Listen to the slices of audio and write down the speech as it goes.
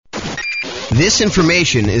This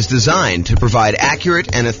information is designed to provide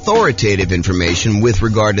accurate and authoritative information with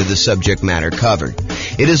regard to the subject matter covered.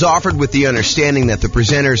 It is offered with the understanding that the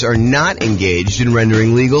presenters are not engaged in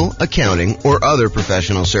rendering legal, accounting, or other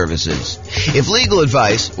professional services. If legal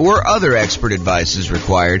advice or other expert advice is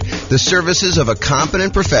required, the services of a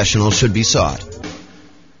competent professional should be sought.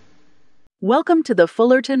 Welcome to the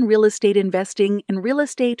Fullerton Real Estate Investing and Real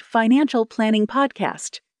Estate Financial Planning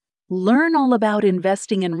Podcast. Learn all about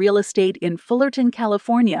investing in real estate in Fullerton,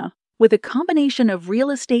 California, with a combination of real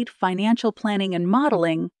estate financial planning and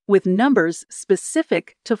modeling with numbers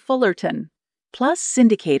specific to Fullerton, plus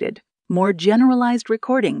syndicated, more generalized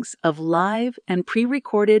recordings of live and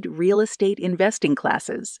pre-recorded real estate investing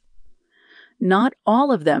classes. Not all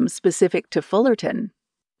of them specific to Fullerton.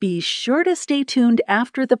 Be sure to stay tuned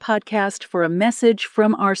after the podcast for a message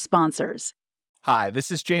from our sponsors. Hi, this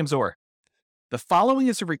is James Orr. The following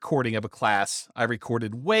is a recording of a class I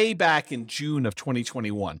recorded way back in June of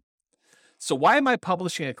 2021. So why am I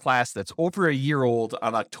publishing a class that's over a year old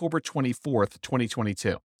on October 24th,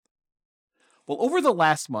 2022? Well, over the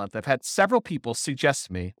last month, I've had several people suggest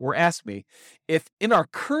to me or ask me if in our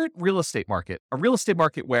current real estate market, a real estate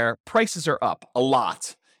market where prices are up a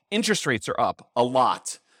lot, interest rates are up a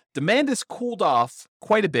lot, demand has cooled off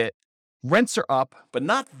quite a bit, rents are up, but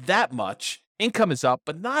not that much, income is up,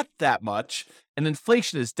 but not that much, and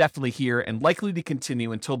inflation is definitely here and likely to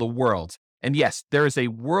continue until the world, and yes, there is a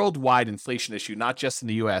worldwide inflation issue, not just in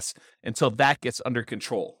the US, until that gets under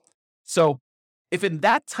control. So, if in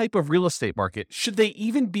that type of real estate market, should they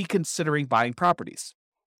even be considering buying properties?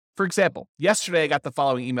 For example, yesterday I got the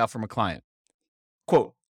following email from a client.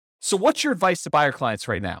 Quote, "So what's your advice to buyer clients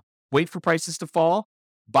right now? Wait for prices to fall?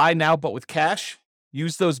 Buy now but with cash?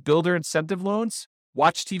 Use those builder incentive loans?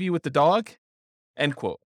 Watch TV with the dog?" End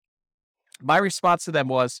quote. My response to them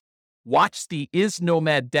was, watch the Is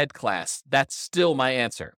Nomad Dead class. That's still my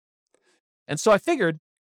answer. And so I figured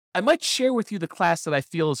I might share with you the class that I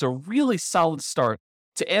feel is a really solid start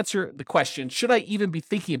to answer the question, should I even be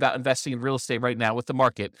thinking about investing in real estate right now with the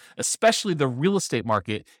market, especially the real estate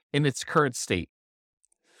market in its current state?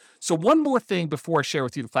 So one more thing before I share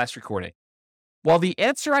with you the class recording. While the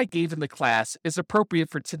answer I gave in the class is appropriate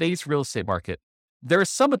for today's real estate market, there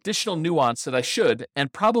is some additional nuance that I should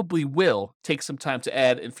and probably will take some time to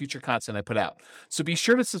add in future content I put out. So be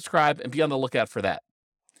sure to subscribe and be on the lookout for that.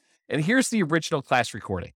 And here's the original class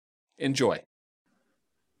recording. Enjoy.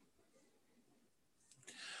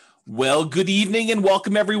 Well, good evening and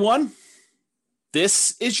welcome, everyone.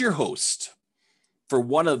 This is your host for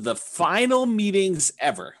one of the final meetings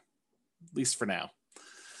ever, at least for now,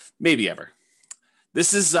 maybe ever.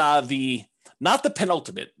 This is not the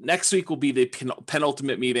penultimate. Next week will be the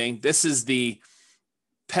penultimate meeting. This is the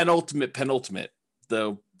penultimate,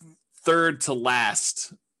 the third to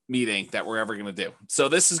last meeting that we're ever going to do. So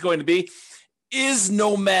this is going to be, is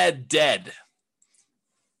Nomad dead?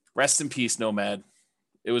 Rest in peace, Nomad.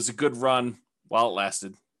 It was a good run while it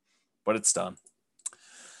lasted, but it's done.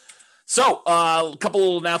 So a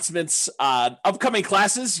couple of announcements. Upcoming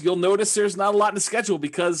classes, you'll notice there's not a lot in the schedule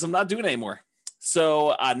because I'm not doing it anymore.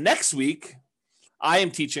 So next week, I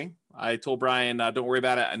am teaching. I told Brian, don't worry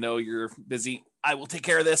about it. I know you're busy. I will take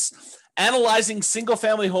care of this. Analyzing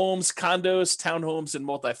single-family homes, condos, townhomes, and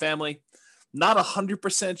multifamily. Not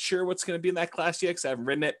 100% sure what's going to be in that class yet because I haven't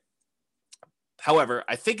written it. However,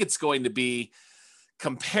 I think it's going to be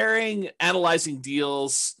comparing, analyzing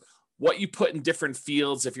deals, what you put in different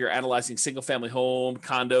fields if you're analyzing single-family home,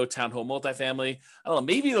 condo, townhome, multifamily. I don't know.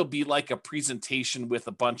 Maybe it'll be like a presentation with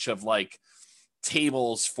a bunch of like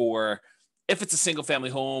tables for, if it's a single family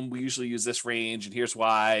home, we usually use this range, and here's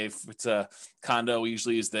why. If it's a condo, we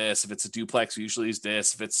usually use this. If it's a duplex, we usually use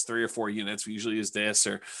this. If it's 3 or 4 units, we usually use this.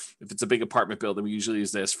 Or if it's a big apartment building, we usually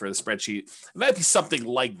use this for the spreadsheet. It might be something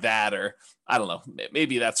like that, or I don't know.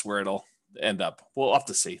 Maybe that's where it'll end up. We'll have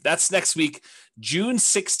to see. That's next week, June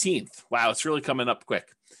 16th. Wow, it's really coming up quick.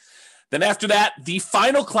 Then after that, the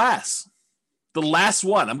final class, the last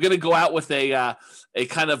one. I'm going to go out with a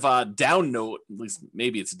kind of a down note, at least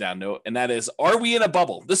maybe it's a down note, and that is, are we in a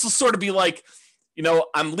bubble? This will sort of be like,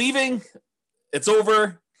 I'm leaving. It's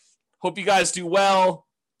over. Hope you guys do well.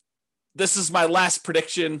 This is my last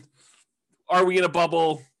prediction. Are we in a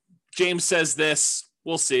bubble? James says this.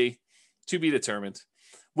 We'll see. To be determined.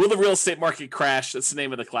 Will the real estate market crash? That's the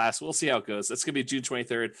name of the class. We'll see how it goes. That's going to be June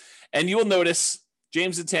 23rd. And you will notice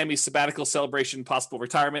James and Tammy's sabbatical celebration, possible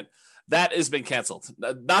retirement. That has been canceled.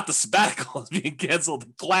 Not the sabbatical is being canceled.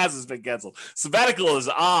 The class has been canceled. Sabbatical is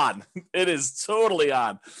on. It is totally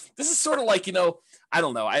on. This is sort of like, I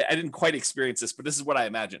don't know. I didn't quite experience this, but this is what I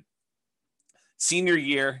imagine. Senior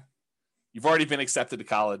year, you've already been accepted to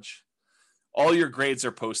college. All your grades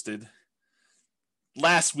are posted.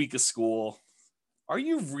 Last week of school. Are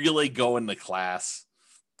you really going to class?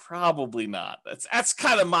 Probably not. That's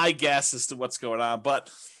kind of my guess as to what's going on, but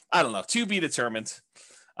I don't know. To be determined.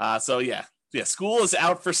 So yeah, school is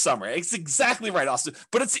out for summer. It's exactly right, Austin.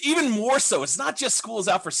 But it's even more so. It's not just school is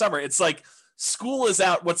out for summer. It's like school is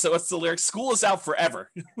out. What's the lyric? School is out forever.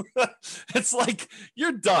 It's like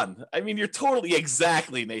you're done. I mean, you're totally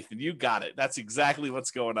exactly, Nathan. You got it. That's exactly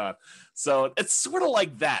what's going on. So it's sort of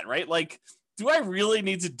like that, right? Like, do I really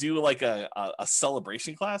need to do like a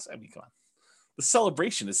celebration class? I mean, come on. The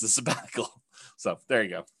celebration is the sabbatical. So there you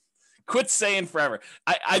go. Quit saying forever.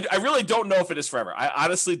 I really don't know if it is forever. I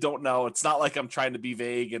honestly don't know. It's not like I'm trying to be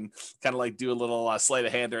vague and kind of like do a little sleight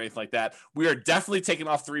of hand or anything like that. We are definitely taking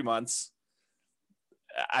off 3 months.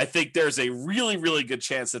 I think there's a really, really good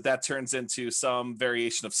chance that turns into some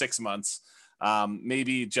variation of 6 months.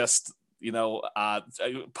 Maybe just,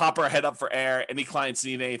 pop our head up for air. Any clients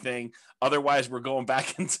need anything. Otherwise, we're going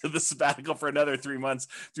back into the sabbatical for another 3 months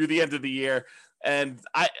through the end of the year. And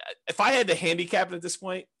if I had to handicap it at this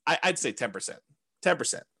point, I'd say 10%.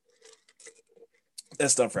 10%.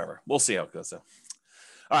 That's done forever. We'll see how it goes, though.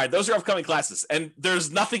 All right, those are upcoming classes. And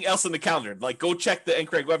there's nothing else in the calendar. Like, go check the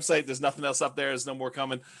NCRAG website. There's nothing else up there. There's no more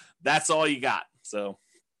coming. That's all you got. So,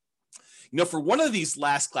 for one of these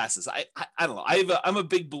last classes, I don't know. I'm a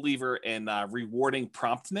big believer in rewarding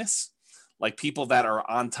promptness, like people that are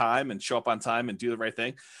on time and show up on time and do the right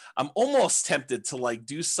thing. I'm almost tempted to like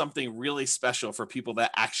do something really special for people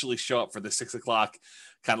that actually show up for the 6 o'clock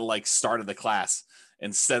kind of like start of the class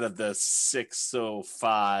instead of the 6:05,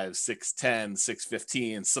 6:10,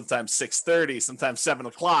 6:15, sometimes 6:30, sometimes 7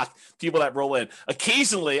 o'clock, people that roll in.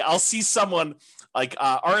 Occasionally, I'll see someone like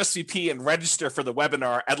RSVP and register for the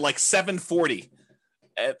webinar at like 7:40,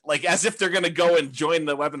 like as if they're going to go and join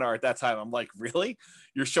the webinar at that time. I'm like, really?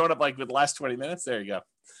 You're showing up like with the last 20 minutes? There you go.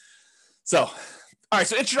 So, all right.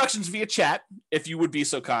 So introductions via chat, if you would be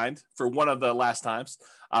so kind, for one of the last times.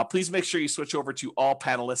 Please make sure you switch over to all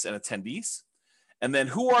panelists and attendees. And then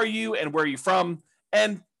who are you and where are you from?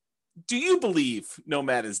 And do you believe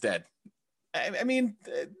Nomad is dead? I mean,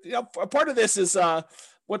 a part of this is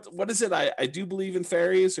what is it? I do believe in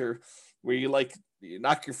fairies, or where you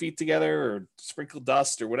knock your feet together or sprinkle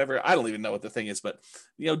dust or whatever. I don't even know what the thing is, but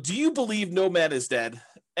do you believe Nomad is dead?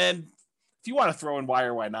 And if you want to throw in why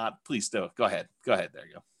or why not, please do. Go ahead. There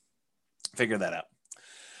you go. Figure that out.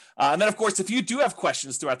 And then, of course, if you do have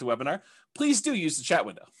questions throughout the webinar, please do use the chat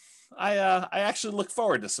window. I actually look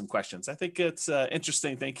forward to some questions. I think it's an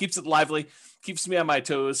interesting thing. Keeps it lively, keeps me on my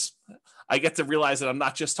toes. I get to realize that I'm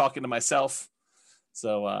not just talking to myself.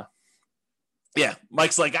 So, yeah,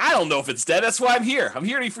 Mike's like, I don't know if it's dead. That's why I'm here. I'm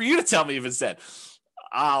here for you to tell me if it's dead.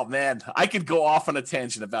 Oh, man, I could go off on a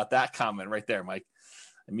tangent about that comment right there, Mike.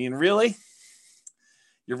 I mean, really?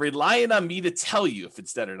 You're relying on me to tell you if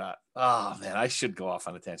it's dead or not. Oh, man, I should go off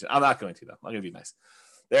on a tangent. I'm not going to, though. I'm going to be nice.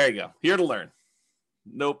 There you go. Here to learn.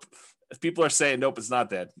 Nope. If people are saying, nope, it's not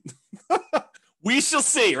dead. We shall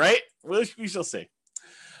see, right? We shall see.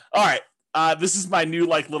 All right. This is my new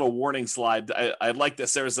little warning slide. I like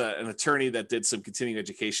this. There was an attorney that did some continuing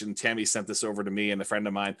education. Tammy sent this over to me and a friend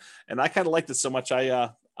of mine, and I kind of liked it so much I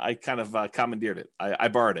kind of commandeered it. I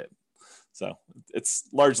borrowed it. So it's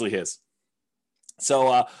largely his.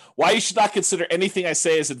 So why you should not consider anything I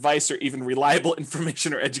say as advice or even reliable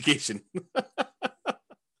information or education.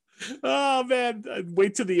 Oh, man.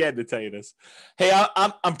 Wait to the end to tell you this. Hey,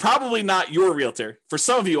 I'm probably not your realtor. For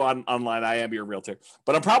some of you online, I am your realtor.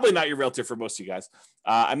 But I'm probably not your realtor for most of you guys.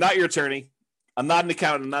 I'm not your attorney. I'm not an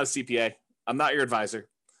accountant. I'm not a CPA. I'm not your advisor.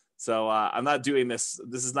 So I'm not doing this.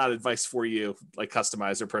 This is not advice for you, like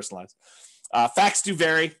customized or personalized. Facts do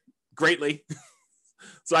vary greatly.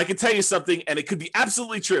 So I can tell you something, and it could be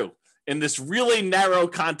absolutely true in this really narrow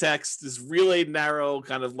context, this really narrow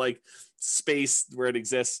kind of like space where it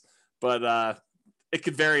exists. But it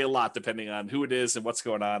could vary a lot depending on who it is and what's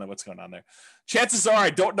going on there. Chances are I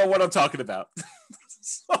don't know what I'm talking about.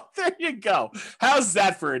 So there you go. How's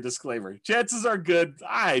that for a disclaimer? Chances are good.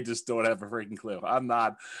 I just don't have a freaking clue.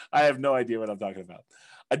 I have no idea what I'm talking about.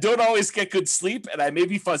 I don't always get good sleep, and I may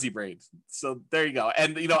be fuzzy brained. So there you go.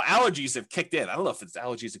 And allergies have kicked in. I don't know if it's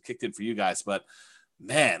allergies have kicked in for you guys, but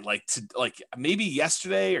man, maybe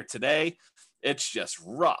yesterday or today, it's just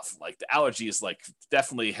rough. Like the allergy is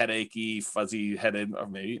definitely headachy, fuzzy headed, or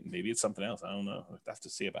maybe it's something else. I don't know. I have to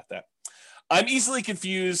see about that. I'm easily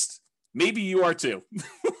confused. Maybe you are too.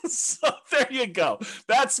 So there you go.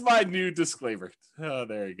 That's my new disclaimer. Oh,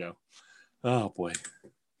 there you go. Oh boy.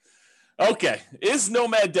 Okay. Is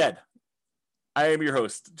Nomad dead? I am your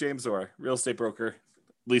host, James Orr, real estate broker, at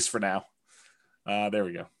least for now. There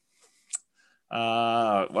we go.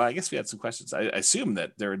 Well, I guess we had some questions. I assume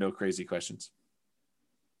that there are no crazy questions.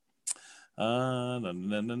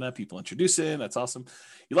 People introducing. That's awesome.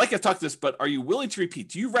 You like I've talked this, but are you willing to repeat?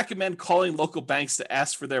 Do you recommend calling local banks to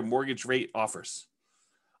ask for their mortgage rate offers?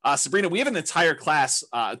 Sabrina, we have an entire class,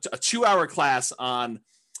 a 2-hour class on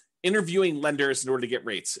interviewing lenders in order to get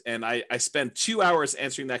rates. And I spent 2 hours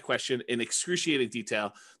answering that question in excruciating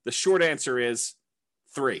detail. The short answer is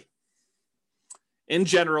 3. In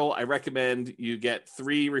general, I recommend you get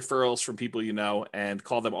 3 referrals from people you know and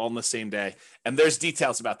call them all on the same day. And there's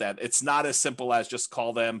details about that. It's not as simple as just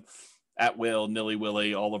call them at will,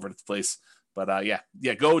 nilly-willy, all over the place. But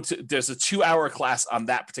there's a 2-hour class on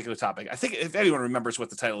that particular topic. I think if anyone remembers what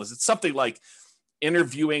the title is, it's something like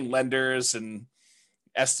interviewing lenders and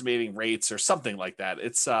estimating rates or something like that.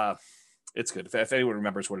 It's good. If anyone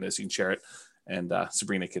remembers what it is, you can share it, and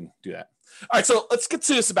Sabrina can do that. All right, so let's get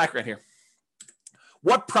to some background here.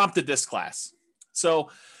 What prompted this class? So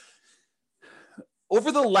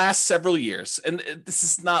over the last several years, and this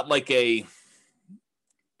is not like a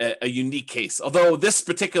unique case, although this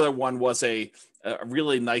particular one was a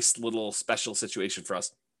really nice little special situation for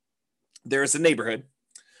us. There is a neighborhood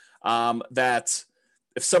that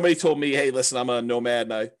if somebody told me, hey, listen, I'm a nomad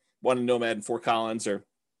and I want a nomad in Fort Collins or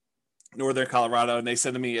Northern Colorado, and they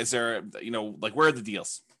said to me, is there, where are the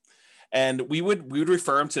deals? And we would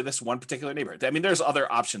refer them to this one particular neighborhood. I mean, there's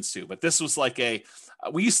other options too, but this was like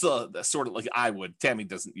we used to sort of Tammy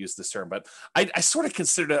doesn't use this term, but I sort of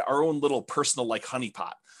considered it our own little personal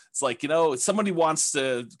honeypot. It's like, if somebody wants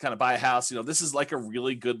to kind of buy a house, this is like a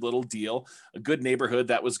really good little deal, a good neighborhood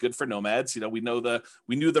that was good for nomads. We knew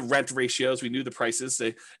the rent ratios, we knew the prices,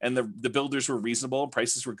 and the builders were reasonable and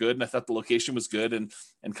prices were good. And I thought the location was good and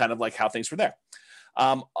kind of like how things were there.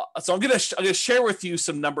 So I'm gonna share with you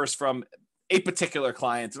some numbers from a particular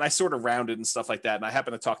client, and I sort of rounded and stuff like that. And I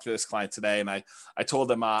happened to talk to this client today, and I told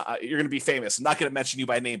them, you're going to be famous. I'm not going to mention you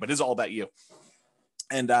by name, but it's all about you.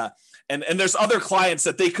 And there's other clients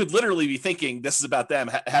that they could literally be thinking this is about them.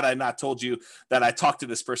 Had I not told you that I talked to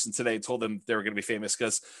this person today and told them they were going to be famous,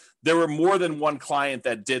 because there were more than one client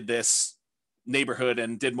that did this neighborhood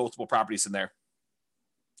and did multiple properties in there.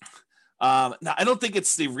 Now, I don't think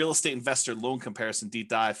it's the real estate investor loan comparison deep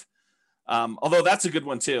dive, although that's a good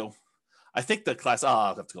one too. I think the class,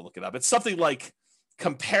 I'll have to go look it up. It's something like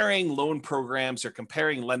comparing loan programs or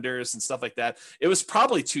comparing lenders and stuff like that. It was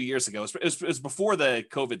probably 2 years ago. It was before the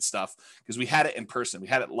COVID stuff, because we had it in person. We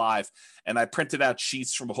had it live, and I printed out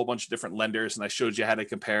sheets from a whole bunch of different lenders, and I showed you how to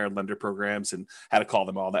compare lender programs and how to call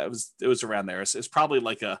them all. That it was around there. It's probably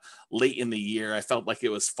like a late in the year. I felt like it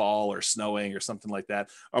was fall or snowing or something like that.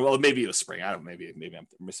 Or well, maybe it was spring. I don't know. Maybe I'm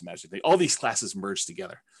misimagining. All these classes merged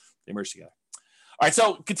together. They merged together. All right,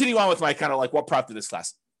 so continue on with my kind of like what prompted this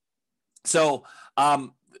class. So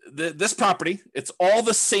this property, it's all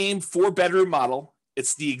the same 4-bedroom model.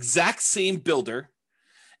 It's the exact same builder.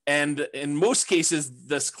 And in most cases,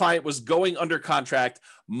 this client was going under contract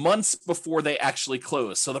months before they actually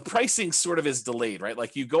close. So the pricing sort of is delayed, right?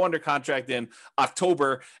 Like you go under contract in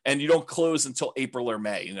October and you don't close until April or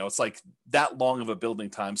May. It's like that long of a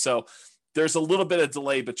building time. So there's a little bit of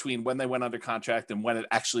delay between when they went under contract and when it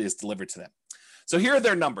actually is delivered to them. So here are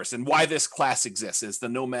their numbers and why this class exists, is the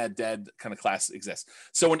Nomad Dead kind of class exists.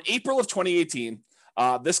 So in April of 2018,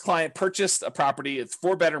 this client purchased a property. It's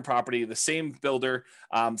 4-bedroom property, the same builder,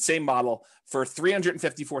 same model, for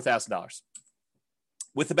 $354,000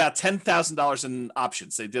 with about $10,000 in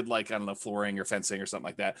options. They did flooring or fencing or something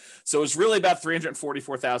like that. So it was really about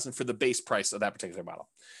 $344,000 for the base price of that particular model.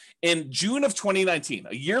 In June of 2019,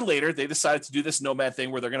 a year later, they decided to do this nomad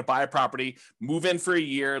thing where they're going to buy a property, move in for a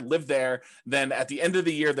year, live there. Then at the end of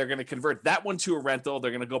the year, they're going to convert that one to a rental.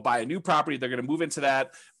 They're going to go buy a new property. They're going to move into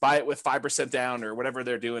that, buy it with 5% down or whatever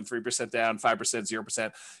they're doing, 3% down,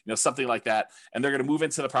 5%, 0%, something like that. And they're going to move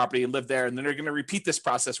into the property and live there. And then they're going to repeat this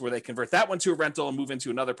process where they convert that one to a rental and move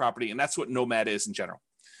into another property. And that's what Nomad is in general.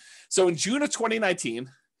 So in June of 2019,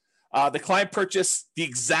 the client purchased the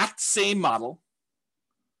exact same model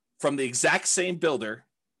from the exact same builder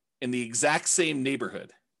in the exact same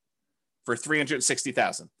neighborhood for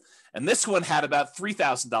 $360,000. And this one had about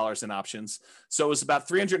 $3,000 in options. So it was about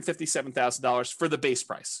 $357,000 for the base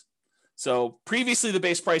price. So previously the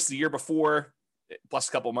base price the year before, plus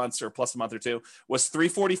a couple months or plus a month or two, was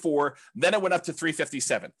 $344. Then it went up to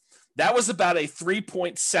 $357. That was about a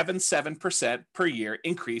 3.77% per year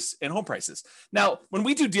increase in home prices. Now, when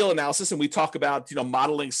we do deal analysis and we talk about,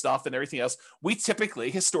 modeling stuff and everything else, we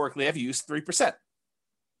typically, historically, have used 3%.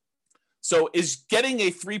 So is getting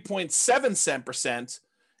a 3.77%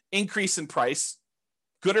 increase in price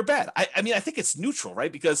good or bad? I mean, I think it's neutral,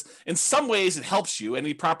 right? Because in some ways it helps you.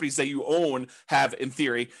 Any properties that you own have, in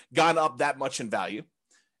theory, gone up that much in value.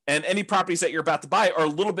 And any properties that you're about to buy are a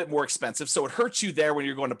little bit more expensive. So it hurts you there when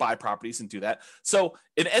you're going to buy properties and do that. So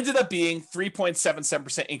it ended up being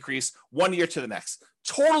 3.77% increase 1 year to the next.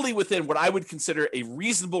 Totally within what I would consider a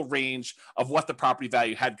reasonable range of what the property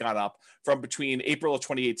value had gone up from between April of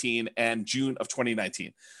 2018 and June of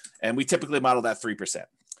 2019. And we typically model that 3%.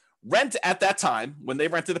 Rent at that time when they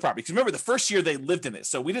rented the property, because remember the first year they lived in it,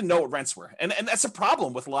 so we didn't know what rents were, and that's a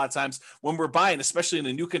problem with a lot of times when we're buying, especially in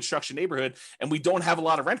a new construction neighborhood, and we don't have a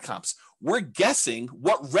lot of rent comps. We're guessing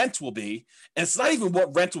what rent will be, and it's not even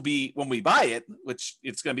what rent will be when we buy it, which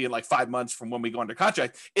it's going to be in like 5 months from when we go under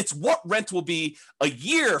contract. It's what rent will be a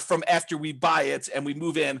year from after we buy it and we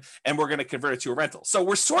move in, and we're going to convert it to a rental. So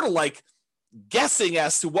we're sort of like guessing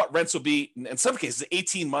as to what rents will be in some cases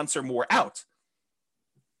 18 months or more out.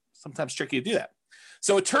 Sometimes tricky to do that.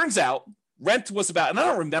 So it turns out rent was about, and I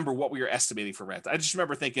don't remember what we were estimating for rent. I just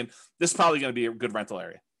remember thinking this is probably going to be a good rental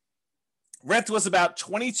area. Rent was about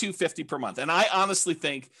 $22.50 per month. And I honestly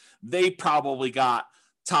think they probably got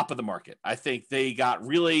top of the market. I think they got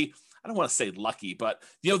really, I don't want to say lucky, but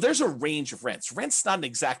there's a range of rents. Rent's not an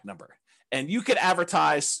exact number. And you could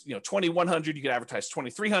advertise, $2,100, you could advertise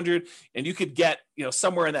 $2,300, and you could get,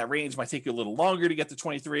 somewhere in that range. Might take you a little longer to get to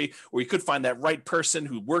 23, or you could find that right person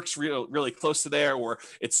who works really close to there, or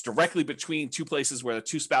it's directly between two places where the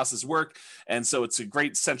two spouses work. And so it's a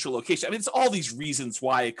great central location. I mean, it's all these reasons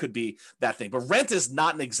why it could be that thing, but rent is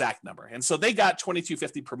not an exact number. And so they got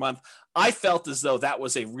 $22.50 per month. I felt as though that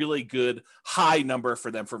was a really good high number for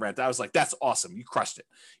them for rent. I was like, that's awesome. You crushed it.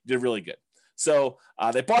 You did really good. So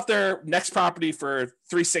they bought their next property for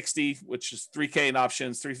 $360, which is $3K in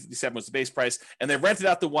options. $357 was the base price, and they rented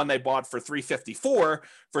out the one they bought for $354 for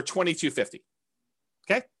 $22.50.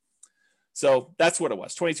 Okay, so that's what it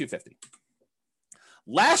was, $22.50.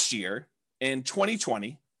 Last year in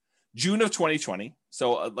 2020, June of 2020,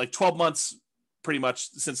 so like 12 months pretty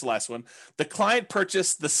much since the last one, the client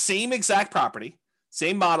purchased the same exact property,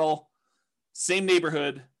 same model, same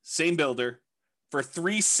neighborhood, same builder for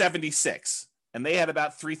 $376. And they had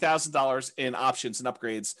about $3,000 in options and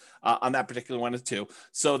upgrades on that particular one too.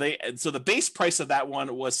 So the base price of that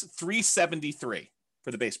one was $373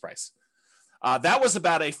 for the base price. That was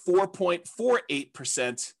about a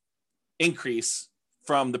 4.48% increase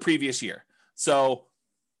from the previous year. So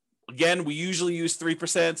again, we usually use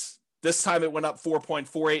 3%. This time it went up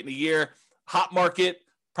 4.48 in a year. Hot market,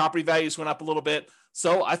 property values went up a little bit.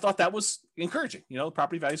 So I thought that was encouraging. The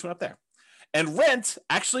property values went up there. And rent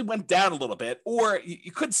actually went down a little bit, or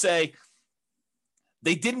you could say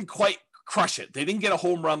they didn't quite crush it. They didn't get a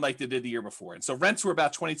home run like they did the year before. And so rents were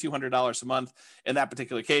about $2,200 a month in that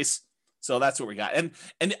particular case. So that's what we got. And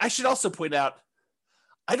I should also point out,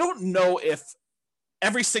 I don't know if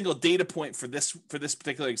every single data point for this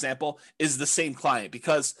particular example is the same client,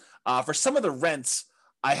 because for some of the rents,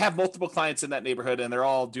 I have multiple clients in that neighborhood and they're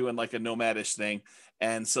all doing like a nomadish thing.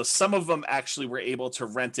 And so some of them actually were able to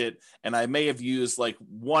rent it. And I may have used like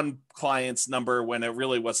one client's number when it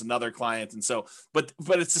really was another client. And so, but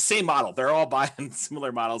it's the same model. They're all buying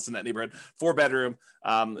similar models in that neighborhood, 4-bedroom.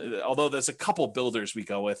 Although there's a couple builders we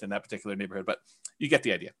go with in that particular neighborhood, but you get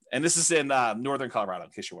the idea. And this is in Northern Colorado, in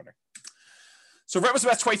case you're wondering. So rent was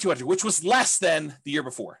about $2,200, which was less than the year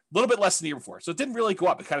before, a little bit less than the year before. So it didn't really go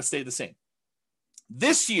up. It kind of stayed the same.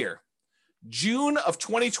 This year, June of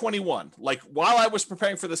 2021, like while I was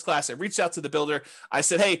preparing for this class, I reached out to the builder. I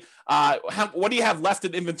said, hey, what do you have left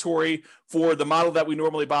in inventory for the model that we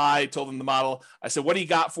normally buy? I told them the model. I said, what do you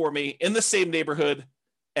got for me in the same neighborhood?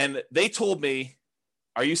 And they told me,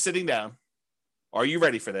 are you sitting down? Are you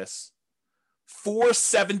ready for this?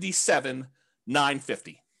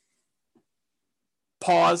 $477,950.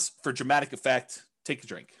 Pause for dramatic effect. Take a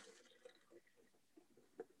drink.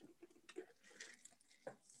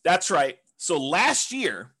 That's right. So last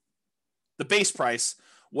year, the base price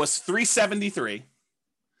was $373.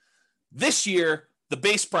 This year, the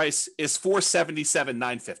base price is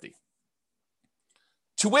 $477,950.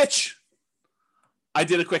 To which I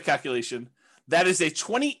did a quick calculation. That is a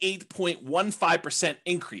 28.15%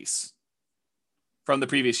 increase from the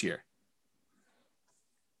previous year.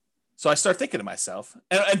 So I start thinking to myself,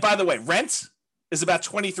 and by the way, rent is about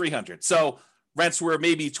 $2,300. So rents were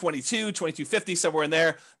maybe $2,250, somewhere in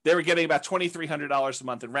there. They were getting about $2,300 a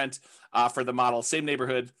month in rent for the model, same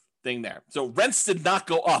neighborhood thing there. So rents did not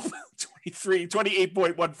go up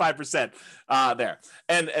 28.15% there.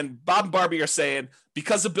 And Bob and Barbie are saying,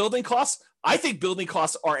 because of building costs, I think building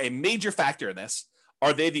costs are a major factor in this.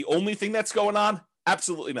 Are they the only thing that's going on?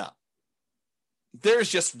 Absolutely not. there's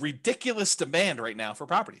just ridiculous demand right now for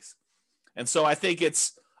properties. And so I think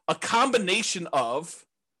it's a combination of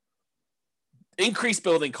increased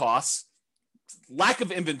building costs, lack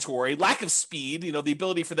of inventory, lack of speed, the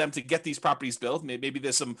ability for them to get these properties built. Maybe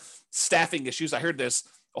there's some staffing issues. I heard there's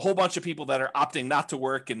a whole bunch of people that are opting not to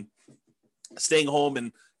work and staying home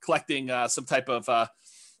and collecting some type of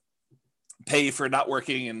pay for not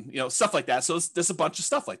working and, stuff like that. So there's a bunch of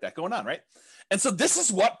stuff like that going on, right? And so this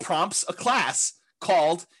is what prompts a class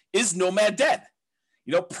called Is Nomad Dead?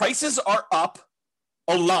 Prices are up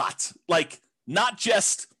a lot, like not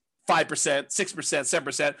just 5%, 6%,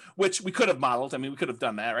 7%, which we could have modeled. I mean, we could have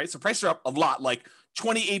done that, right? So prices are up a lot, like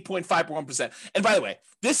 28.51%. And by the way,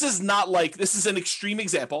 this is an extreme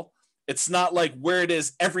example. It's not like where it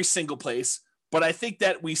is every single place, but I think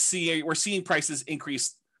that we're seeing prices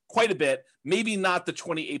increase quite a bit, maybe not the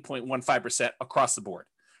 28.15% across the board,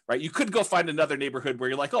 right? You could go find another neighborhood where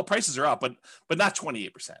you're like, oh, prices are up, but not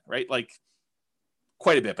 28%, right? Like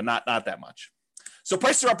quite a bit, but not that much. So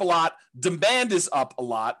prices are up a lot. Demand is up a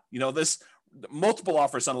lot. This multiple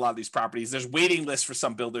offers on a lot of these properties. There's waiting lists for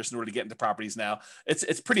some builders in order to get into properties now.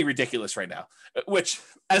 It's pretty ridiculous right now, which,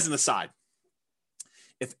 as an aside,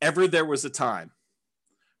 if ever there was a time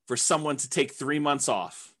for someone to take 3 months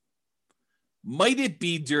off, might it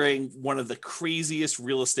be during one of the craziest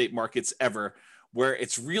real estate markets ever, where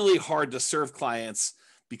it's really hard to serve clients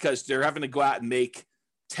because they're having to go out and make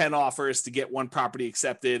 10 offers to get one property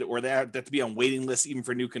accepted, or they have to be on waiting lists even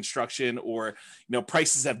for new construction, or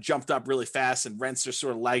prices have jumped up really fast and rents are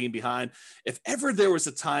sort of lagging behind. If ever there was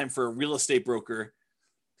a time for a real estate broker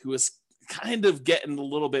who was kind of getting a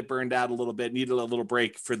little bit burned out a little bit, needed a little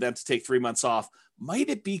break, for them to take 3 months off, might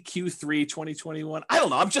it be Q3 2021? I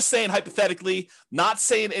don't know. I'm just saying hypothetically, not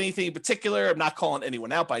saying anything in particular. I'm not calling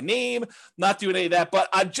anyone out by name, not doing any of that, but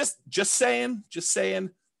I'm just saying,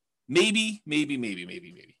 maybe.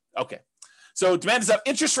 Okay. So demand is up.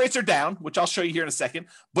 Interest rates are down, which I'll show you here in a second,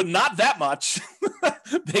 but not that much.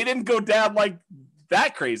 They didn't go down like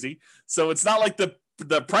that crazy. So it's not like the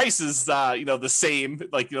price is, the same,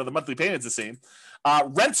 like, the monthly payment's the same.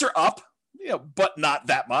 Rents are up, but not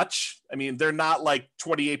that much. I mean, they're not like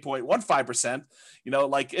 28.15%,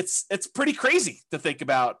 like it's pretty crazy to think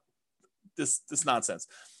about this nonsense.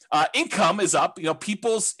 Income is up.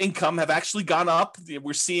 People's income have actually gone up.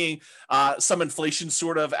 We're seeing some inflation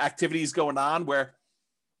sort of activities going on where,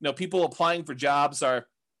 people applying for jobs are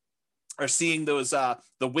seeing those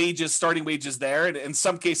the wages, starting wages there, and in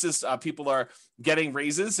some cases, people are getting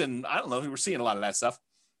raises. And I don't know, we're seeing a lot of that stuff.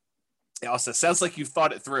 It also sounds like you've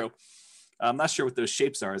thought it through. I'm not sure what those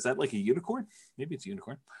shapes are. Is that like a unicorn? Maybe it's a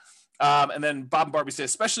unicorn. And then Bob and Barbie say,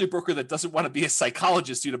 especially a broker that doesn't want to be a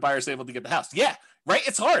psychologist due to buyers able to get the house. Yeah, right.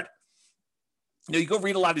 It's hard. You go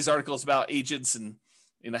read a lot of these articles about agents and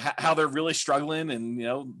how they're really struggling, and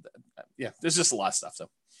there's just a lot of stuff.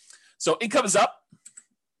 So income is up.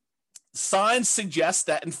 Signs suggest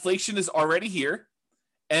that inflation is already here,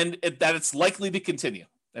 and that it's likely to continue.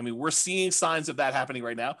 I mean, we're seeing signs of that happening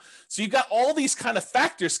right now. So you've got all these kind of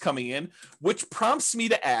factors coming in, which prompts me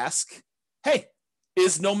to ask, hey,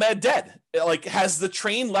 is Nomad dead? Like, has the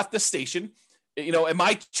train left the station? Am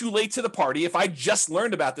I too late to the party? If I just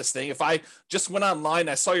learned about this thing, if I just went online,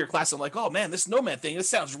 I saw your class, I'm like, oh man, this Nomad thing, this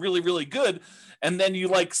sounds really, really good. And then you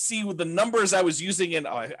like see the numbers I was using, and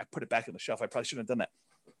I put it back on the shelf. I probably shouldn't have done that.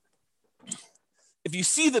 If you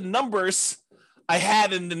see the numbers I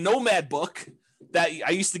had in the Nomad book that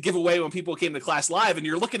I used to give away when people came to class live, and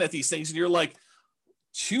you're looking at these things and you're like,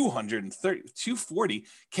 230, 240.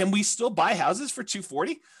 Can we still buy houses for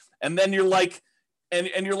 240? And then you're like,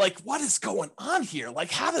 and you're like, what is going on here?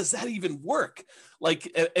 Like, how does that even work?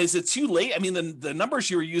 Like, is it too late? I mean, the numbers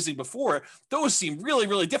you were using before, those seem really,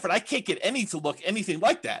 really different. I can't get any to look anything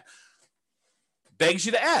like that. Begs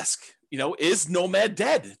you to ask, is Nomad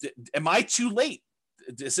dead? Am I too late?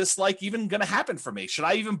 Is this like even going to happen for me? Should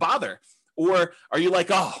I even bother? Or are you like,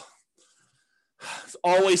 oh, it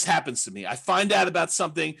always happens to me. I find out about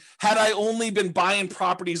something. Had I only been buying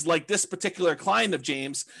properties like this particular client of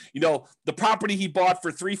James, the property he bought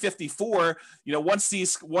for $354, once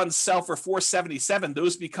these ones sell for $477,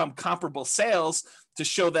 those become comparable sales to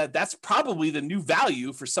show that that's probably the new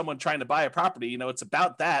value for someone trying to buy a property. It's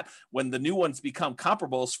about that when the new ones become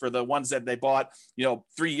comparables for the ones that they bought,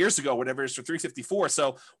 3 years ago, whatever it is, for $354.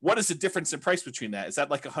 So what is the difference in price between that? Is that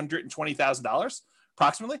like $120,000?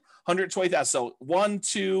 Approximately 120,000. So 1,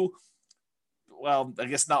 2, well, I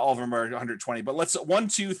guess not all of them are 120, but let's 1,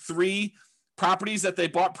 2, 3 properties that they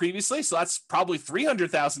bought previously. So that's probably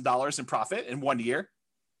 $300,000 in profit in 1 year.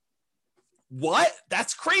 What?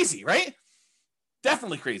 That's crazy, right?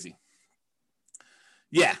 Definitely crazy.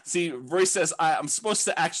 Yeah. See, Royce says I'm supposed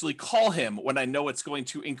to actually call him when I know it's going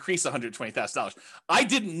to increase $120,000. I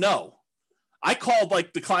didn't know. I called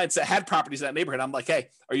like the clients that had properties in that neighborhood. I'm like, hey,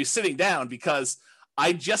 are you sitting down? Because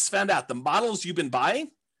I just found out the models you've been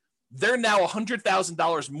buying, they're now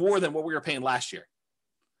 $100,000 more than what we were paying last year.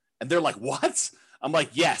 And they're like, what? I'm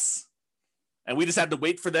like, yes. And we just had to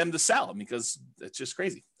wait for them to sell because it's just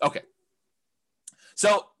crazy. Okay.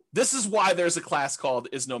 So this is why there's a class called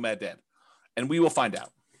Is Nomad Dead? And we will find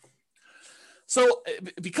out. So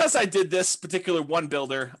because I did this particular one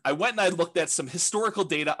builder, I went and I looked at some historical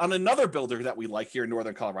data on another builder that we like here in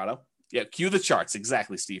Northern Colorado. Yeah, cue the charts.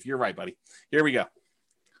 Exactly, Steve. You're right, buddy. Here we go.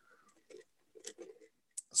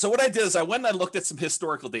 So what I did is I went and I looked at some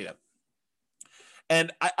historical data.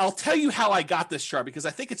 And I'll tell you how I got this chart because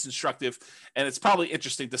I think it's instructive and it's probably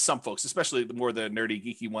interesting to some folks, especially the more the nerdy,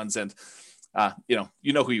 geeky ones. And, you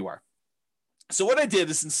know who you are. So what I did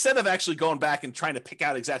is instead of actually going back and trying to pick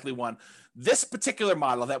out exactly one, this particular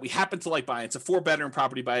model that we happen to like buying, it's a 4-bedroom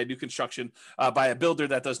property by a new construction, by a builder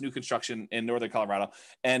that does new construction in Northern Colorado.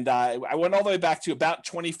 And I went all the way back to about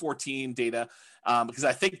 2014 data because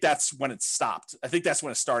I think that's when it stopped. I think that's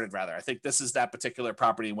when it started, rather. I think this is that particular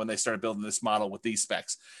property when they started building this model with these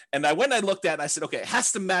specs. And I went and I looked at it and I said, okay, it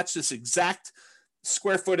has to match this exact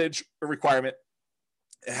square footage requirement.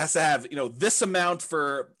 It has to have, this amount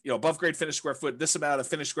for, above grade finished square foot, this amount of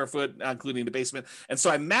finished square foot, including the basement. And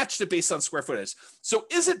so I matched it based on square footage. So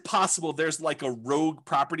is it possible there's like a rogue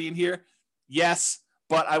property in here? Yes.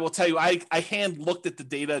 But I will tell you, I hand looked at the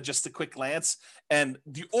data, just a quick glance, and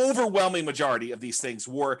the overwhelming majority of these things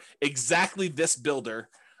were exactly this builder.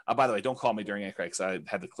 By the way, don't call me during it, because I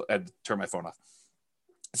had to turn my phone off.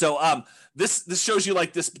 So this shows you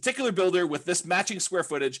like this particular builder with this matching square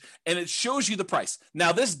footage, and it shows you the price.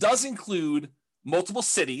 Now, this does include multiple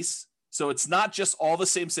cities, so it's not just all the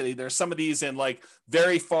same city. There's some of these in like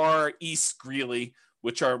very far east Greeley,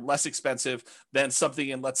 which are less expensive than something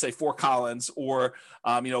in, let's say, Fort Collins or,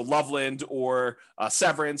 Loveland or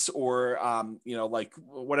Severance or, like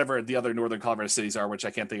whatever the other Northern Colorado cities are, which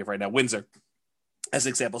I can't think of right now, Windsor, as an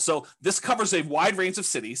example. So this covers a wide range of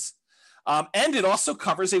cities. And it also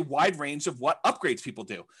covers a wide range of what upgrades people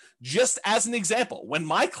do. Just as an example, when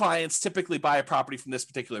my clients typically buy a property from this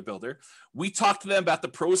particular builder, we talk to them about the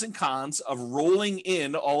pros and cons of rolling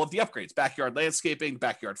in all of the upgrades: backyard landscaping,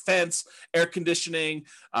 backyard fence, air conditioning,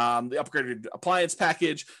 the upgraded appliance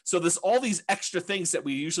package. So there's all these extra things that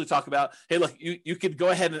we usually talk about. Hey, look, you could go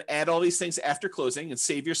ahead and add all these things after closing and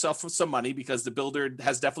save yourself some money because the builder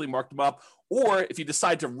has definitely marked them up. Or if you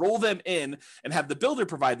decide to roll them in and have the builder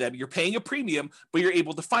provide them, you're paying a premium, but you're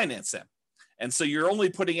able to finance them. And so you're only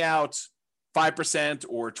putting out 5%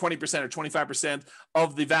 or 20% or 25%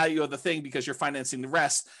 of the value of the thing because you're financing the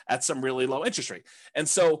rest at some really low interest rate. And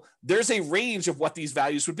so there's a range of what these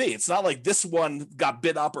values would be. It's not like this one got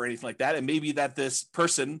bid up or anything like that. And maybe that this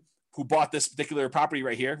person who bought this particular property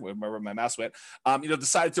right here, where my mouse went,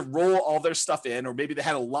 decided to roll all their stuff in, or maybe they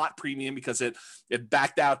had a lot premium because it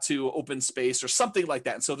backed out to open space or something like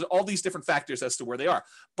that. And so there's all these different factors as to where they are.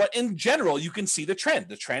 But in general, you can see the trend.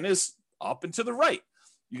 The trend is up and to the right.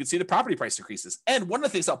 You can see the property price increases. And one of the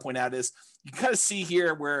things I'll point out is you kind of see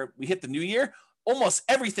here where we hit the new year, almost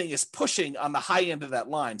everything is pushing on the high end of that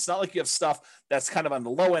line. It's not like you have stuff that's kind of on the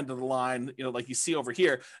low end of the line, like you see over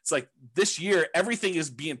here. It's like this year, everything is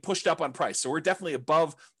being pushed up on price. So we're definitely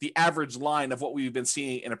above the average line of what we've been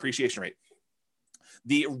seeing in appreciation rate.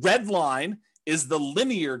 The red line is the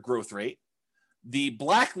linear growth rate. The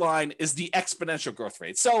black line is the exponential growth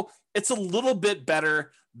rate. So it's a little bit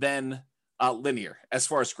better than linear as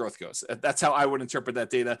far as growth goes. That's how I would interpret that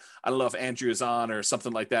data. I don't know if Andrew is on or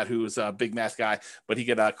something like that, who's a big math guy, but he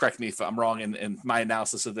could correct me if I'm wrong in my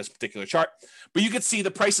analysis of this particular chart. But you can see the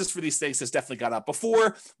prices for these things has definitely gone up.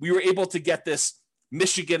 Before, we were able to get this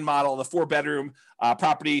Michigan model, the 4-bedroom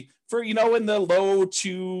property for, in the low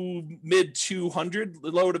to mid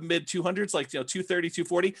 200s, like, 230,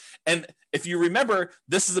 240. And if you remember,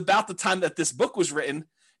 this is about the time that this book was written.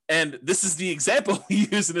 And this is the example we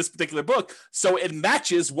use in this particular book. So it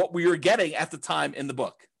matches what we were getting at the time in the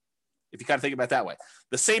book, if you kind of think about it that way.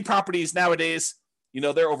 The same properties nowadays,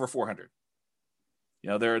 they're over 400.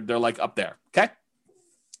 They're like up there, okay?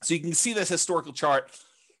 So you can see this historical chart.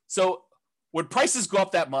 So when prices go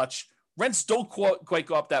up that much, rents don't quite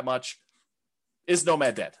go up that much. Is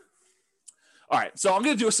Nomad dead? All right, so I'm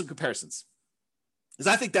going to do some comparisons, because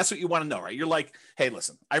I think that's what you want to know, right? You're like, hey,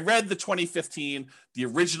 listen, I read the 2015, the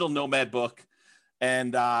original Nomad book,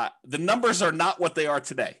 and the numbers are not what they are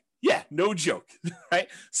today. Yeah, no joke, right?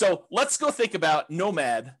 So let's go think about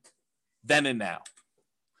Nomad then and now.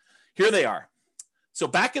 Here they are. So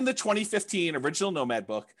back in the 2015 original Nomad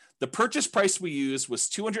book, the purchase price we used was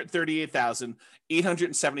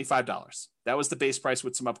 $238,875. That was the base price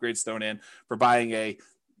with some upgrades thrown in for buying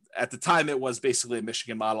at the time, it was basically a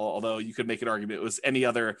Michigan model, although you could make an argument it was any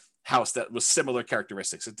other house that was similar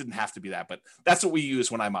characteristics. It didn't have to be that, but that's what we used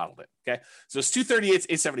when I modeled it. Okay. So it's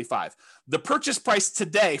 $238,875. The purchase price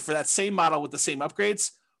today for that same model with the same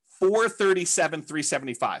upgrades,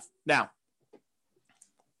 $437,375. Now,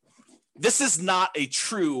 this is not a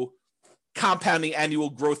true compounding annual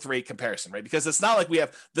growth rate comparison, right? Because it's not like we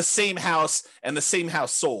have the same house and the same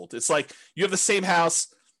house sold. It's like you have the same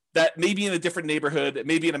house that may be in a different neighborhood, it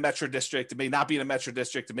may be in a metro district, it may not be in a metro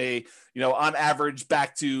district, it may, on average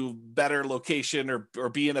back to better location or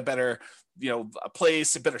be in a better, a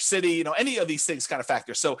place, a better city, any of these things kind of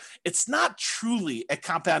factor. So it's not truly a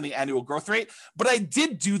compounding annual growth rate, but I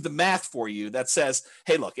did do the math for you that says,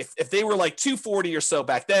 hey, look, if they were like 240 or so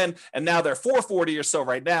back then, and now they're 440 or so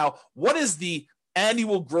right now, what is the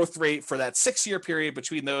annual growth rate for that 6-year period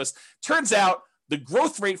between those? Turns out the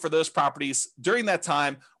growth rate for those properties during that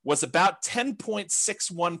time was about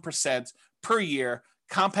 10.61% per year,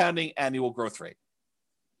 compounding annual growth rate.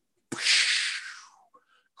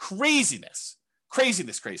 Craziness.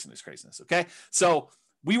 Okay. So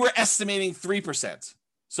we were estimating 3%.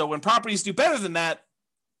 So when properties do better than that,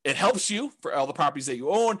 it helps you for all the properties that you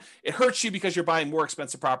own. It hurts you because you're buying more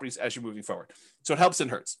expensive properties as you're moving forward. So it helps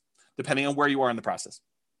and hurts depending on where you are in the process.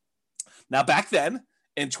 Now, back then,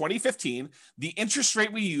 in 2015, the interest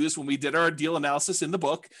rate we used when we did our deal analysis in the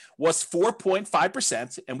book was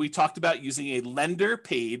 4.5%. And we talked about using a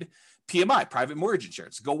lender-paid PMI, private mortgage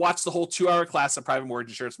insurance. Go watch the whole 2-hour class on private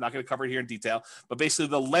mortgage insurance. I'm not going to cover it here in detail, but basically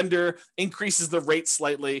the lender increases the rate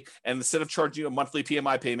slightly. And instead of charging you a monthly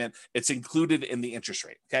PMI payment, it's included in the interest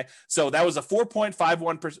rate. Okay. So that was a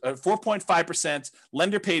 4.5%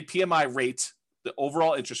 lender-paid PMI rate, the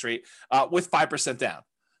overall interest rate, with 5% down.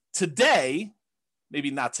 Today, maybe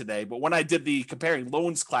not today, but when I did the comparing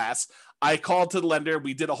loans class, I called to the lender.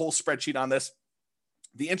 We did a whole spreadsheet on this.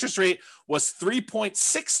 The interest rate was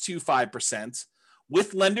 3.625%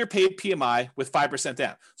 with lender paid PMI with 5%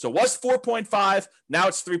 down. So it was 4.5. Now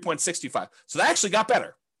it's 3.625. So that actually got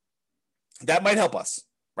better. That might help us,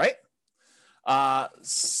 right?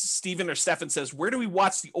 Steven or Stefan says, where do we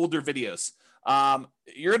watch the older videos?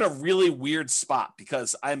 You're in a really weird spot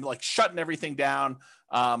because I'm like shutting everything down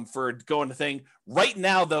for going to thing. Right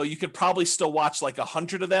now, though, you could probably still watch like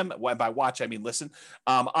 100 of them. By watch, I mean listen,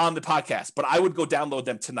 on the podcast. But I would go download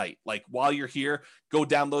them tonight. Like while you're here, go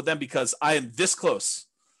download them because I am this close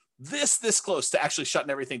to actually shutting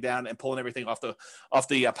everything down and pulling everything off the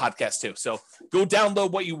podcast too. So go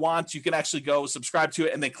download what you want. You can actually go subscribe to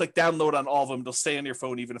it and then click download on all of them. They'll stay on your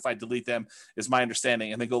phone even if I delete them, is my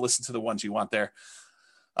understanding. And then go listen to the ones you want there.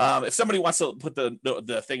 If somebody wants to put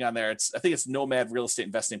the thing on there, I think it's Nomad Real Estate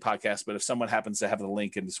Investing Podcast. But if someone happens to have the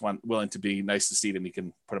link and is willing to be nice to Steve, you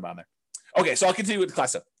can put them on there. Okay, so I'll continue with the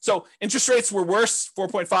class up. So interest rates were worse,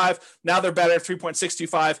 4.5. Now they're better,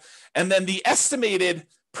 3.625. And then the estimated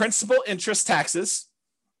principal, interest, taxes,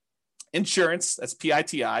 insurance, that's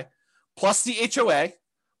PITI, plus the HOA,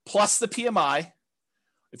 plus the PMI.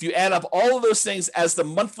 If you add up all of those things as the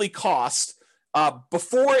monthly cost,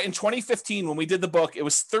 before in 2015, when we did the book, it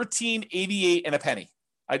was $13.88 and a penny.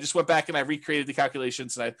 I just went back and I recreated the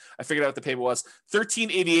calculations and I figured out what the payment was.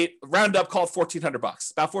 $13.88, round up, called $1,400,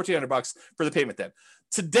 about $1,400 for the payment then.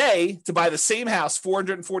 Today, to buy the same house,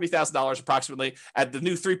 $440,000 approximately at the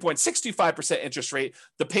new 3.625% interest rate,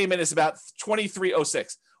 the payment is about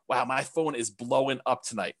 $2,306. Wow, my phone is blowing up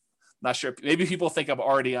tonight. Not sure. Maybe people think I'm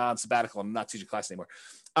already on sabbatical. I'm not teaching class anymore.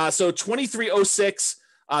 So $2,306,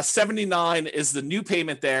 79 is the new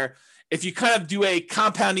payment there. If you kind of do a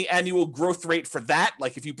compounding annual growth rate for that,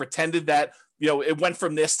 like if you pretended that, it went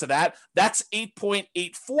from this to that, that's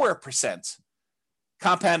 8.84%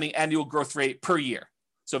 compounding annual growth rate per year.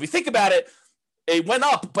 So if you think about it, it went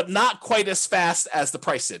up, but not quite as fast as the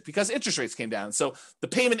price did because interest rates came down. So the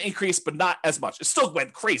payment increased, but not as much. It still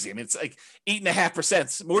went crazy. I mean, it's like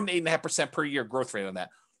 8.5%, more than 8.5% per year growth rate on that.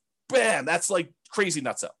 Bam, that's like crazy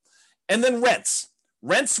nuts up. And then rents.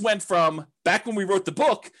 Rents went from, back when we wrote the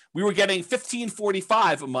book, we were getting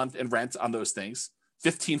 $1,545 a month in rent on those things.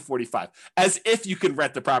 $1,545, as if you can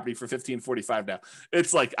rent the property for $1,545 now.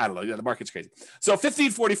 It's like, I don't know, the market's crazy. So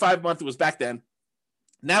 $1,545 a month was back then.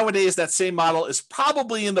 Nowadays, that same model is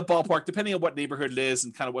probably in the ballpark, depending on what neighborhood it is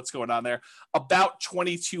and kind of what's going on there, about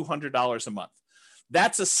 $2,200 a month.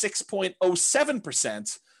 That's a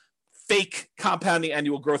 6.07% fake compounding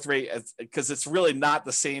annual growth rate because it's really not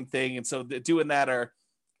the same thing. And so doing that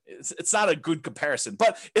it's not a good comparison,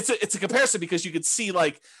 but it's a comparison because you can see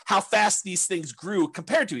like how fast these things grew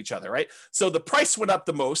compared to each other, right? So the price went up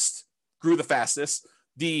the most, grew the fastest.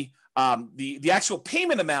 The actual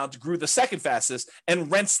payment amount grew the second fastest,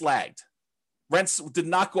 and rents lagged. Rents did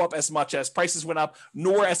not go up as much as prices went up,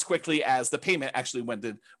 nor as quickly as the payment actually went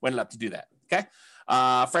up to do that. Okay,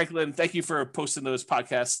 Franklin, thank you for posting those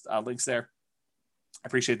podcast links there. I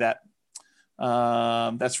appreciate that.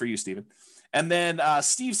 That's for you, Stephen. And then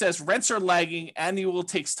Steve says rents are lagging. Annual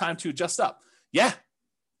takes time to adjust up. Yeah,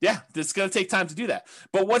 it's going to take time to do that.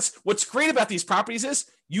 But what's great about these properties is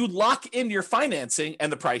you lock in your financing and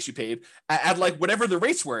the price you paid at like whatever the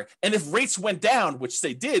rates were. And if rates went down, which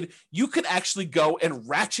they did, you could actually go and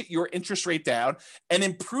ratchet your interest rate down and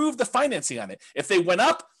improve the financing on it. If they went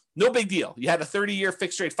up, no big deal. You had a 30-year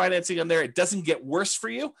fixed rate financing on there. It doesn't get worse for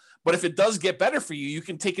you. But if it does get better for you, you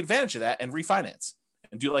can take advantage of that and refinance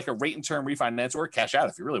and do like a rate and term refinance or cash out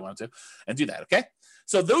if you really wanted to and do that. Okay.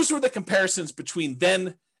 So those were the comparisons between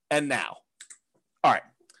then and now. All right.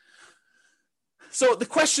 So the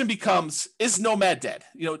question becomes, is Nomad dead?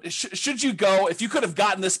 Should you go, if you could have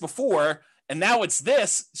gotten this before and now it's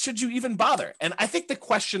this, should you even bother? And I think the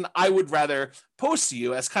question I would rather pose to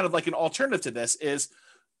you as kind of like an alternative to this is,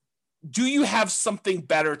 do you have something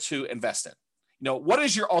better to invest in? What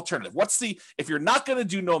is your alternative? If you're not going to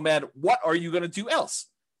do Nomad, what are you going to do else?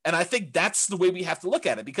 And I think that's the way we have to look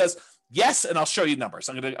at it because yes, and I'll show you numbers.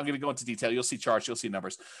 I'm going to go into detail. You'll see charts, you'll see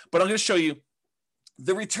numbers, but I'm going to show you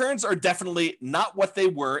the returns are definitely not what they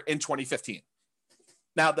were in 2015.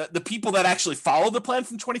 Now, the people that actually follow the plan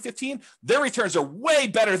from 2015, their returns are way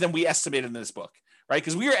better than we estimated in this book, right?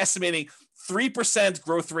 Because we were estimating 3%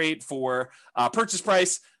 growth rate for purchase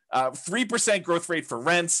price, 3% growth rate for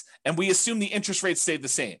rents, and we assume the interest rate stayed the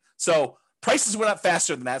same. So prices went up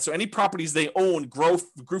faster than that. So any properties they own grew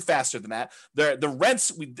faster than that. The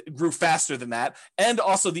rents grew faster than that. And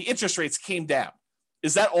also the interest rates came down.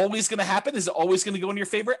 Is that always going to happen? Is it always going to go in your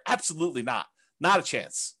favor? Absolutely not. Not a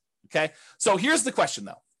chance. Okay. So here's the question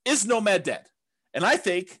though. Is Nomad dead? And I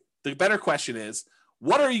think the better question is,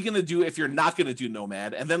 what are you going to do if you're not going to do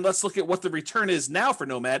Nomad? And then let's look at what the return is now for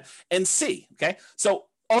Nomad and see. Okay. So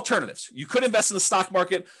alternatives. You could invest in the stock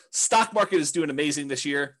market. Stock market is doing amazing this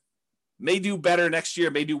year. May do better next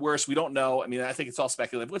year, may do worse. We don't know. I mean, I think it's all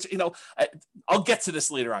speculative, which, I'll get to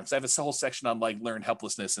this later on because I have a whole section on like learned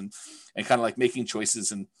helplessness and kind of like making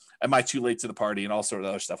choices and am I too late to the party and all sort of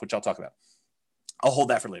other stuff, which I'll talk about. I'll hold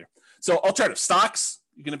that for later. So alternative stocks,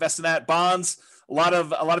 you can invest in that. Bonds. A lot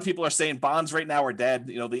of people are saying bonds right now are dead.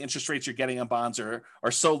 The interest rates you're getting on bonds are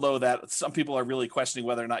so low that some people are really questioning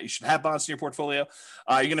whether or not you should have bonds in your portfolio.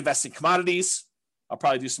 You're going to invest in commodities. I'll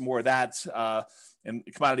probably do some more of that in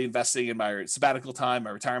commodity investing in my sabbatical time,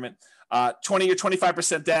 my retirement. 20 or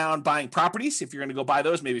 25% down buying properties. If you're going to go buy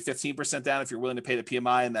those, maybe 15% down if you're willing to pay the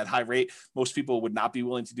PMI and that high rate. Most people would not be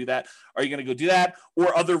willing to do that. Are you going to go do that?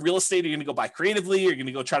 Or other real estate? Are you going to go buy creatively? You're going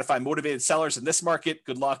to go try to find motivated sellers in this market.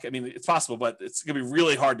 Good luck. I mean, it's possible, but it's going to be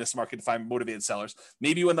really hard in this market to find motivated sellers.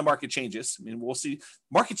 Maybe when the market changes. I mean, we'll see.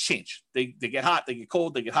 Markets change. They get hot, they get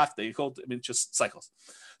cold, they get hot, they get cold. I mean, it's just cycles.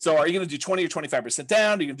 So are you going to do 20 or 25%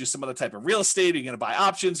 down? Are you going to do some other type of real estate? Are you going to buy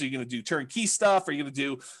options? Are you going to do turnkey stuff? Are you going to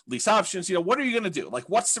do lease options? What are you going to do? Like,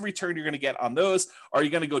 what's the return you're going to get on those? Are you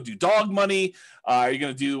going to go do dog money? Are you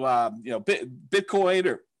going to do, Bitcoin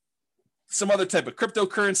or some other type of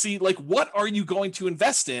cryptocurrency? Like, what are you going to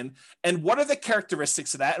invest in? And what are the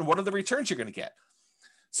characteristics of that? And what are the returns you're going to get?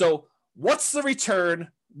 So what's the return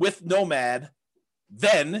with Nomad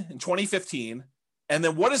then in 2015? And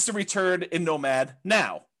then what is the return in Nomad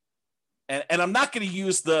now? And I'm not going to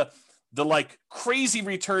use the like crazy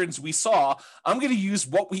returns we saw. I'm going to use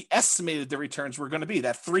what we estimated the returns were going to be,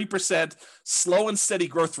 that 3% slow and steady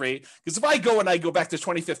growth rate. Because if I go back to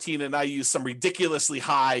 2015 and I use some ridiculously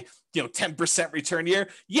high, 10% return year,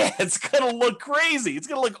 it's going to look crazy. It's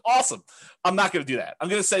going to look awesome. I'm not going to do that. I'm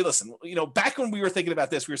going to say, listen, back when we were thinking about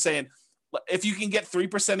this, we were saying, if you can get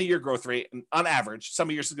 3% a year growth rate, and on average, some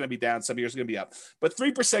years is going to be down, some years is going to be up, but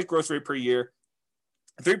 3% growth rate per year,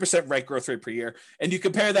 3% rate growth rate per year, and you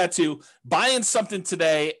compare that to buying something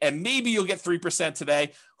today, and maybe you'll get 3%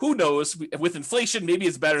 today. Who knows? With inflation, maybe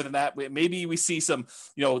it's better than that. Maybe we see some,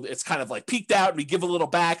 it's kind of like peaked out, and we give a little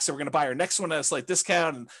back, so we're going to buy our next one at a slight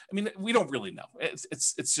discount. And I mean, we don't really know.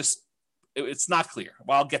 It's not clear.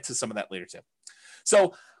 Well, I'll get to some of that later too.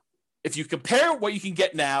 So if you compare what you can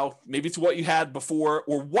get now, maybe to what you had before,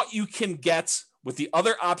 or what you can get with the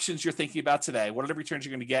other options you're thinking about today, what are the returns you're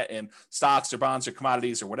going to get in stocks or bonds or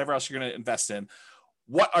commodities or whatever else you're going to invest in?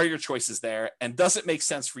 What are your choices there? And does it make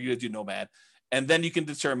sense for you to do Nomad? And then you can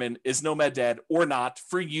determine, is Nomad dead or not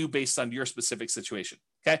for you based on your specific situation?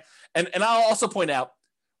 Okay. And I'll also point out,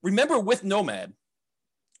 remember with Nomad,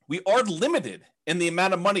 we are limited in the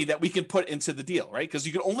amount of money that we can put into the deal, right? Because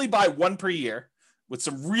you can only buy one per year with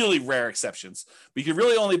some really rare exceptions. But you can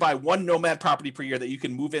really only buy one Nomad property per year that you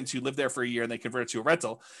can move into, live there for a year, and then convert it to a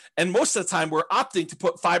rental. And most of the time, we're opting to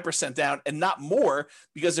put 5% down and not more,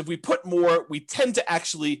 because if we put more, we tend to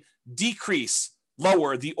actually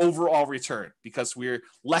lower the overall return because we're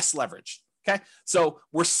less leveraged. Okay. So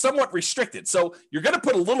we're somewhat restricted. So you're going to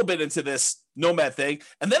put a little bit into this Nomad thing.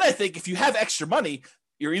 And then I think if you have extra money,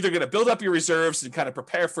 you're either going to build up your reserves and kind of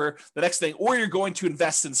prepare for the next thing, or you're going to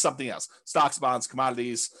invest in something else, stocks, bonds,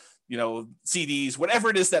 commodities, CDs, whatever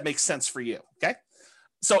it is that makes sense for you. Okay.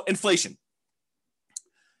 So inflation,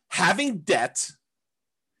 having debt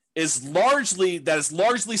is largely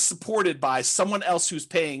supported by someone else who's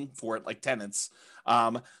paying for it, like tenants,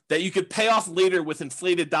 that you could pay off later with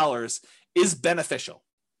inflated dollars is beneficial.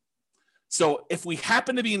 So if we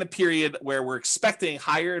happen to be in a period where we're expecting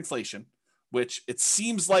higher inflation, which it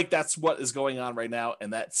seems like that's what is going on right now,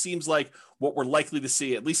 and that seems like what we're likely to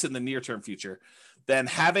see, at least in the near-term future, then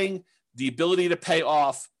having the ability to pay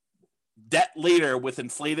off debt later with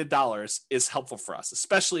inflated dollars is helpful for us,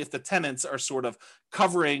 especially if the tenants are sort of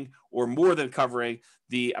covering or more than covering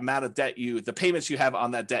the amount of debt the payments you have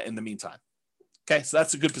on that debt in the meantime. Okay, so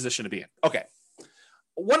that's a good position to be in. Okay,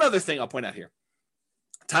 one other thing I'll point out here.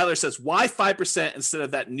 Tyler says, why 5% instead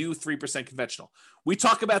of that new 3% conventional? We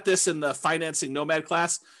talk about this in the financing Nomad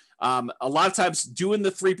class. A lot of times doing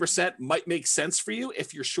the 3% might make sense for you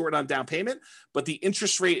if you're short on down payment, but the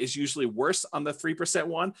interest rate is usually worse on the 3%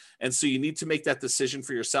 one. And so you need to make that decision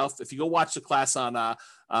for yourself. If you go watch the class on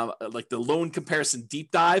like the loan comparison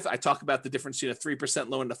deep dive, I talk about the difference between a 3%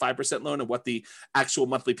 loan and a 5% loan and what the actual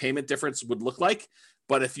monthly payment difference would look like.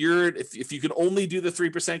 But if you can only do the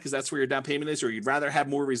 3% because that's where your down payment is, or you'd rather have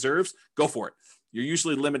more reserves, go for it. You're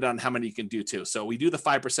usually limited on how many you can do too. So we do the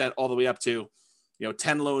 5% all the way up to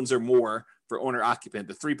 10 loans or more for owner occupant.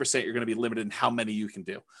 The 3%, you're going to be limited in how many you can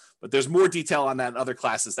do. But there's more detail on that in other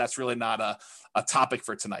classes. That's really not a topic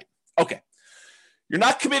for tonight. Okay. You're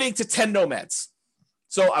not committing to 10 nomads.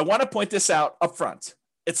 So I want to point this out up front.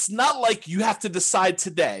 It's not like you have to decide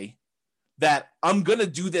today that I'm going to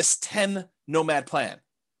do this 10 nomad plan.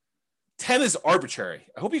 10 is arbitrary.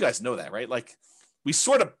 I hope you guys know that, right? Like we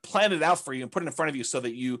sort of plan it out for you and put it in front of you so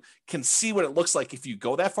that you can see what it looks like if you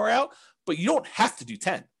go that far out, but you don't have to do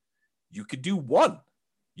 10. You could do 1.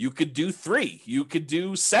 You could do 3. You could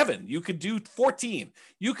do 7. You could do 14.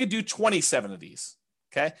 You could do 27 of these.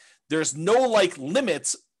 Okay. There's no like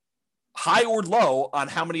limits, high or low, on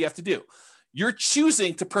how many you have to do. You're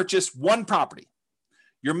choosing to purchase one property.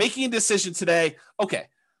 You're making a decision today. Okay.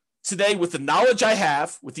 Today, with the knowledge I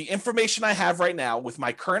have, with the information I have right now, with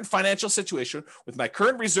my current financial situation, with my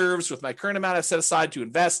current reserves, with my current amount I've set aside to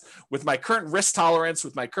invest, with my current risk tolerance,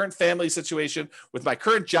 with my current family situation, with my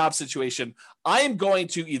current job situation, I am going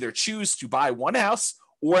to either choose to buy one house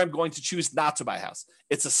or I'm going to choose not to buy a house.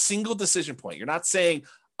 It's a single decision point. You're not saying,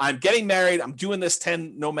 I'm getting married, I'm doing this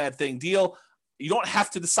 10 nomad thing deal. You don't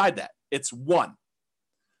have to decide that. It's one.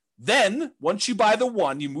 Then, once you buy the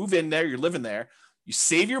one, you move in there, you're living there, you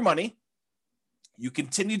save your money, you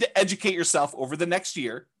continue to educate yourself over the next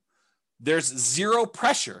year. There's zero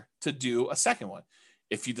pressure to do a second one.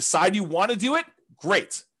 If you decide you want to do it,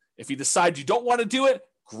 great. If you decide you don't want to do it,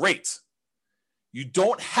 great. You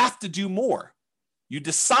don't have to do more. You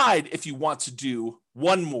decide if you want to do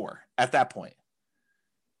one more at that point.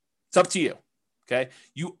 It's up to you, okay?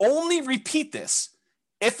 You only repeat this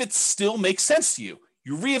if it still makes sense to you.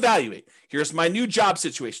 You reevaluate. Here's my new job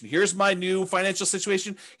situation. Here's my new financial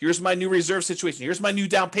situation. Here's my new reserve situation. Here's my new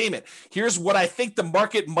down payment. Here's what I think the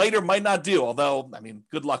market might or might not do. Although, I mean,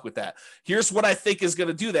 good luck with that. Here's what I think is going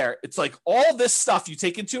to do there. It's like all this stuff you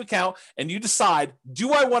take into account and you decide,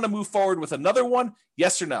 do I want to move forward with another one?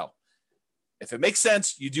 Yes or no? If it makes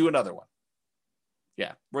sense, you do another one.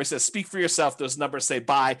 Yeah. Roy says, speak for yourself. Those numbers say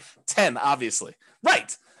buy 10, obviously.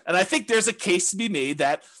 Right. And I think there's a case to be made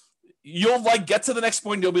that you'll like get to the next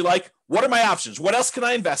point and you'll be like, what are my options? What else can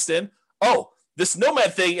I invest in? Oh, this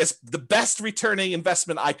Nomad thing is the best returning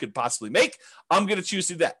investment I could possibly make. I'm going to choose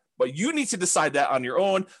to do that. But you need to decide that on your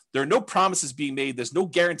own. There are no promises being made. There's no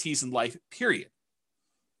guarantees in life, period.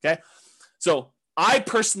 Okay. So I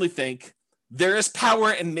personally think there is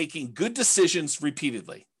power in making good decisions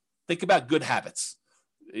repeatedly. Think about good habits.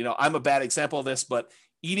 I'm a bad example of this, but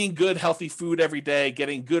eating good, healthy food every day,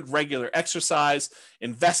 getting good regular exercise,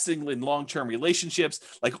 investing in long-term relationships,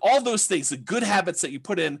 like all those things, the good habits that you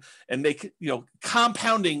put in and make,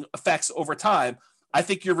 compounding effects over time, I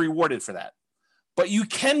think you're rewarded for that. but you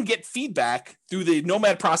can get feedback through the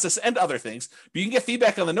Nomad process and other things. But you can get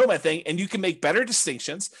feedback on the Nomad thing, and you can make better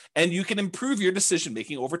distinctions, and you can improve your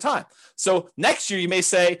decision-making over time. So next year, you may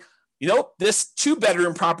say, this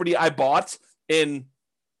 2-bedroom property I bought in,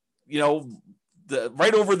 the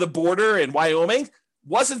right over the border in Wyoming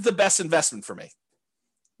wasn't the best investment for me.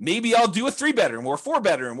 Maybe I'll do a 3-bedroom or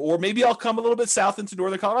 4-bedroom, or maybe I'll come a little bit south into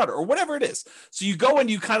northern Colorado or whatever it is. So you go and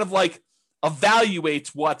you kind of like evaluate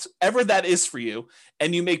whatever that is for you,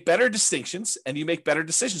 and you make better distinctions and you make better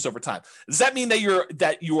decisions over time. Does that mean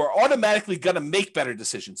that you are automatically going to make better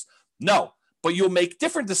decisions? No, but you'll make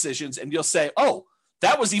different decisions, and you'll say, oh,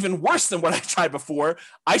 that was even worse than what I tried before.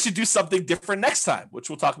 I should do something different next time, which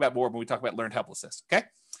we'll talk about more when we talk about learned helplessness. Okay.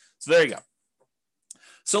 So there you go.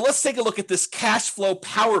 So let's take a look at this cash flow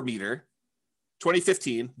power meter,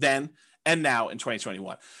 2015, then and now in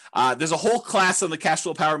 2021. There's a whole class on the cash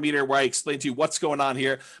flow power meter where I explain to you what's going on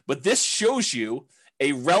here, but this shows you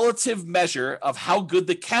a relative measure of how good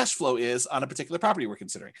the cash flow is on a particular property we're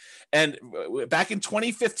considering. And back in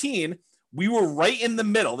 2015, we were right in the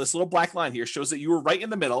middle. This little black line here shows that you were right in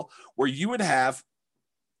the middle, where you would have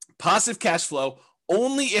positive cash flow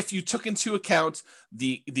only if you took into account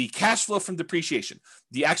the cash flow from depreciation,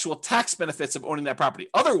 the actual tax benefits of owning that property.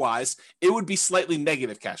 Otherwise, it would be slightly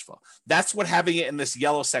negative cash flow. That's what having it in this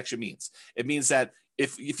yellow section means. It means that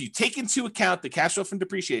if you take into account the cash flow from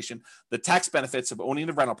depreciation, the tax benefits of owning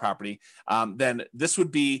the rental property, then this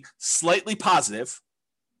would be slightly positive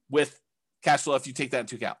with cash flow if you take that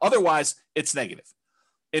into account. Otherwise, it's negative.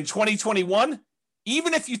 In 2021,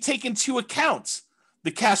 even if you take into account the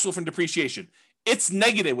cash flow from depreciation, it's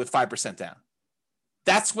negative with 5% down.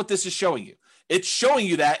 That's what this is showing you. It's showing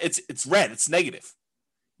you that it's red, it's negative.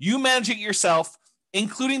 You managing it yourself,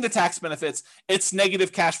 including the tax benefits, it's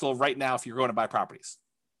negative cash flow right now if you're going to buy properties.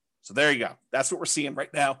 So there you go. That's what we're seeing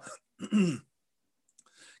right now.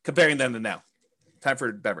 Comparing them to now. Time for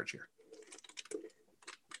a beverage here.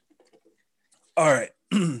 All right,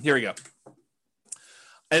 here we go.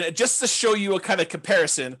 And just to show you a kind of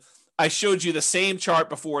comparison, I showed you the same chart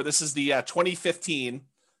before. This is the 2015,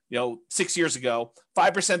 6 years ago,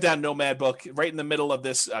 5% down Nomad book, right in the middle of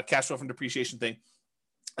this cash flow from depreciation thing.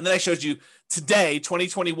 And then I showed you today,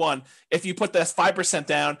 2021, if you put that 5%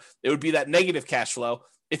 down, it would be that negative cash flow.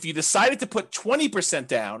 If you decided to put 20%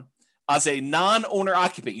 down as a non-owner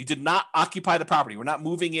occupant, you did not occupy the property, we're not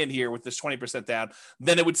moving in here with this 20% down,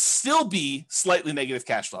 then it would still be slightly negative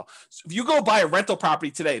cash flow. So if you go buy a rental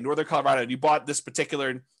property today in northern Colorado and you bought this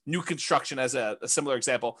particular new construction as a similar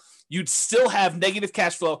example, you'd still have negative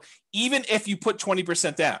cash flow even if you put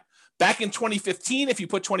 20% down. Back in 2015, if you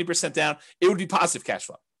put 20% down, it would be positive cash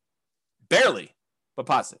flow. Barely, but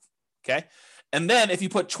positive. Okay. And then if you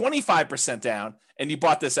put 25% down and you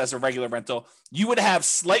bought this as a regular rental, you would have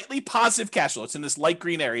slightly positive cash flow. It's in this light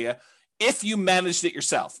green area if you managed it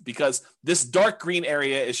yourself, because this dark green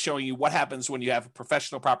area is showing you what happens when you have a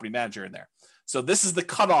professional property manager in there. So this is the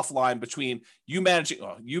cutoff line between you managing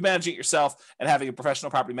it yourself and having a professional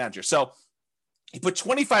property manager. So you put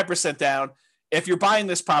 25% down. If you're buying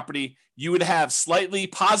this property, you would have slightly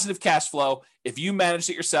positive cash flow if you managed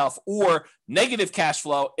it yourself, or negative cash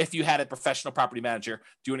flow if you had a professional property manager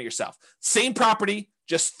doing it yourself. Same property,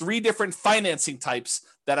 just 3 different financing types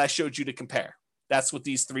that I showed you to compare. That's what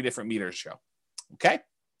these 3 different meters show. Okay.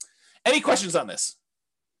 Any questions on this?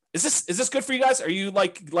 Is this good for you guys? Are you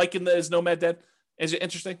liking the Is Nomad Dead? Is it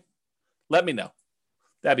interesting? Let me know.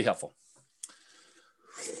 That'd be helpful.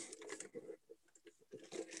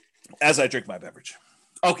 As I drink my beverage.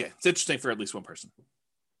 Okay, it's interesting for at least one person.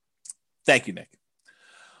 Thank you, Nick.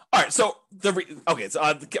 All right, so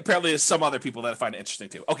apparently there's some other people that I find it interesting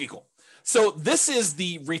too. Okay, cool. So this is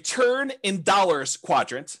the return in dollars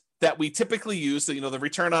quadrant that we typically use. The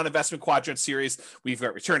return on investment quadrant series. We've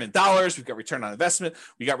got return in dollars, we've got return on investment,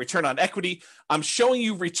 we got return on equity. I'm showing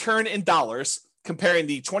you return in dollars, comparing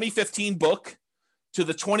the 2015 book to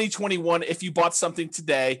the 2021 if you bought something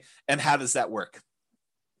today, and how does that work?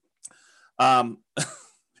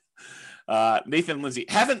 Nathan and Lindsay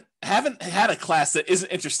haven't had a class that isn't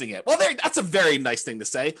interesting yet. Well, that's a very nice thing to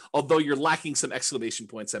say, although you're lacking some exclamation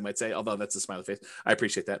points, I might say, although that's a smiley face. I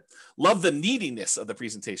appreciate that. Love the neediness of the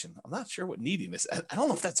presentation. I'm not sure what neediness. I don't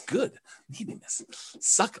know if that's good. Neediness.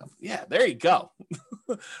 Suck up. Yeah, there you go.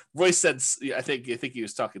 Roy said, I think he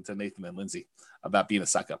was talking to Nathan and Lindsay about being a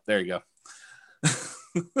suck up. There you go.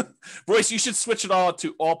 Royce, you should switch it all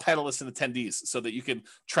to all panelists and attendees so that you can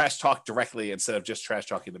trash talk directly instead of just trash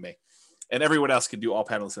talking to me. And everyone else can do all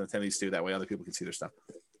panelists and attendees too. That way other people can see their stuff.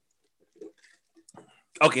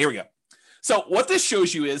 Okay, here we go. So what this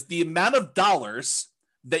shows you is the amount of dollars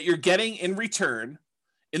that you're getting in return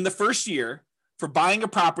in the first year for buying a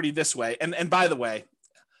property this way, and by the way,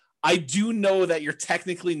 I do know that you're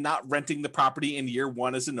technically not renting the property in year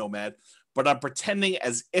one as a nomad, but I'm pretending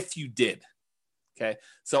as if you did. Okay.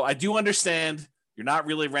 So I do understand you're not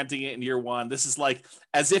really renting it in year one. This is like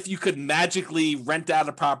as if you could magically rent out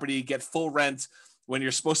a property, get full rent when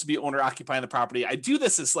you're supposed to be owner occupying the property. I do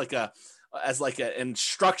this as like an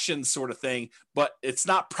instruction sort of thing, but it's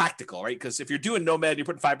not practical, right? Because if you're doing nomad, you're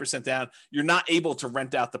putting 5% down, you're not able to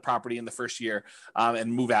rent out the property in the first year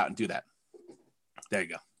and move out and do that. There you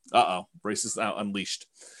go. Brace is now unleashed.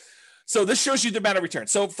 So this shows you the amount of return.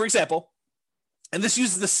 So for example, and this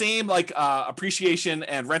uses the same like appreciation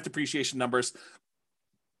and rent appreciation numbers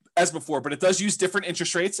as before, but it does use different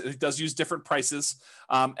interest rates. It does use different prices.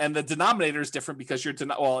 And the denominator is different because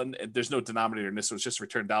and there's no denominator in this, so it's just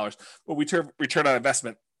return dollars. But we return on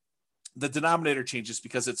investment, the denominator changes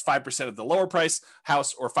because it's 5% of the lower price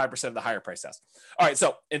house or 5% of the higher price house. All right,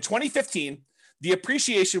 so in 2015, the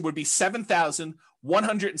appreciation would be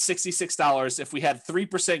 $7,166 if we had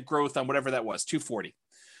 3% growth on whatever that was, 240.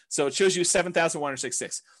 So it shows you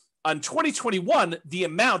 7,166. On 2021,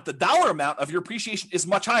 the dollar amount of your appreciation is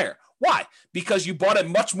much higher. Why? Because you bought a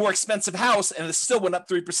much more expensive house and it still went up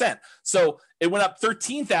 3%. So it went up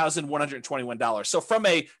 $13,121. So from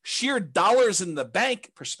a sheer dollars in the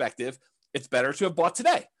bank perspective, it's better to have bought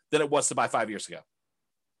today than it was to buy 5 years ago.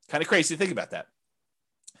 Kind of crazy to think about that.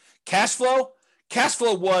 Cash flow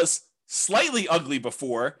was slightly ugly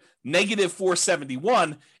before, negative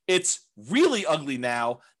 471. It's really ugly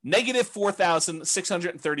now, negative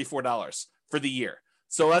 $4,634 for the year.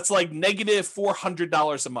 So that's like negative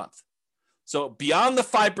 $400 a month. So beyond the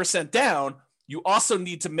 5% down, you also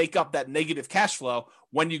need to make up that negative cash flow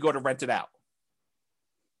when you go to rent it out.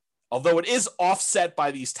 Although it is offset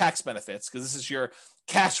by these tax benefits, because this is your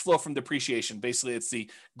cash flow from depreciation. Basically, it's the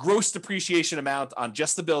gross depreciation amount on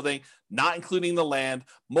just the building, not including the land,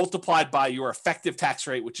 multiplied by your effective tax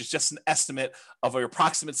rate, which is just an estimate of your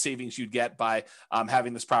approximate savings you'd get by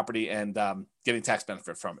having this property and getting tax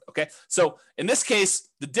benefit from it. Okay. So in this case,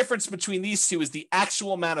 the difference between these two is the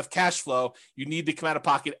actual amount of cash flow you need to come out of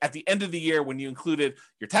pocket at the end of the year when you included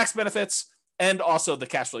your tax benefits and also the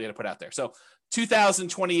cash flow you had to put out there. So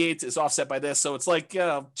 2028 is offset by this. So it's like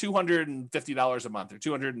 $250 a month or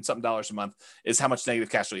 200 and something dollars a month is how much negative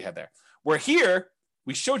cash flow you had there. Where here,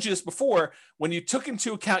 we showed you this before, when you took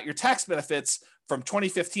into account your tax benefits from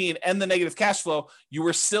 2015 and the negative cash flow, you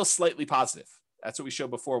were still slightly positive. That's what we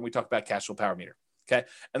showed before when we talked about cash flow power meter. Okay.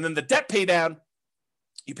 And then the debt pay down,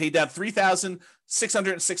 you paid down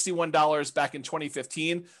 $3,661 back in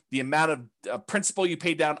 2015. The amount of principal you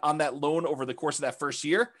paid down on that loan over the course of that first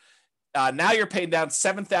year. Now you're paying down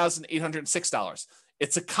 $7,806.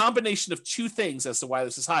 It's a combination of two things as to why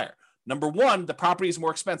this is higher. Number one, the property is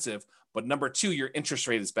more expensive, but number two, your interest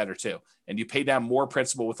rate is better too. And you pay down more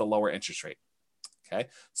principal with a lower interest rate. Okay.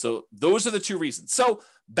 So those are the two reasons. So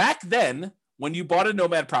back then, when you bought a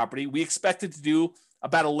Nomad property, we expected to do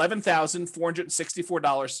about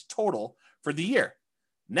 $11,464 total for the year.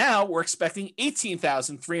 Now we're expecting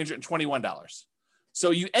 $18,321.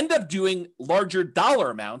 So you end up doing larger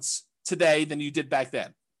dollar amounts today than you did back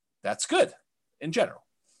then. That's good in general.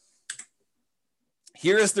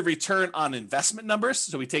 Here is the return on investment numbers.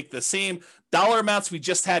 So we take the same dollar amounts we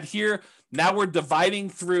just had here. Now we're dividing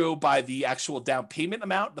through by the actual down payment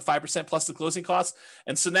amount, the 5% plus the closing costs.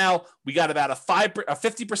 And so now we got about a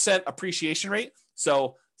 50% appreciation rate.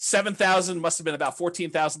 So $7,000 must have been about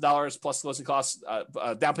 $14,000 plus closing costs,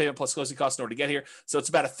 down payment plus closing costs in order to get here. So it's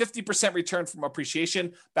about a 50% return from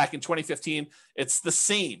appreciation back in 2015. It's the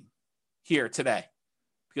same here today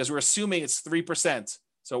because we're assuming it's 3%.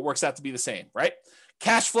 So it works out to be the same, right?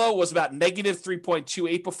 Cash flow was about negative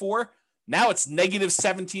 3.28 before. Now it's negative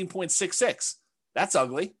 17.66. That's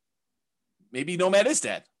ugly. Maybe Nomad is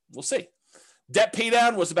dead. We'll see. Debt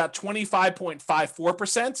paydown was about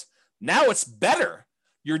 25.54%. Now it's better.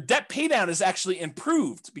 Your debt paydown is actually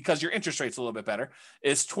improved because your interest rate's a little bit better.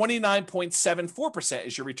 It's 29.74%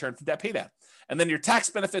 is your return from debt paydown. And then your tax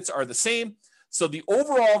benefits are the same. So the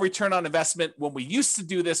overall return on investment when we used to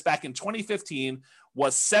do this back in 2015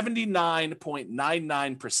 was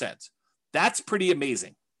 79.99%. That's pretty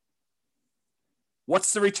amazing.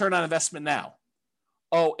 What's the return on investment now?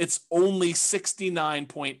 Oh, it's only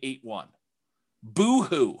 69.81.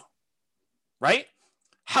 Boo-hoo, right?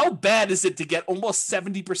 How bad is it to get almost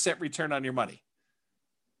 70% return on your money?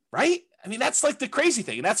 Right? I mean, that's like the crazy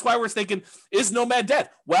thing. And that's why we're thinking, is Nomad dead?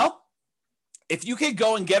 Well, if you can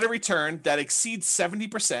go and get a return that exceeds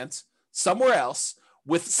 70% somewhere else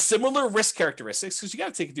with similar risk characteristics, because you got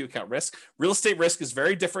to take into account risk. Real estate risk is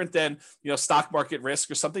very different than, stock market risk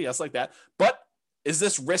or something else like that. But is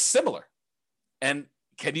this risk similar? And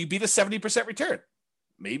can you beat a 70% return?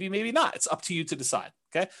 Maybe, maybe not. It's up to you to decide.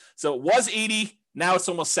 Okay. So it was 80. Now it's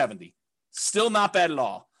almost 70. Still not bad at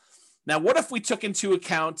all. Now, what if we took into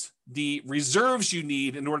account the reserves you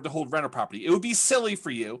need in order to hold rental property? It would be silly for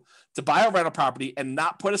you to buy a rental property and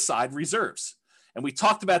not put aside reserves. And we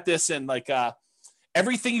talked about this in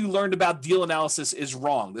everything you learned about deal analysis is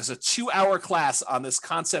wrong. There's a 2-hour class on this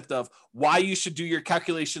concept of why you should do your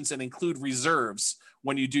calculations and include reserves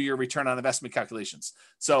when you do your return on investment calculations.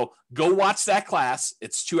 So go watch that class.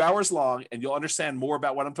 It's 2 hours long, and you'll understand more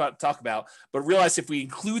about what I'm talking about. But realize if we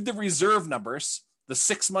include the reserve numbers, the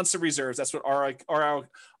 6 months of reserves, that's what ROIQ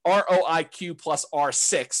plus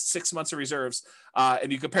R6, 6 months of reserves,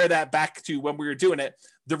 and you compare that back to when we were doing it,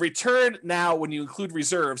 the return now when you include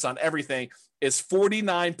reserves on everything is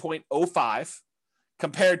 49.05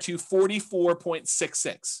 compared to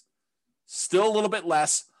 44.66. Still a little bit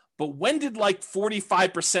less, but when did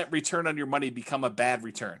 45% return on your money become a bad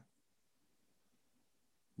return?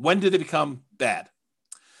 When did it become bad?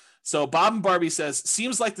 So Bob and Barbie says,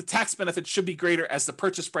 seems like the tax benefit should be greater as the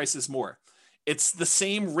purchase price is more. It's the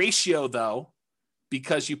same ratio though,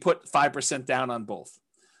 because you put 5% down on both.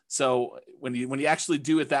 So when you actually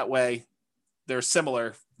do it that way, they're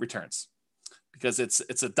similar returns because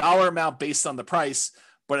it's a dollar amount based on the price,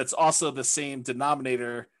 but it's also the same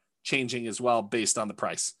denominator changing as well based on the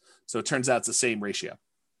price. So it turns out it's the same ratio.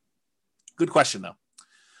 Good question though.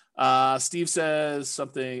 Steve says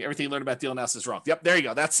something, everything you learned about deal analysis is wrong. Yep, there you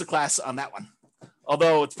go. That's the class on that one.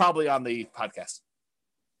 Although it's probably on the podcast.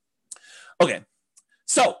 Okay,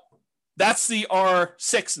 so that's the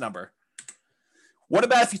R6 number. What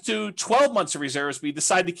about if you do 12 months of reserves, but you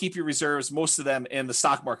decide to keep your reserves, most of them in the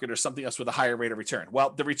stock market or something else with a higher rate of return?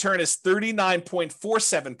 Well, the return is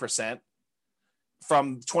 39.47%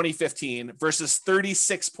 from 2015 versus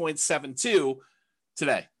 36.72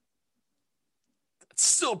 today. It's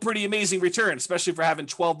still a pretty amazing return, especially for having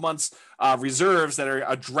 12 months reserves that are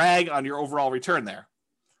a drag on your overall return there.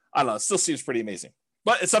 I don't know. It still seems pretty amazing.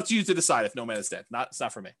 But it's up to you to decide if Nomad is dead. It's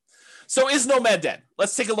not for me. So is Nomad dead?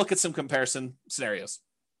 Let's take a look at some comparison scenarios.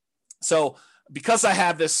 So because I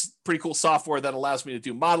have this pretty cool software that allows me to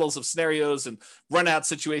do models of scenarios and run out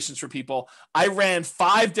situations for people, I ran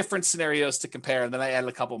 5 different scenarios to compare, and then I added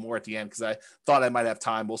a couple more at the end because I thought I might have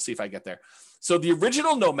time. We'll see if I get there. So the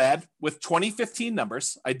original Nomad with 2015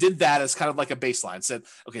 numbers, I did that as kind of like a baseline. Said,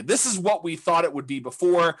 okay, this is what we thought it would be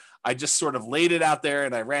before. I just sort of laid it out there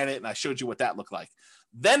and I ran it and I showed you what that looked like.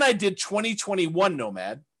 Then I did 2021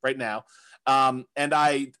 Nomad right now. And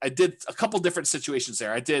I did a couple different situations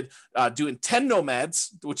there. I did doing 10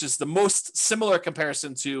 Nomads, which is the most similar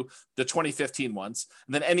comparison to the 2015 ones.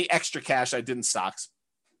 And then any extra cash I did in stocks,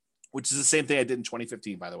 which is the same thing I did in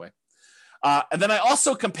 2015, by the way. And then I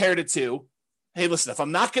also compared it to, hey, listen, if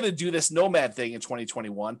I'm not going to do this Nomad thing in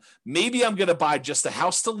 2021, maybe I'm going to buy just a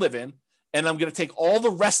house to live in, and I'm going to take all the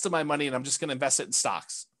rest of my money and I'm just going to invest it in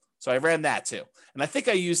stocks. So I ran that too. And I think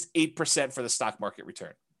I used 8% for the stock market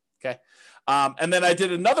return. Okay. And then I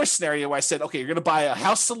did another scenario where I said, okay, you're going to buy a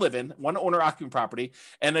house to live in, one owner occupant property,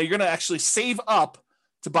 and you're going to actually save up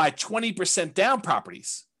to buy 20% down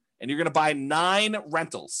properties. And you're going to buy 9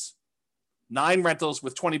 rentals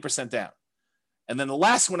with 20% down. And then the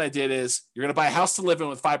last one I did is you're going to buy a house to live in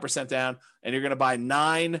with 5% down, and you're going to buy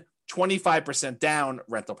 9 25% down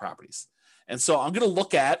rental properties. And so I'm going to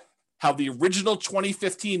look at how the original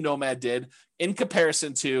 2015 Nomad did in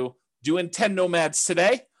comparison to doing 10 Nomads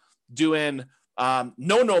today, doing no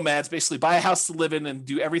Nomads, basically buy a house to live in and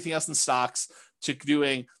do everything else in stocks, to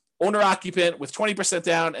doing owner occupant with 20%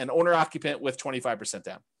 down and owner occupant with 25%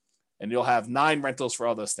 down. And you'll have 9 rentals for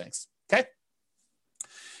all those things. Okay.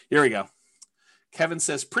 Here we go. Kevin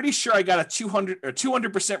says, pretty sure I got a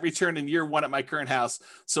 200% return in year 1 at my current house.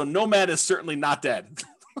 So Nomad is certainly not dead.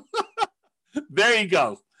 There you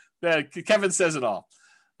go. Kevin says it all.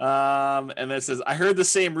 And then it says, I heard the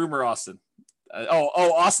same rumor, Austin.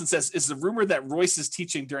 Austin says, is the rumor that Royce is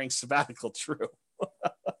teaching during sabbatical true?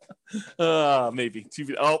 Maybe.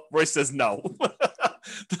 Royce says no.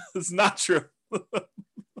 It's not true.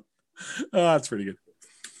 That's pretty good.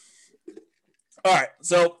 All right.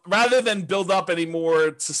 So rather than build up any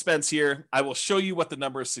more suspense here, I will show you what the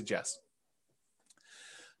numbers suggest.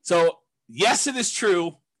 So yes, it is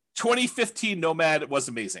true. 2015 Nomad was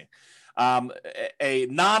amazing. A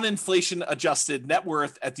non-inflation adjusted net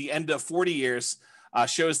worth at the end of 40 years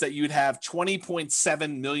shows that you'd have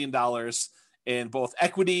 $20.7 million in both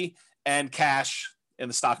equity and cash in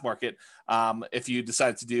the stock market if you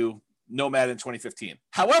decided to do Nomad in 2015.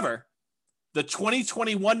 However, the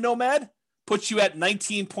 2021 Nomad puts you at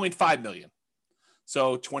 19.5 million.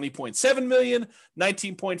 So 20.7 million,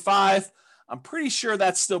 19.5. I'm pretty sure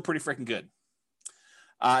that's still pretty freaking good.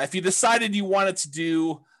 If you decided you wanted to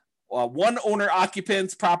do one owner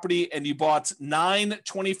occupant property and you bought 9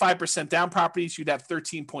 25% down properties, you'd have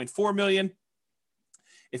 13.4 million.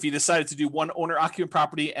 If you decided to do one owner occupant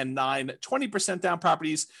property and 9 20% down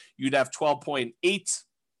properties, you'd have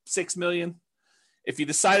 12.86 million. If you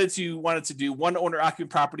decided you wanted to do one owner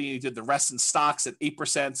occupant property and you did the rest in stocks at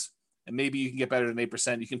 8%, and maybe you can get better than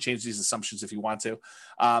 8%, you can change these assumptions if you want to,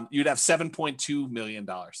 you'd have $7.2 million.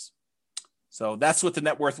 So that's what the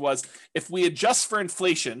net worth was. If we adjust for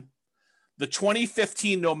inflation, the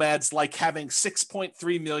 2015 Nomads like having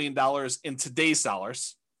 $6.3 million in today's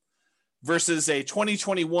dollars versus a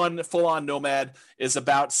 2021 full-on Nomad is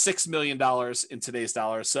about $6 million in today's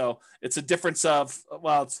dollars. So it's a difference of,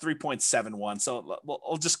 well, it's 3.71. So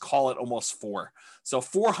I'll just call it almost 4. So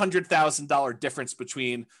 $400,000 difference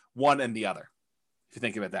between one and the other, if you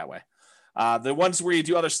think of it that way. The ones where you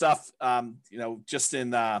do other stuff, just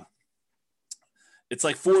in... it's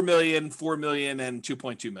like 4 million, and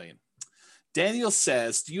 2.2 million. Daniel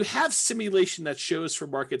says, do you have simulation that shows for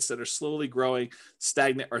markets that are slowly growing,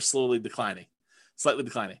 stagnant, or slightly declining?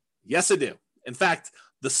 Yes, I do. In fact,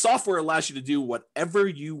 the software allows you to do whatever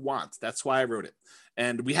you want. That's why I wrote it.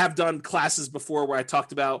 And we have done classes before where I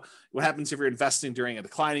talked about what happens if you're investing during a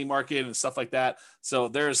declining market and stuff like that. So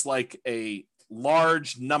there's like a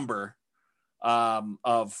large number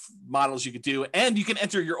of models you could do, and you can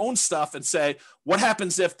enter your own stuff and say, what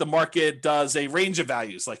happens if the market does a range of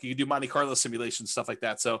values? Like you can do Monte Carlo simulations, stuff like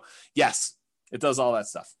that. So yes, it does all that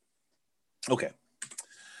stuff. Okay.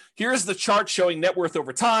 Here's the chart showing net worth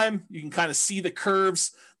over time. You can kind of see the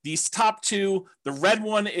curves. These top two, the red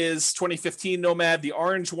one is 2015 Nomad. The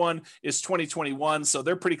orange one is 2021. So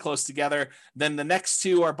they're pretty close together. Then the next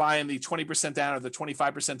two are buying the 20% down or the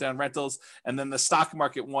 25% down rentals. And then the stock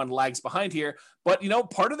market one lags behind here. But,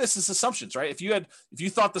 part of this is assumptions, right? If you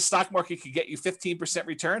thought the stock market could get you 15%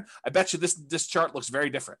 return, I bet you this chart looks very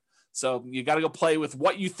different. So you got to go play with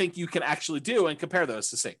what you think you can actually do and compare those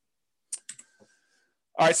to see.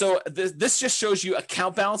 All right, so this just shows you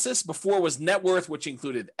account balances. Before was net worth, which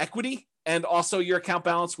included equity, and also your account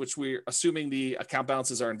balance, which we're assuming the account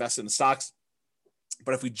balances are invested in stocks.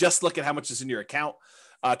 But if we just look at how much is in your account,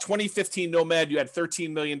 2015 Nomad, you had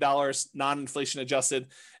 $13 million, non-inflation adjusted.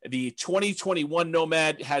 The 2021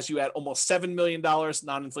 Nomad has you at almost $7 million,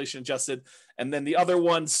 non-inflation adjusted. And then the other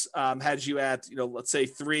ones had you at, let's say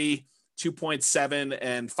 3, 2.7,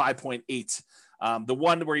 and 5.8. The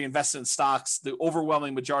one where you invest in stocks, the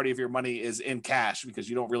overwhelming majority of your money is in cash because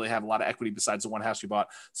you don't really have a lot of equity besides the one house you bought.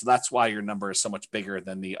 So that's why your number is so much bigger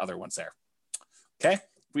than the other ones there. Okay.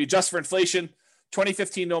 If we adjust for inflation,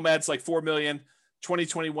 2015 Nomads like 4 million,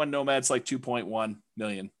 2021 Nomads like 2.1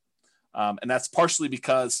 million. And that's partially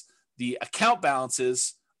because the account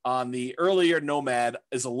balances on the earlier Nomad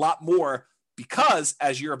is a lot more because,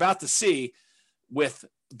 as you're about to see, with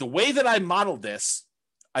the way that I modeled this,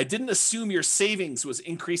 I didn't assume your savings was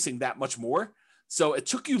increasing that much more. So it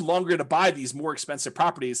took you longer to buy these more expensive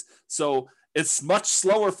properties. So it's much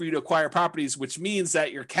slower for you to acquire properties, which means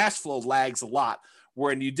that your cash flow lags a lot.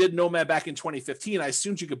 When you did Nomad back in 2015, I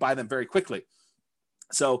assumed you could buy them very quickly.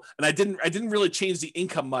 So, and I didn't really change the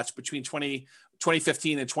income much between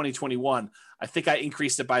 2015 and 2021. I think I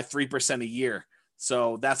increased it by 3% a year.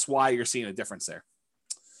 So that's why you're seeing a difference there.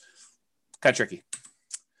 Kind of tricky.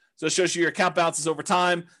 So it shows you your account balances over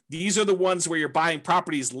time. These are the ones where you're buying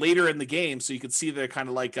properties later in the game. So you can see they're kind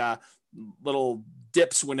of like little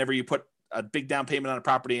dips whenever you put a big down payment on a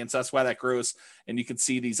property. And so that's why that grows. And you can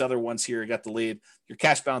see these other ones here got the lead. Your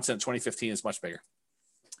cash balance in 2015 is much bigger.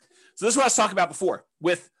 So this is what I was talking about before.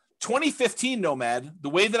 With 2015 Nomad, the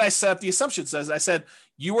way that I set up the assumptions is I said,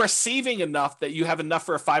 you are saving enough that you have enough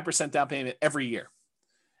for a 5% down payment every year.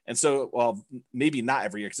 And so, well, maybe not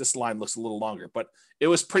every year because this line looks a little longer, but it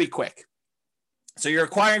was pretty quick. So you're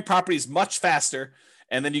acquiring properties much faster,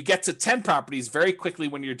 and then you get to 10 properties very quickly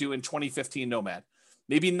when you're doing 2015 Nomad.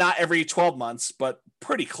 Maybe not every 12 months, but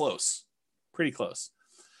pretty close. Pretty close.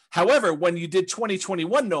 However, when you did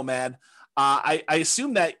 2021 Nomad, I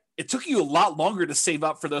assume that it took you a lot longer to save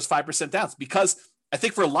up for those 5% downs because I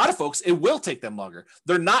think for a lot of folks, it will take them longer.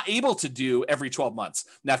 They're not able to do every 12 months.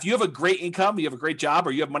 Now, if you have a great income, you have a great job,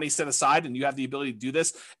 or you have money set aside and you have the ability to do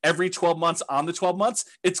this every 12 months on the 12 months,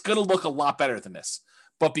 it's going to look a lot better than this.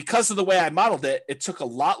 But because of the way I modeled it, it took a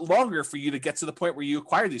lot longer for you to get to the point where you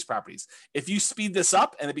acquire these properties. If you speed this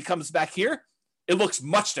up and it becomes back here, it looks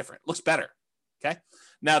much different. It looks better. Okay.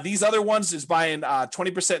 Now, these other ones is buying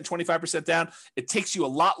 20% and 25% down. It takes you a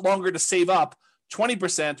lot longer to save up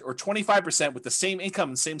 20% or 25% with the same income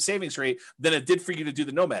and same savings rate than it did for you to do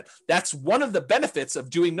the Nomad. That's one of the benefits of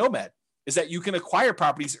doing Nomad. is that you can acquire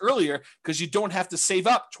properties earlier because you don't have to save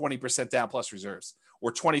up 20% down plus reserves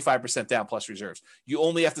or 25% down plus reserves. You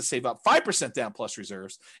only have to save up 5% down plus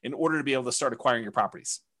reserves in order to be able to start acquiring your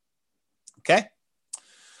properties. Okay?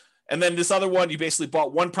 And then this other one, you basically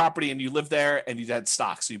bought one property and you lived there and you had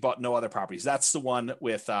stocks. So you bought no other properties. That's the one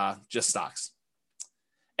with just stocks.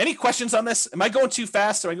 Any questions on this? Am I going too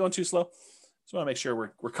fast? Am I going too slow? Just want to make sure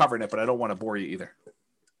we're covering it, but I don't want to bore you either.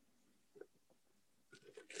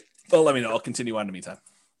 Well, let me know. I'll continue on in the meantime.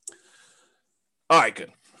 All right, good.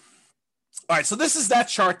 All right, so this is that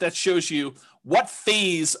chart that shows you what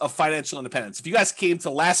phase of financial independence. If you guys came to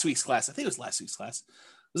last week's class, I think it was last week's class.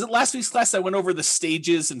 Was it last week's class I went over the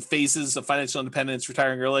stages and phases of financial independence,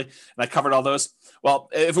 retiring early, and I covered all those? Well,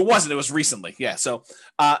 if it wasn't, it was recently. Yeah. So,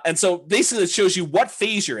 and so basically it shows you what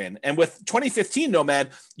phase you're in. And with 2015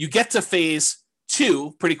 Nomad, you get to phase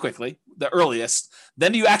 2 pretty quickly, the earliest.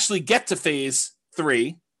 Then you actually get to phase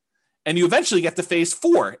 3, and you eventually get to phase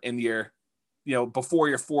 4 in your, before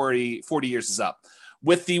your 40 years is up.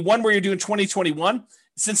 With the one where you're doing 2021,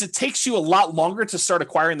 since it takes you a lot longer to start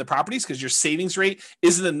acquiring the properties because your savings rate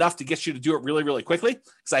isn't enough to get you to do it really, really quickly,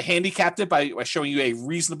 because I handicapped it by showing you a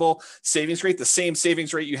reasonable savings rate, the same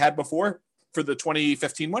savings rate you had before for the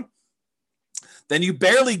 2015 one. Then you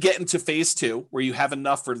barely get into phase 2 where you have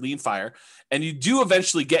enough for lean fire, and you do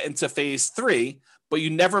eventually get into phase 3, but you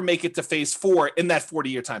never make it to phase 4 in that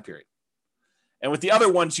 40-year time period. And with the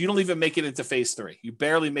other ones, you don't even make it into phase 3. You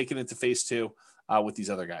barely make it into phase 2 with these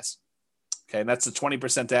other guys. Okay, and that's the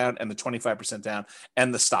 20% down and the 25% down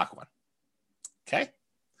and the stock one. Okay,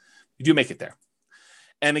 you do make it there.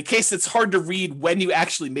 And in case it's hard to read when you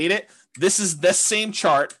actually made it, this is the same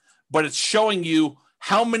chart, but it's showing you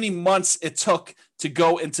how many months it took to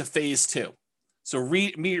go into phase 2. So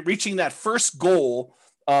reaching that first goal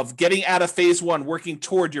of getting out of phase 1, working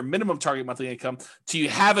toward your minimum target monthly income till you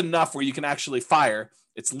have enough where you can actually fire.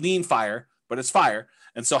 It's lean fire, but it's fire.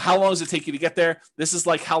 And so how long does it take you to get there? This is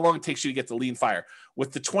like how long it takes you to get to lean fire.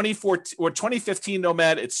 With the 2015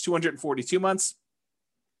 Nomad, it's 242 months.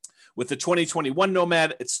 With the 2021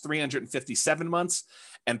 Nomad, it's 357 months.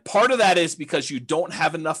 And part of that is because you don't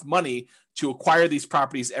have enough money to acquire these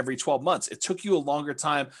properties every 12 months. It took you a longer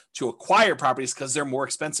time to acquire properties because they're more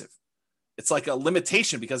expensive. It's like a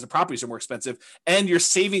limitation because the properties are more expensive and your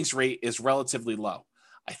savings rate is relatively low.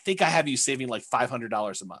 I think I have you saving like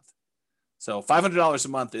 $500 a month. So $500 a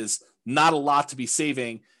month is not a lot to be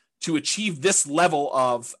saving to achieve this level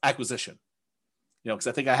of acquisition. Because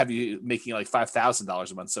I think I have you making like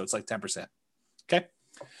 $5,000 a month. So it's like 10%. Okay.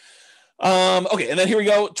 Okay. And then here we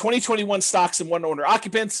go. 2021 stocks and one owner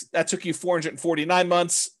occupants. That took you 449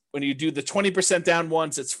 months. When you do the 20% down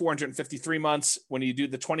ones, it's 453 months. When you do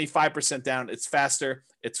the 25% down, it's faster.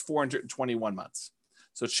 It's 421 months.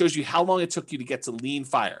 So it shows you how long it took you to get to lean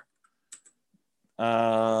fire.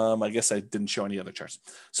 I guess I didn't show any other charts.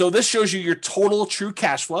 So this shows you your total true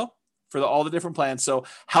cash flow for all the different plans. So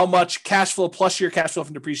how much cash flow plus your cash flow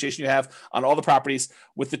from depreciation you have on all the properties.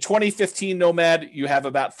 With the 2015 Nomad, you have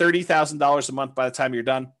about $30,000 a month by the time you're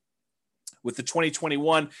done. With the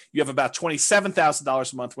 2021, you have about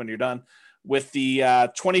 $27,000 a month when you're done. With the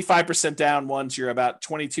 25% down ones, you're about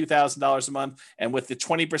 $22,000 a month. And with the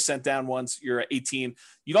 20% down ones, you're at $18,000.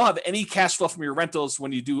 You don't have any cash flow from your rentals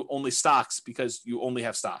when you do only stocks because you only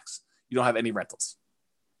have stocks. You don't have any rentals.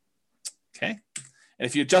 Okay. And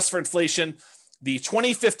if you adjust for inflation, the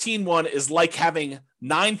 2015 one is like having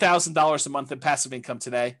 $9,000 a month in passive income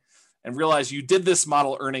today. And realize you did this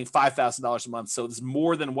model earning $5,000 a month. So it's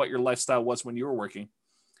more than what your lifestyle was when you were working.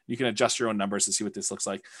 You can adjust your own numbers to see what this looks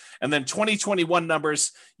like. And then 2021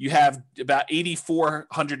 numbers, you have about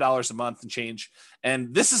 $8,400 a month and change.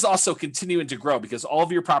 And this is also continuing to grow because all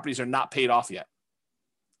of your properties are not paid off yet.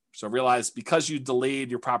 So realize because you delayed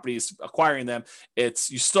your properties acquiring them,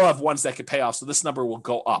 you still have ones that could pay off. So this number will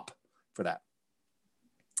go up for that.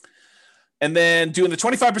 And then doing the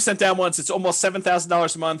 25% down ones, it's almost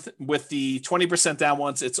 $7,000 a month. With the 20% down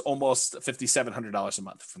ones, it's almost $5,700 a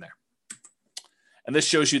month from there. And this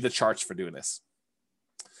shows you the charts for doing this.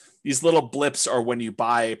 These little blips are when you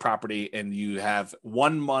buy a property and you have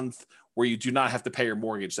 1 month where you do not have to pay your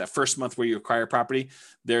mortgage. That first month where you acquire property,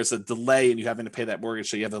 there's a delay and you having to pay that mortgage.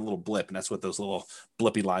 So you have a little blip, and that's what those little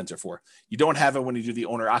blippy lines are for. You don't have it when you do the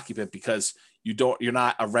owner occupant because you're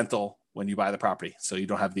not a rental when you buy the property. So you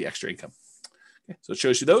don't have the extra income. Okay, so it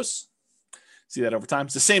shows you those. See that over time.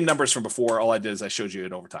 It's the same numbers from before. All I did is I showed you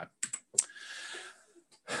it over time.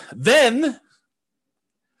 Then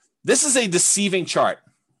this is a deceiving chart.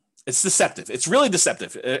 It's deceptive. It's really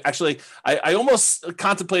deceptive. Actually, I almost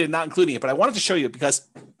contemplated not including it, but I wanted to show you because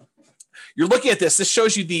you're looking at this. This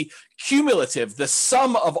shows you the cumulative, the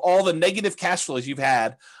sum of all the negative cash flows you've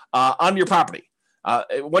had on your property.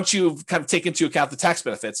 Once you've kind of taken into account the tax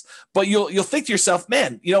benefits, but you'll think to yourself,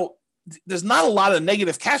 man, there's not a lot of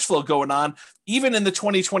negative cash flow going on, even in the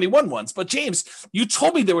 2021 ones. But James, you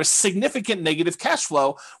told me there was significant negative cash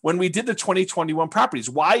flow when we did the 2021 properties.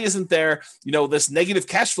 Why isn't there, this negative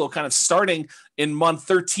cash flow kind of starting in month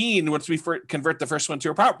 13 once we convert the first one to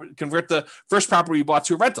a property, convert the first property we bought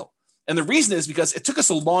to a rental? And the reason is because it took us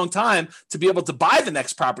a long time to be able to buy the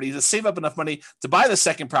next property, to save up enough money to buy the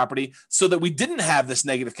second property so that we didn't have this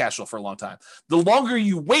negative cash flow for a long time. The longer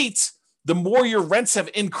you wait, the more your rents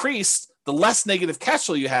have increased, the less negative cash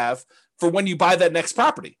flow you have for when you buy that next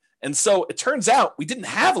property. And so it turns out we didn't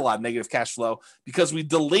have a lot of negative cash flow because we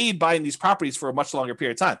delayed buying these properties for a much longer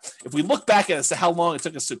period of time. If we look back at as to how long it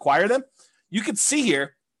took us to acquire them, you can see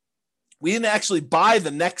here, we didn't actually buy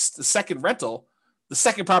the second rental, the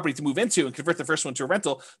second property to move into and convert the first one to a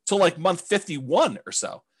rental till like month 51 or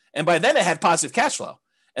so. And by then it had positive cash flow.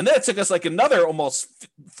 And then it took us like another almost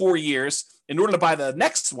 4 years in order to buy the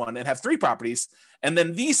next one and have 3 properties. And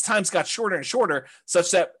then these times got shorter and shorter,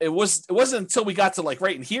 such that it wasn't until we got to like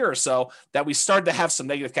right in here or so that we started to have some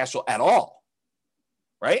negative cash flow at all.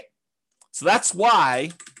 Right? So that's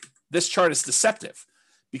why this chart is deceptive.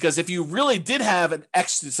 Because if you really did have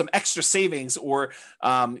some extra savings or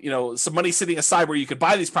some money sitting aside where you could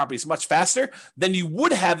buy these properties much faster, then you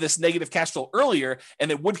would have this negative cash flow earlier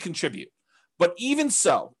and it would contribute. But even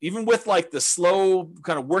so, even with like the slow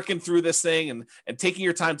kind of working through this thing and taking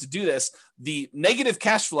your time to do this, the negative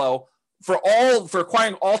cash flow for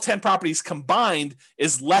acquiring all 10 properties combined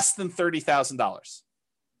is less than $30,000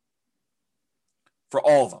 for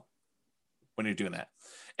all of them when you're doing that.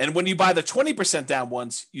 And when you buy the 20% down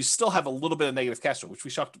ones, you still have a little bit of negative cash flow, which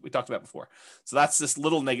we talked about before. So that's this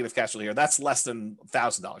little negative cash flow here. That's less than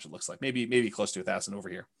 $1,000. It looks like maybe close to 1,000 over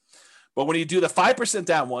here. But when you do the 5%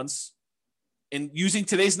 down ones, and using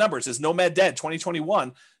today's numbers as Nomad Dead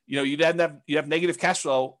 2021, you'd have negative cash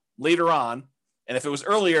flow later on, and if it was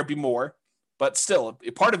earlier, it'd be more. But still,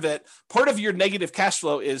 part of your negative cash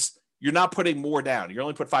flow is you're not putting more down. You're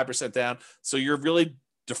only put 5% down, so you're really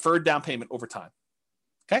deferred down payment over time.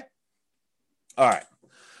 Okay. All right.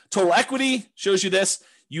 Total equity shows you this.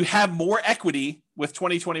 You have more equity with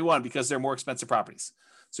 2021 because they're more expensive properties.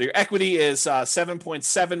 So your equity is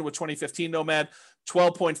 7.7 with 2015 Nomad,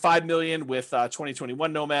 12.5 million with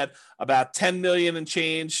 2021 Nomad, about 10 million and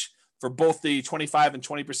change for both the 25 and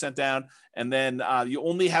 20% down. And then you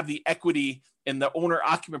only have the equity in the owner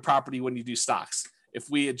occupant property when you do stocks. If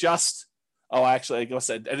we adjust, I guess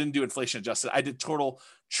I didn't do inflation adjusted. I did total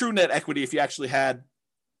true net equity if you actually had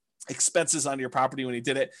expenses on your property when you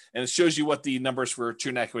did it. And it shows you what the numbers for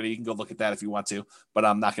true net equity. You can go look at that if you want to, but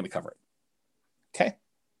I'm not going to cover it. Okay.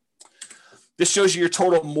 This shows you your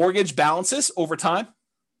total mortgage balances over time.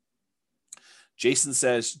 Jason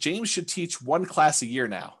says, James should teach one class a year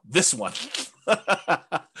now. This one.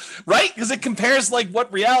 Right? Because it compares like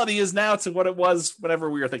what reality is now to what it was whenever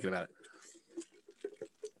we were thinking about it.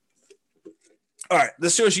 All right.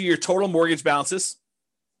 This shows you your total mortgage balances.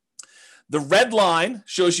 The red line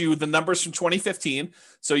shows you the numbers from 2015.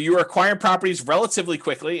 So you were acquiring properties relatively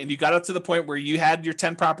quickly, and you got up to the point where you had your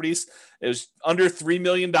 10 properties. It was under $3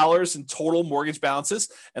 million in total mortgage balances.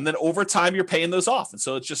 And then over time, you're paying those off. And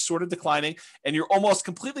so it's just sort of declining, and you're almost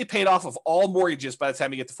completely paid off of all mortgages by the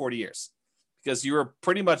time you get to 40 years because you were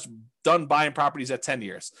pretty much done buying properties at 10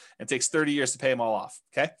 years. It takes 30 years to pay them all off.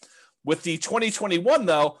 Okay. With the 2021,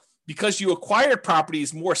 though, because you acquired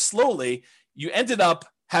properties more slowly, you ended up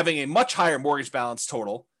having a much higher mortgage balance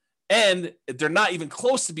total, and they're not even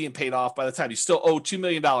close to being paid off by the time you still owe $2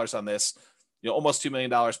 million on this, almost $2 million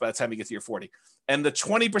by the time you get to your 40. And the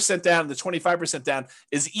 20% down, the 25% down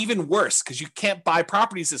is even worse because you can't buy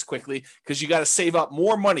properties as quickly because you got to save up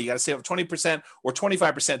more money. You got to save up 20% or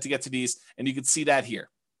 25% to get to these. And you can see that here.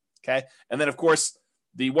 Okay. And then of course,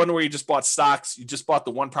 the one where you just bought stocks, you just bought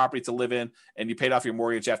the one property to live in and you paid off your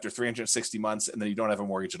mortgage after 360 months and then you don't have a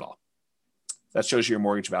mortgage at all. That shows you your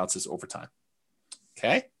mortgage balances over time.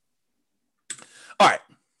 Okay. All right.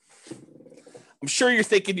 I'm sure you're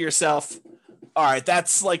thinking to yourself, all right,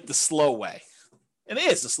 that's like the slow way. And it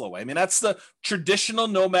is the slow way. I mean, that's the traditional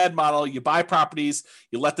nomad model. You buy properties,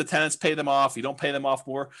 you let the tenants pay them off. You don't pay them off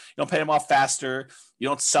more. You don't pay them off faster. You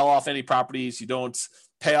don't sell off any properties. You don't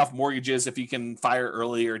pay off mortgages if you can fire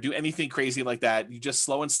early or do anything crazy like that. You just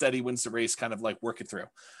slow and steady wins the race, kind of like work it through.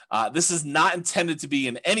 This is not intended to be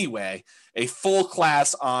in any way a full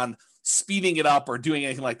class on speeding it up or doing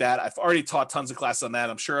anything like that. I've already taught tons of classes on that.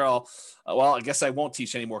 I'm sure I guess I won't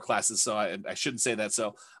teach any more classes, so I shouldn't say that.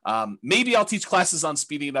 So maybe I'll teach classes on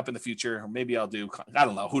speeding it up in the future, or maybe I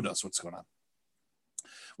don't know. Who knows what's going on?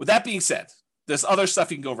 With that being said, there's other stuff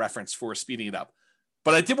you can go reference for speeding it up.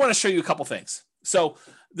 But I did want to show you a couple things. So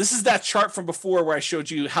this is that chart from before where I showed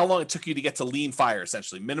you how long it took you to get to lean fire,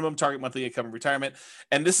 essentially, minimum target monthly income in retirement.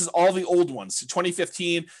 And this is all the old ones. So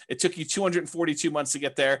 2015, it took you 242 months to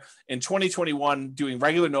get there. In 2021, doing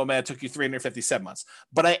regular Nomad took you 357 months.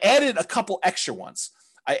 But I added a couple extra ones.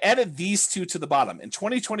 I added these two to the bottom. In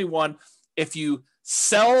 2021, if you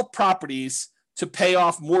sell properties to pay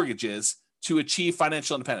off mortgages to achieve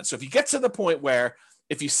financial independence. So if you get to the point where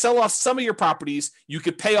if you sell off some of your properties, you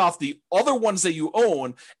could pay off the other ones that you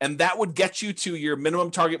own, and that would get you to your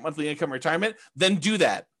minimum target monthly income retirement, then do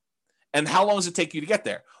that. And how long does it take you to get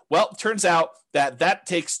there? Well, it turns out that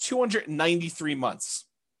takes 293 months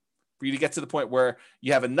for you to get to the point where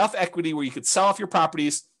you have enough equity where you could sell off your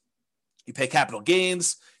properties, you pay capital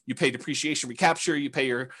gains, you pay depreciation recapture, you pay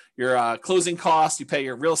your closing costs, you pay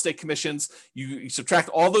your real estate commissions, you subtract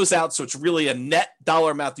all those out. So it's really a net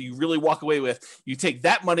dollar amount that you really walk away with. You take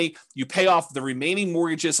that money, you pay off the remaining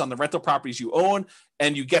mortgages on the rental properties you own,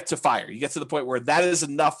 and you get to fire. You get to the point where that is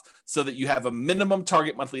enough so that you have a minimum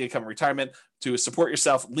target monthly income in retirement to support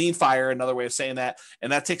yourself, lean fire, another way of saying that.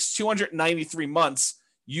 And that takes 293 months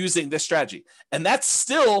using this strategy. And that's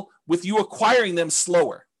still with you acquiring them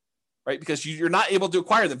slower. Right? Because you're not able to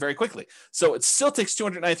acquire them very quickly. So it still takes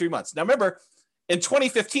 293 months. Now, remember, in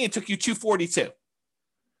 2015, it took you 242.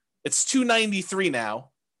 It's 293 now.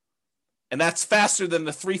 And that's faster than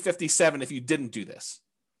the 357 if you didn't do this.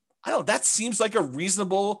 I don't know. That seems like a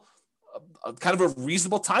reasonable, kind of a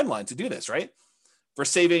reasonable timeline to do this, right? For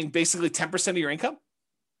saving basically 10% of your income.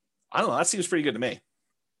 I don't know. That seems pretty good to me.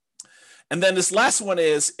 And then this last one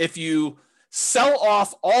is if you sell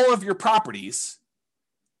off all of your properties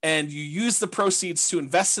and you use the proceeds to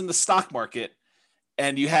invest in the stock market,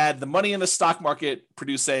 and you had the money in the stock market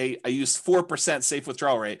produce I used 4% safe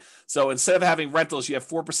withdrawal rate. So instead of having rentals, you have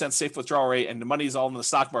 4% safe withdrawal rate, and the money is all in the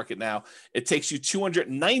stock market now. It takes you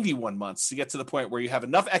 291 months to get to the point where you have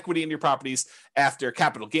enough equity in your properties after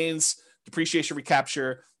capital gains, depreciation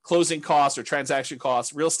recapture, closing costs or transaction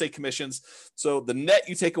costs, real estate commissions. So the net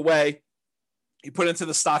you take away, you put into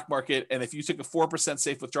the stock market, and if you took a 4%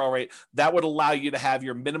 safe withdrawal rate, that would allow you to have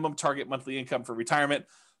your minimum target monthly income for retirement.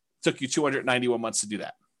 It took you 291 months to do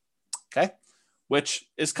that. Okay, which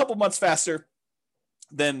is a couple months faster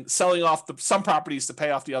than selling off some properties to pay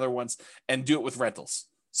off the other ones and do it with rentals.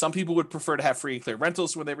 Some people would prefer to have free and clear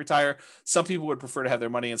rentals when they retire. Some people would prefer to have their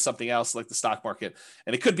money in something else like the stock market,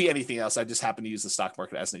 and it could be anything else. I just happen to use the stock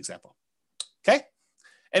market as an example. Okay,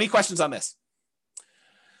 any questions on this?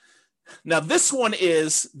 Now, this one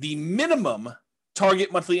is the minimum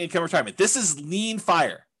target monthly income retirement. This is lean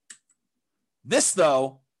fire. This,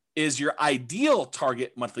 though, is your ideal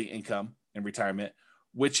target monthly income in retirement,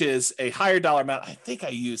 which is a higher dollar amount. I think I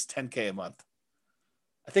use $10K a month.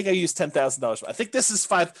 I think I use $10,000. I think this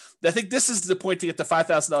is the point to get to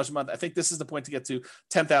 $5,000 a month. I think this is the point to get to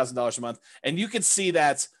 $10,000 a month. And you can see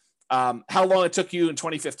that how long it took you in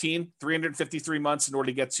 2015, 353 months in order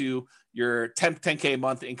to get to your 10K a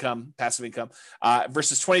month income, passive income,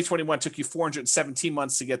 versus 2021 took you 417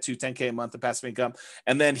 months to get to 10K a month of passive income.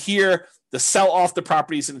 And then here, the sell off the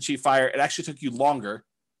properties and achieve fire, it actually took you longer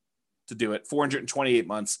to do it, 428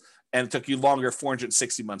 months, and it took you longer,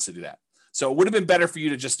 460 months to do that. So it would have been better for you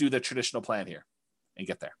to just do the traditional plan here and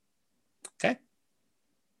get there. Okay.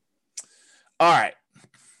 All right.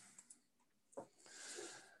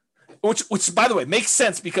 Which, by the way, makes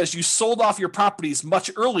sense because you sold off your properties much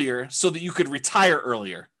earlier so that you could retire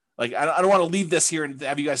earlier. Like, I don't want to leave this here and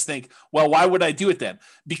have you guys think, well, why would I do it then?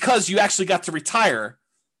 Because you actually got to retire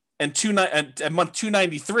at month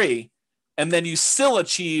 293, and then you still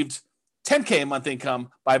achieved 10K a month income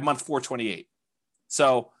by month 428.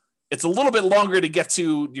 So it's a little bit longer to get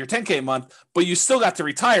to your 10K a month, but you still got to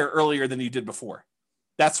retire earlier than you did before.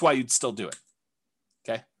 That's why you'd still do it.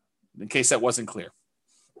 Okay? In case that wasn't clear.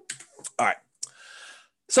 All right.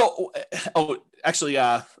 So, actually,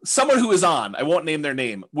 someone who is on, I won't name their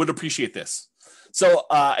name, would appreciate this. So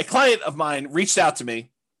a client of mine reached out to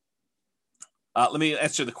me. Let me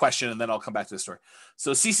answer the question, and then I'll come back to the story.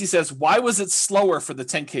 So Cece says, why was it slower for the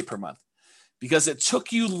 10K per month? Because it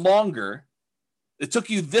took you longer. It took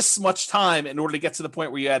you this much time in order to get to the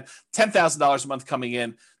point where you had $10,000 a month coming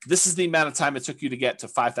in. This is the amount of time it took you to get to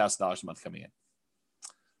 $5,000 a month coming in.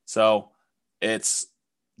 So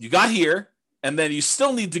you got here, and then you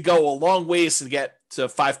still need to go a long ways to get to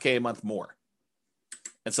 5K a month more.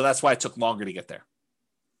 And so that's why it took longer to get there.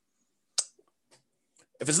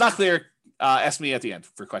 If it's not clear, ask me at the end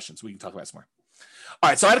for questions. We can talk about some more. All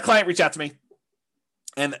right. So I had a client reach out to me,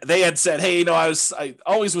 and they had said, hey, I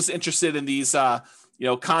always was interested in these,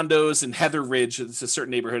 condos in Heather Ridge. It's a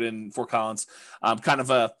certain neighborhood in Fort Collins, kind of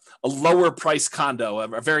a lower price condo,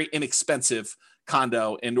 a very inexpensive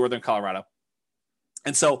condo in Northern Colorado.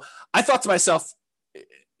 And so I thought to myself,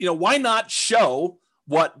 why not show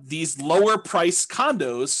what these lower price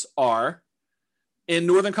condos are in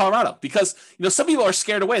Northern Colorado? Because, some people are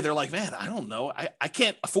scared away. They're like, man, I don't know. I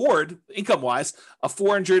can't afford, income wise, a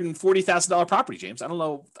 $440,000 property, James. I don't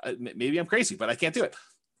know. Maybe I'm crazy, but I can't do it.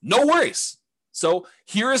 No worries. So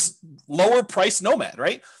here's lower price Nomad,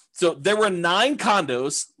 right? So there were 9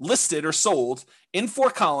 condos listed or sold in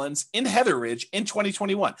Fort Collins, in Heather Ridge in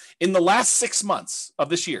 2021, in the last 6 months of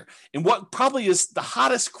this year, in what probably is the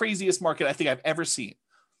hottest, craziest market I think I've ever seen.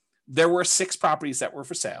 There were 6 properties that were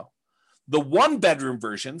for sale. The 1-bedroom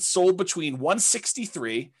version sold between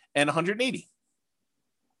 $163,000 and $180,000.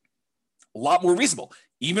 A lot more reasonable,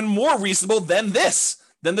 even more reasonable than the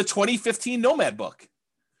 2015 Nomad book.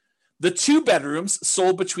 The 2 bedrooms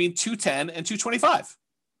sold between $210,000 and $225,000.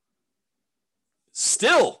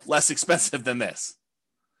 Still less expensive than this.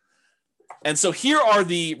 And so here are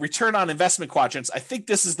the return on investment quadrants. I think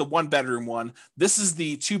this is the 1-bedroom one. This is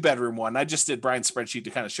the 2-bedroom one. I just did Brian's spreadsheet to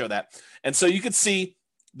kind of show that. And so you could see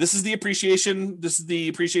this is the appreciation. This is the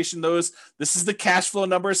appreciation. This is the cash flow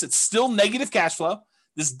numbers. It's still negative cash flow.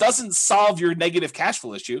 This doesn't solve your negative cash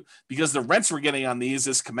flow issue because the rents we're getting on these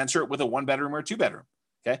is commensurate with a 1-bedroom or a 2-bedroom.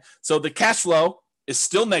 Okay. So the cash flow is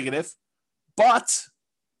still negative, but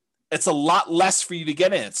it's a lot less for you to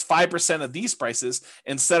get in. It's 5% of these prices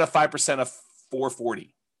instead of 5% of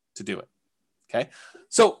 440 to do it. Okay.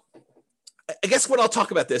 So I guess what I'll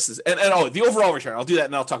talk about this is, and the overall return, I'll do that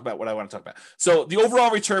and I'll talk about what I want to talk about. So the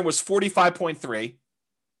overall return was 45.3,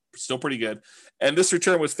 still pretty good. And this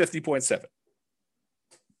return was 50.7.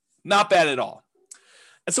 Not bad at all.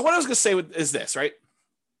 And so what I was going to say is this, right?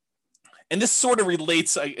 And this sort of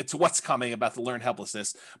relates to what's coming about the learned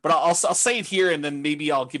helplessness, but I'll say it here, and then maybe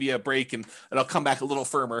I'll give you a break, and I'll come back a little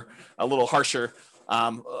firmer, a little harsher, a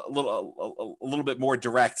little bit more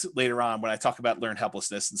direct later on when I talk about learned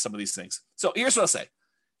helplessness and some of these things. So here's what I'll say: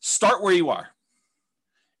 start where you are.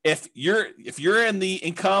 If you're in the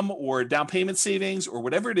income or down payment savings or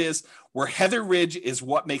whatever it is, where Heather Ridge is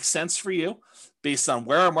what makes sense for you based on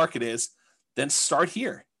where our market is, then start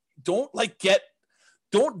here.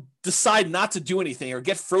 Don't decide not to do anything or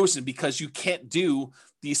get frozen because you can't do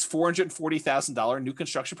these $440,000 new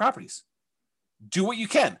construction properties. Do what you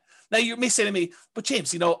can. Now you may say to me, but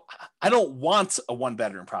James, I don't want a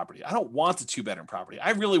 1-bedroom property. I don't want a 2-bedroom property.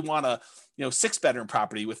 I really want a 6-bedroom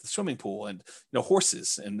property with a swimming pool and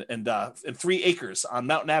horses and 3 acres on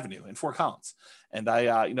Mountain Avenue in Fort Collins. And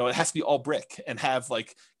it has to be all brick and have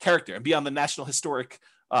like character and be on the National Historic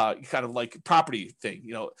kind of like property thing,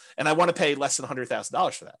 and I want to pay less than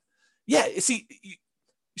 $100,000 for that. Yeah. See,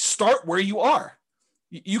 start where you are.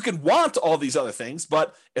 You can want all these other things,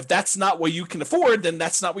 but if that's not what you can afford, then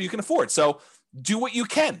that's not what you can afford. So do what you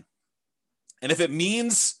can. And if it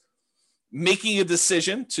means making a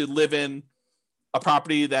decision to live in a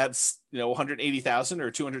property that's, $180,000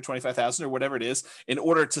 or $225,000 or whatever it is, in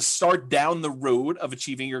order to start down the road of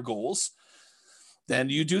achieving your goals, then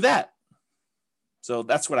you do that. So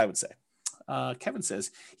that's what I would say. Kevin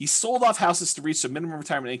says he sold off houses to reach a minimum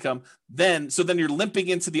retirement income. Then you're limping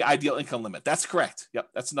into the ideal income limit. That's correct. Yep.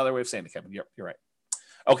 That's another way of saying it, Kevin. Yep. You're right.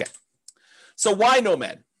 Okay. So why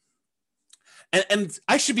Nomad? And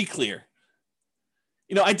I should be clear.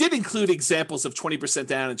 I did include examples of 20%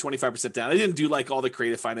 down and 25% down. I didn't do like all the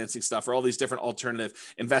creative financing stuff or all these different alternative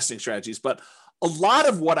investing strategies, but a lot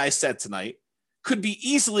of what I said tonight could be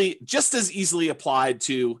just as easily applied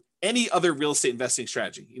to any other real estate investing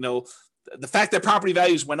strategy. The fact that property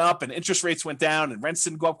values went up and interest rates went down and rents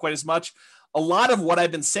didn't go up quite as much. A lot of what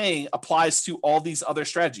I've been saying applies to all these other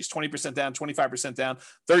strategies: 20% down, 25% down,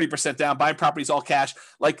 30% down, buying properties all cash.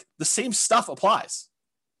 Like the same stuff applies.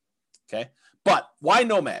 Okay. But why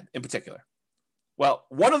Nomad in particular? Well,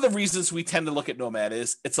 one of the reasons we tend to look at Nomad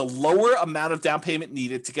is it's a lower amount of down payment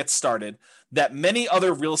needed to get started than many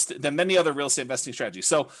other real estate investing strategies.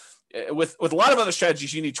 So with a lot of other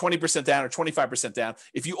strategies, you need 20% down or 25% down.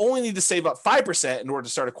 If you only need to save up 5% in order to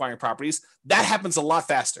start acquiring properties, that happens a lot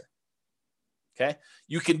faster. Okay.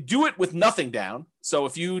 You can do it with nothing down. So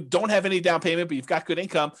if you don't have any down payment, but you've got good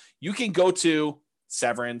income, you can go to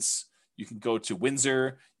Severance, you can go to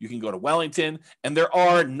Windsor, you can go to Wellington, and there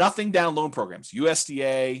are nothing down loan programs,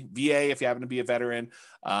 USDA, VA, if you happen to be a veteran.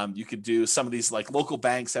 You could do some of these like local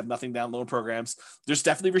banks have nothing down loan programs. There's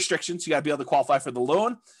definitely restrictions. You got to be able to qualify for the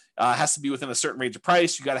loan. Has to be within a certain range of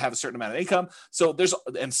price. You got to have a certain amount of income. So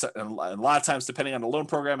and a lot of times, depending on the loan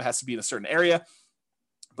program, it has to be in a certain area.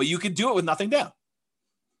 But you can do it with nothing down.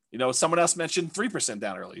 Someone else mentioned 3%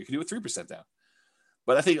 down earlier. You can do it 3% down.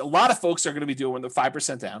 But I think a lot of folks are going to be doing the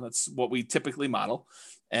 5% down. That's what we typically model.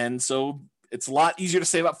 And so it's a lot easier to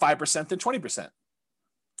save up 5% than 20%.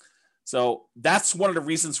 So that's one of the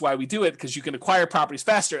reasons why we do it, because you can acquire properties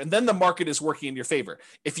faster, and then the market is working in your favor.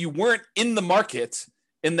 If you weren't in the market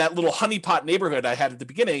in that little honeypot neighborhood I had at the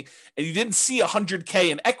beginning, and you didn't see $100K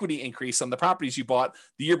in equity increase on the properties you bought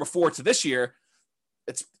the year before to this year,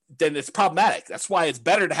 then it's problematic. That's why it's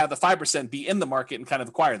better to have the 5% be in the market and kind of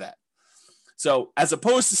acquire that. So as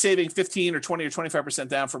opposed to saving 15 or 20 or 25%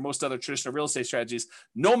 down for most other traditional real estate strategies,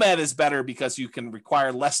 Nomad is better because you can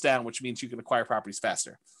require less down, which means you can acquire properties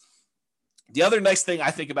faster. The other nice thing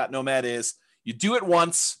I think about Nomad is you do it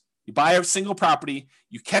once, you buy a single property,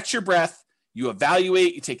 you catch your breath, you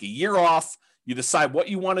evaluate, you take a year off, you decide what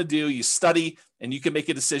you want to do, you study, and you can make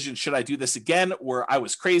a decision. Should I do this again? Or I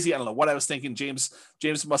was crazy. I don't know what I was thinking. James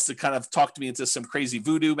must have kind of talked me into some crazy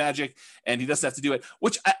voodoo magic, and he doesn't have to do it,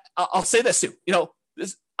 which I'll say this too.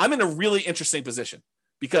 I'm in a really interesting position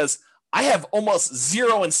because I have almost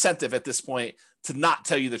zero incentive at this point to not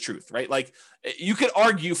tell you the truth, right? Like you could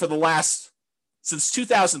argue since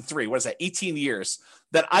 2003, what is that, 18 years,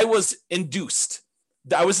 that I was induced,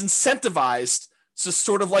 that I was incentivized to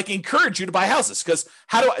sort of like encourage you to buy houses. Because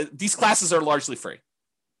these classes are largely free.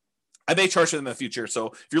 I may charge for them in the future. So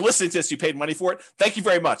if you're listening to this, you paid money for it. Thank you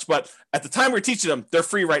very much. But at the time we're teaching them, they're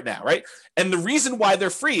free right now, right? And the reason why they're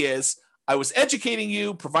free is I was educating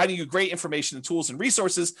you, providing you great information and tools and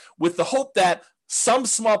resources with the hope that some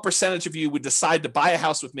small percentage of you would decide to buy a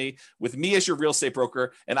house with me as your real estate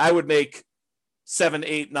broker, and I would make $7,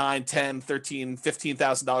 $8, $9, $10, $13,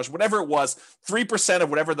 $15,000, whatever it was. 3% of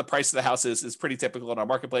whatever the price of the house is pretty typical in our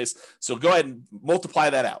marketplace. So go ahead and multiply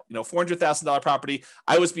that out. $400,000 property,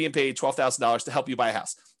 I was being paid $12,000 to help you buy a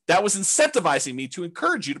house. That was incentivizing me to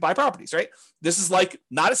encourage you to buy properties, right? This is like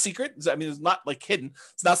not a secret. I mean, it's not like hidden.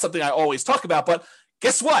 It's not something I always talk about, but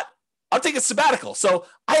guess what? I'm taking sabbatical. So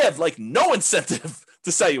I have like no incentive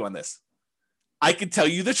to sell you on this. I can tell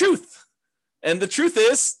you the truth. And the truth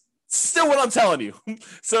is, still what I'm telling you.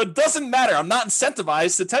 So it doesn't matter. I'm not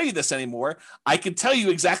incentivized to tell you this anymore. I can tell you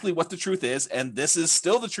exactly what the truth is, and this is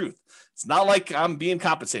still the truth. It's not like I'm being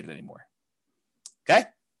compensated anymore. Okay?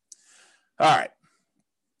 All right.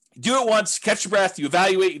 Do it once, catch your breath, you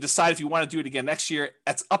evaluate, you decide if you want to do it again next year.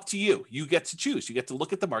 That's up to you. You get to choose. You get to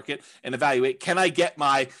look at the market and evaluate, can I get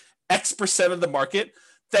my X percent of the market?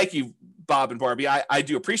 Thank you, Bob and Barbie. I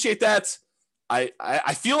do appreciate that.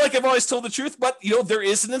 I feel like I've always told the truth, but there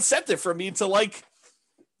is an incentive for me to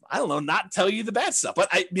not tell you the bad stuff. But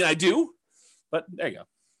I do. But there you go.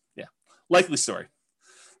 Yeah. Likely story.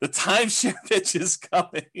 The timeshare pitch is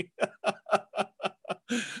coming.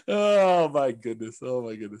 Oh my goodness.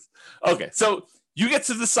 Okay. So you get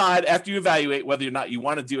to decide after you evaluate whether or not you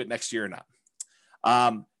want to do it next year or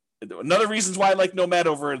not. Another reasons why I like Nomad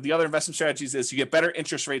over the other investment strategies is you get better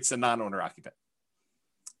interest rates than non-owner occupant.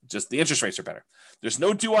 Just the interest rates are better. There's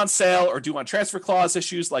no due on sale or due on transfer clause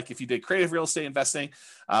issues like if you did creative real estate investing,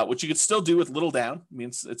 which you could still do with little down. I mean,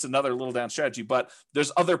 it's another little down strategy, but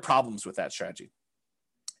there's other problems with that strategy.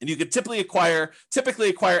 And you could typically acquire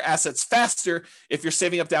assets faster if you're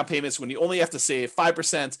saving up down payments when you only have to save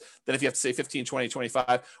 5% than if you have to save 15, 20,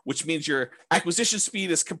 25, which means your acquisition speed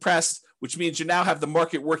is compressed, which means you now have the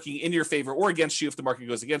market working in your favor or against you if the market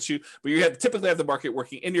goes against you. But you typically have the market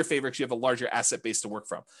working in your favor because you have a larger asset base to work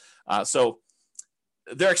from. So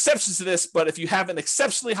there are exceptions to this, but if you have an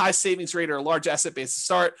exceptionally high savings rate or a large asset base to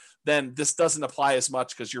start, then this doesn't apply as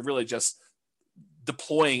much because you're really just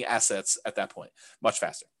deploying assets at that point much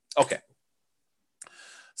faster. Okay.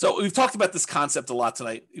 So we've talked about this concept a lot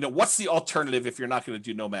tonight. What's the alternative if you're not going to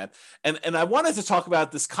do Nomad? And I wanted to talk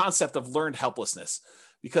about this concept of learned helplessness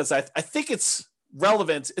because I think it's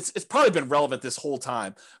relevant. It's probably been relevant this whole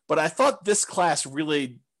time, but I thought this class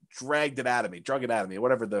really drug it out of me,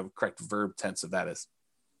 whatever the correct verb tense of that is.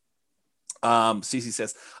 CC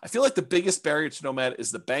says, I feel like the biggest barrier to Nomad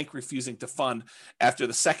is the bank refusing to fund after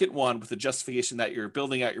the second one with the justification that you're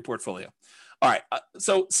building out your portfolio. All right.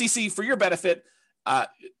 So CC, for your benefit,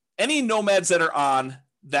 any Nomads that are on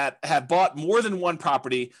that have bought more than one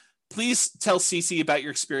property, please tell CC about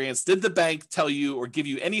your experience. Did the bank tell you or give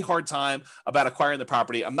you any hard time about acquiring the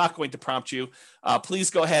property? I'm not going to prompt you.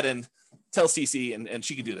 Please go ahead and tell CC and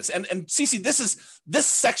she can do this. And CC, this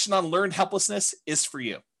section on learned helplessness is for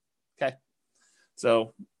you. Okay.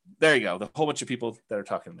 So there you go. The whole bunch of people that are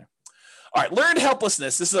talking there. All right. Learned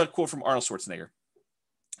helplessness. This is a quote from Arnold Schwarzenegger.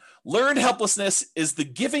 Learned helplessness is the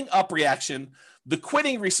giving up reaction, the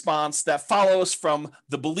quitting response that follows from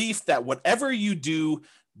the belief that whatever you do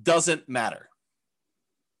doesn't matter.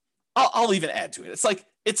 I'll even add to it. It's like,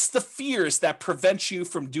 it's the fears that prevent you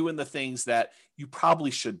from doing the things that you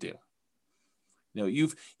probably should do. You know,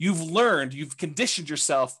 you've learned, you've conditioned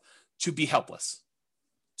yourself to be helpless,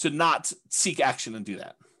 to not seek action and do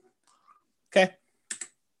that. Okay.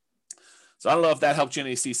 So I don't know if that helped you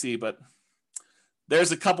in ACC, but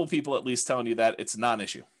there's a couple people at least telling you that it's not an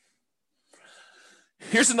issue.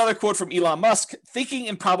 Here's another quote from Elon Musk, thinking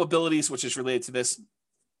in probabilities, which is related to this.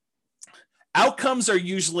 Outcomes are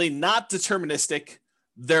usually not deterministic,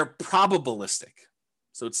 they're probabilistic.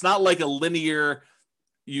 So it's not like a linear,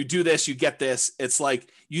 you do this, you get this. It's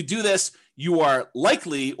like you do this, you are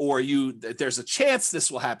likely, or there's a chance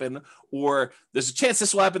this will happen, or there's a chance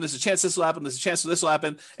this will happen, there's a chance this will happen, there's a chance this will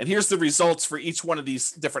happen, and here's the results for each one of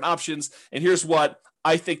these different options, and here's what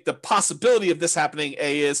I think the possibility of this happening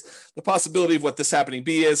A is, the possibility of what this happening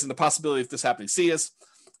B is, and the possibility of this happening C is.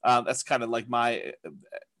 That's kind of like my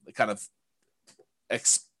kind of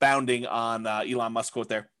expounding on Elon Musk quote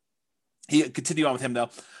there. He continue on with him though,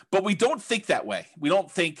 but we don't think that way. We don't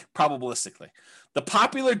think probabilistically. The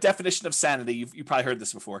popular definition of sanity, you've probably heard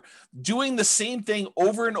this before, doing the same thing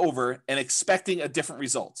over and over and expecting a different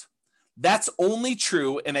result. That's only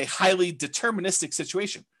true in a highly deterministic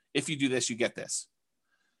situation. If you do this, you get this.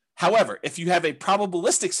 However, if you have a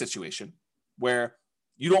probabilistic situation where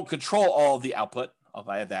you don't control all of the output, I'll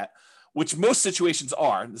add that, which most situations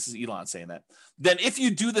are, this is Elon saying that, then if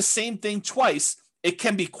you do the same thing twice, it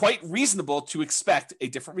can be quite reasonable to expect a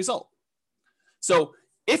different result. So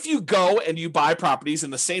if you go and you buy properties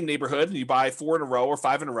in the same neighborhood and you buy 4 in a row or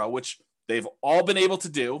 5 in a row, which they've all been able to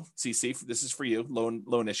do, CC, this is for you,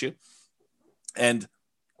 loan issue. And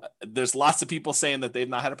there's lots of people saying that they've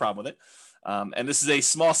not had a problem with it. And this is a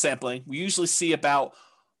small sampling. We usually see about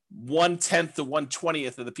 1/10 to 1/20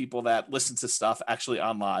 of the people that listen to stuff actually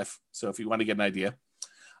on live. So if you want to get an idea,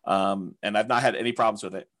 and I've not had any problems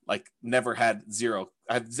with it, like never had zero.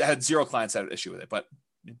 I've had 0 clients that had an issue with it, but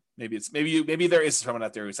maybe there is someone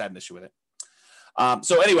out there who's had an issue with it.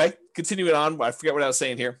 So anyway, continuing on, I forget what I was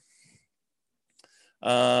saying here.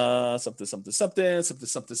 Something,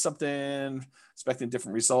 expecting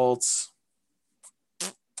different results.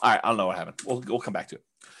 All right, I don't know what happened. We'll come back to it.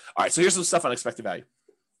 All right, so here's some stuff on expected value.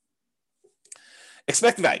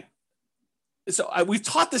 Expected value. So we've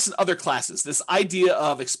taught this in other classes, this idea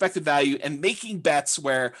of expected value and making bets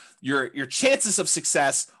where your chances of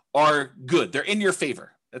success are good. They're in your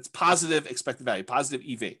favor. That's positive expected value, positive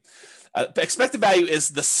EV. Expected value is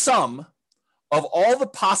the sum of all the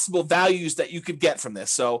possible values that you could get from this.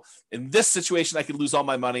 So in this situation, I could lose all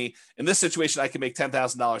my money. In this situation, I can make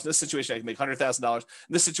 $10,000. In this situation, I can make $100,000.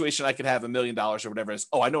 In this situation, I could have $1 million or whatever it is.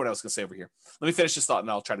 Oh, I know what I was going to say over here. Let me finish this thought and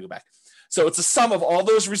I'll try to go back. So it's a sum of all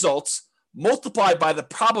those results multiplied by the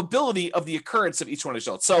probability of the occurrence of each one of the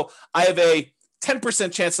results. So I have a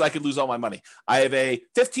 10% chance that I could lose all my money. I have a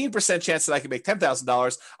 15% chance that I can make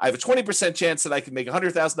 $10,000. I have a 20% chance that I can make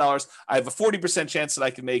 $100,000. I have a 40% chance that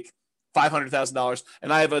I can make $500,000,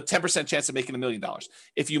 and I have a 10% chance of making $1 million.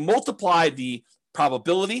 If you multiply the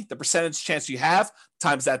probability, the percentage chance you have,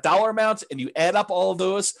 times that dollar amount, and you add up all of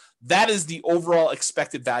those, that is the overall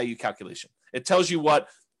expected value calculation. It tells you what,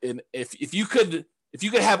 if you could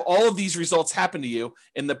have all of these results happen to you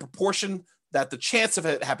in the proportion that the chance of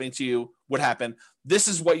it happening to you would happen, this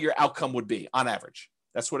is what your outcome would be on average.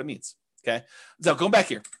 That's what it means. Okay. So going back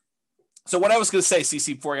here. So what I was going to say,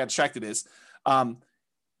 CC, before I got distracted is,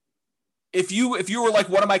 if you were like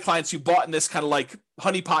one of my clients who bought in this kind of like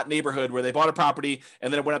honeypot neighborhood where they bought a property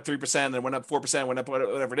and then it went up 3%, then it went up 4%, went up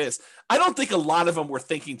whatever it is, I don't think a lot of them were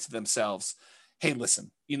thinking to themselves, hey,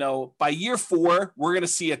 listen, by year 4, we're going to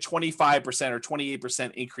see a 25% or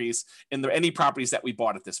 28% increase in any properties that we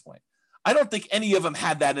bought at this point. I don't think any of them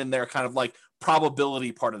had that in their kind of like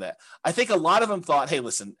probability part of that. I think a lot of them thought, hey,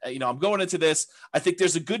 listen, I'm going into this. I think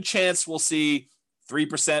there's a good chance we'll see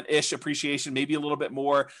 3%-ish appreciation, maybe a little bit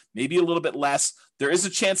more, maybe a little bit less. There is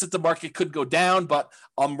a chance that the market could go down, but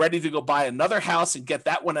I'm ready to go buy another house and get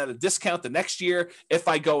that one at a discount the next year if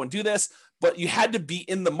I go and do this. But you had to be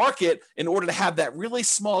in the market in order to have that really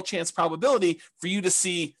small chance probability for you to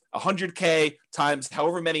see 100K times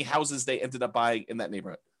however many houses they ended up buying in that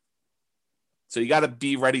neighborhood. So you got to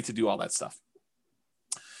be ready to do all that stuff.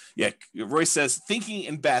 Yeah, Roy says, Thinking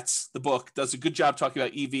in Bets, the book, does a good job talking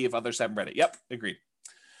about EV if others haven't read it. Yep, agreed.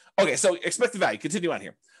 Okay, so expected value. Continue on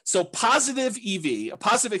here. So positive EV, a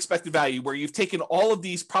positive expected value, where you've taken all of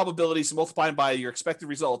these probabilities and multiplying by your expected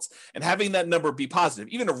results and having that number be positive,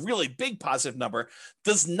 even a really big positive number,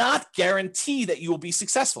 does not guarantee that you will be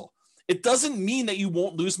successful. It doesn't mean that you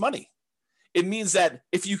won't lose money. It means that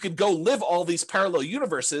if you could go live all these parallel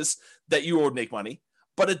universes, that you would make money,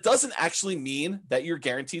 but it doesn't actually mean that you're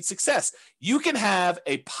guaranteed success. You can have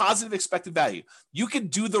a positive expected value. You can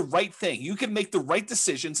do the right thing. You can make the right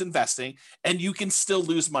decisions investing, and you can still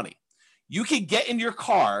lose money. You can get in your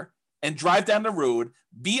car and drive down the road,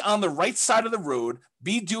 be on the right side of the road,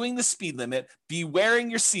 be doing the speed limit, be wearing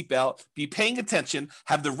your seatbelt, be paying attention,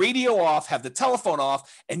 have the radio off, have the telephone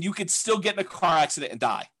off, and you could still get in a car accident and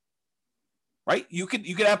die. Right? You could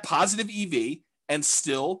have positive EV and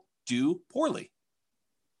still do poorly.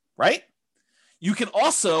 Right? You can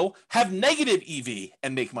also have negative EV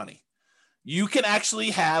and make money. You can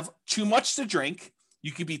actually have too much to drink.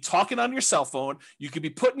 You could be talking on your cell phone. You could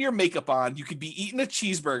be putting your makeup on. You could be eating a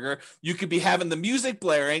cheeseburger. You could be having the music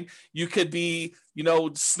blaring. You could be,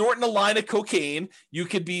 snorting a line of cocaine. You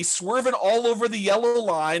could be swerving all over the yellow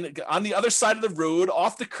line on the other side of the road,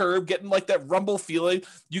 off the curb, getting like that rumble feeling.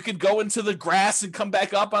 You could go into the grass and come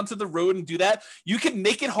back up onto the road and do that. You can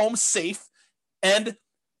make it home safe. And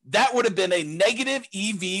that would have been a negative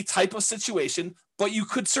EV type of situation, but you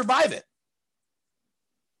could survive it.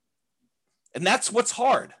 And that's what's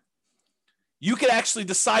hard. You could actually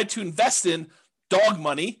decide to invest in dog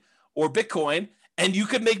money or Bitcoin, and you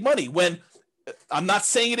could make money. When I'm not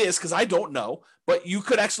saying it is, because I don't know, but you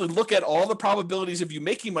could actually look at all the probabilities of you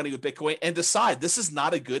making money with Bitcoin and decide this is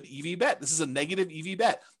not a good EV bet. This is a negative EV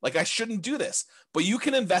bet. Like, I shouldn't do this. But you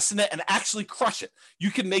can invest in it and actually crush it. You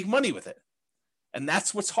can make money with it. And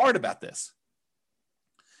that's what's hard about this.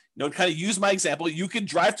 To kind of use my example, you could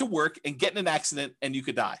drive to work and get in an accident and you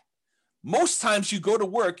could die. Most times you go to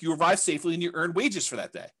work, you arrive safely, and you earn wages for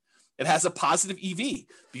that day. It has a positive EV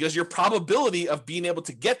because your probability of being able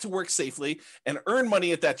to get to work safely and earn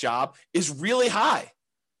money at that job is really high.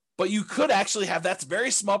 But you could actually have that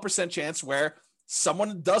very small percent chance where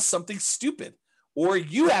someone does something stupid, or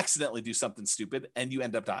you accidentally do something stupid and you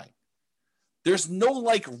end up dying. There's no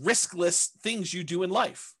riskless things you do in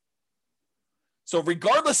life. So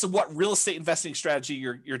regardless of what real estate investing strategy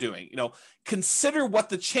you're doing, consider what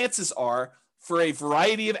the chances are for a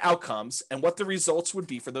variety of outcomes and what the results would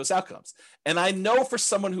be for those outcomes. And I know for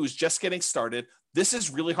someone who's just getting started, this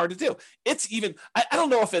is really hard to do. It's even, I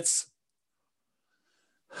don't know if it's,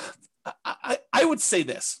 I would say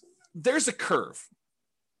this, there's a curve.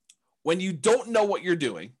 When you don't know what you're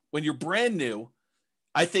doing, when you're brand new,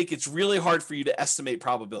 I think it's really hard for you to estimate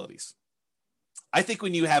probabilities. I think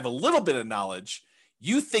when you have a little bit of knowledge,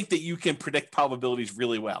 you think that you can predict probabilities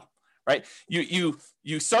really well, right?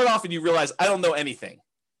 You start off and you realize, I don't know anything.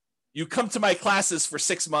 You come to my classes for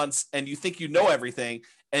 6 months and you think you know everything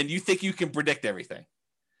and you think you can predict everything.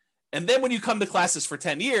 And then when you come to classes for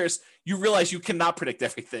 10 years, you realize you cannot predict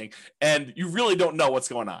everything and you really don't know what's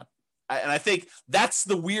going on. And I think that's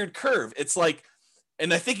the weird curve. It's like,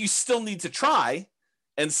 and I think you still need to try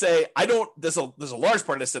and say, there's a large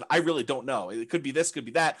part of this that I really don't know. It could be this, could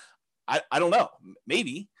be that. I don't know,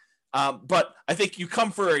 maybe. But I think you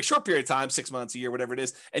come for a short period of time, 6 months, a year, whatever it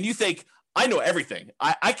is, and you think, I know everything.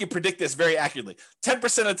 I can predict this very accurately. 10%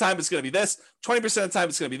 of the time it's going to be this, 20% of the time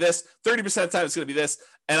it's going to be this, 30% of the time it's going to be this,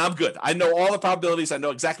 and I'm good. I know all the probabilities. I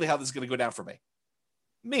know exactly how this is going to go down for me.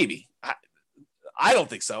 Maybe. I don't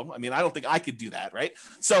think so. I mean, I don't think I could do that, right?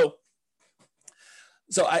 So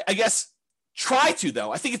I guess try to,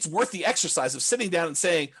 though. I think it's worth the exercise of sitting down and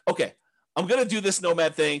saying, okay, I'm going to do this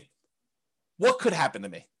Nomad thing. What could happen to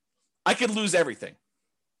me? I could lose everything.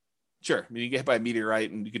 Sure. I mean, you get hit by a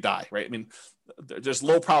meteorite and you could die, right? I mean, there's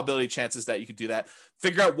low probability chances that you could do that.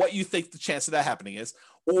 Figure out what you think the chance of that happening is.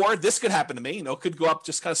 Or this could happen to me, it could go up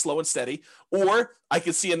just kind of slow and steady. Or I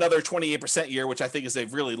could see another 28% year, which I think is a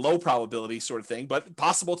really low probability sort of thing, but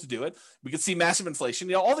possible to do it. We could see massive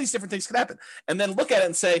inflation. All these different things could happen. And then look at it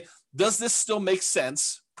and say, does this still make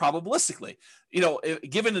sense probabilistically?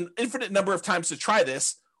 Given an infinite number of times to try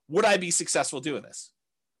this, would I be successful doing this?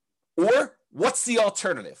 Or what's the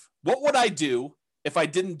alternative? What would I do if I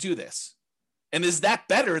didn't do this? And is that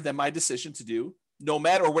better than my decision to do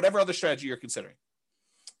Nomad or whatever other strategy you're considering?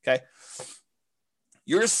 Okay.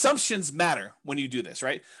 Your assumptions matter when you do this,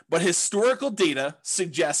 right? But historical data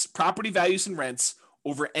suggests property values and rents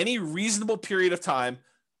over any reasonable period of time,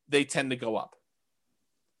 they tend to go up.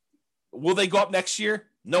 Will they go up next year?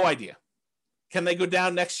 No idea. Can they go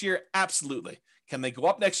down next year? Absolutely. Can they go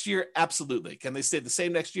up next year? Absolutely. Can they stay the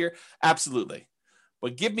same next year? Absolutely.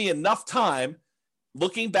 But give me enough time,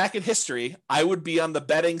 looking back at history, I would be on the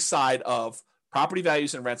betting side of Property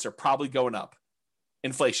values and rents are probably going up.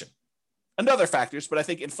 Inflation and other factors, but I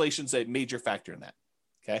think inflation's a major factor in that.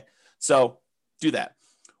 Okay. So do that.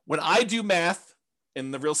 When I do math in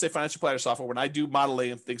the real estate financial planner software, when I do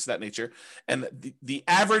modeling and things of that nature, and the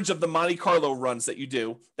average of the Monte Carlo runs that you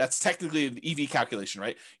do, that's technically an EV calculation,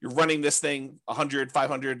 right? You're running this thing 100,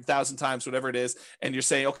 500, 1,000 times, whatever it is. And you're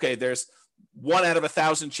saying, okay, there's 1 out of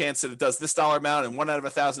 1,000 chance that it does this dollar amount and 1 out of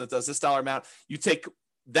 1,000 that does this dollar amount. You take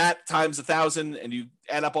that times 1,000 and you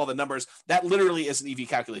add up all the numbers. That literally is an EV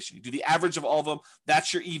calculation. You do the average of all of them.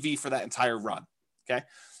 That's your EV for that entire run. Okay.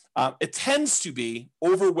 It tends to be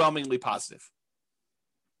overwhelmingly positive.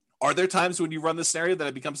 Are there times when you run this scenario that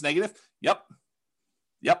it becomes negative? Yep,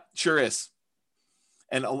 sure is.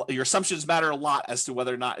 And your assumptions matter a lot as to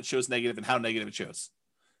whether or not it shows negative and how negative it shows.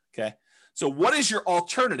 Okay. So what is your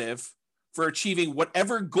alternative for achieving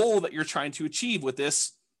whatever goal that you're trying to achieve with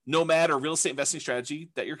this nomad or real estate investing strategy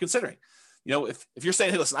that you're considering? You know, if you're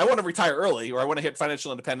saying, hey, listen, I want to retire early, or I want to hit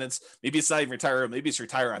financial independence, maybe it's not even retire, maybe it's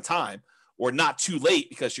retire on time, or not too late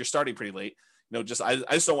because you're starting pretty late. You know,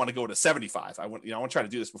 I just don't want to go to 75. I want to try to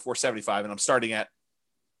do this before 75, and I'm starting at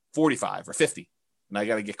 45 or 50, and I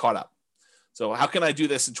got to get caught up. So how can I do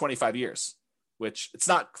this in 25 years? Which it's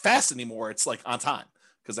not fast anymore. It's like on time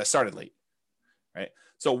because I started late, right?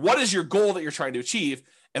 So what is your goal that you're trying to achieve?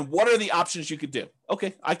 And what are the options you could do?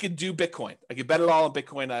 Okay, I could do Bitcoin. I could bet it all on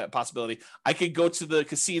Bitcoin possibility. I could go to the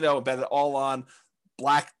casino and bet it all on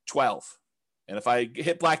Black 12. And if I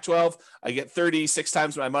hit Black 12, I get 36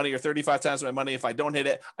 times my money or 35 times my money. If I don't hit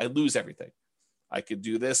it, I lose everything. I could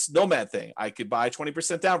do this Nomad thing. I could buy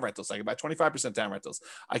 20% down rentals. I could buy 25% down rentals.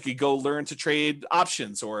 I could go learn to trade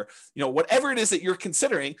options, or, whatever it is that you're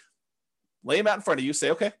considering, lay them out in front of you.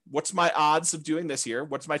 Say, okay, what's my odds of doing this here?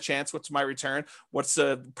 What's my chance? What's my return? What's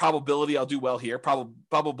the probability I'll do well here?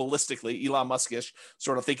 Probabilistically, Elon Musk-ish,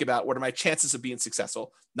 sort of think about what are my chances of being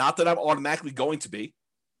successful? Not that I'm automatically going to be,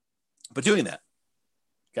 but doing that.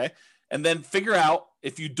 Okay. And then figure out,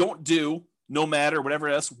 if you don't do Nomad or whatever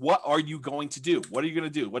else, what are you going to do? What are you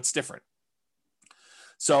going to do? What's different?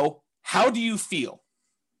 So how do you feel?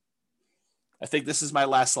 I think this is my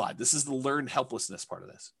last slide. This is the learned helplessness part of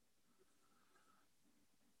this.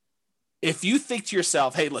 If you think to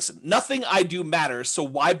yourself, hey, listen, nothing I do matters, so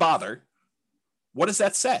why bother? What does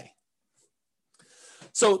that say?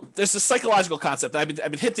 So there's a psychological concept. I've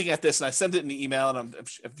been hinting at this, and I sent it in the email, and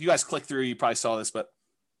if you guys click through, you probably saw this, but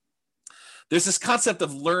there's this concept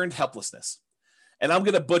of learned helplessness. And I'm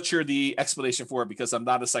going to butcher the explanation for it because I'm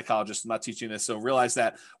not a psychologist. I'm not teaching this. So realize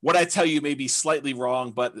that what I tell you may be slightly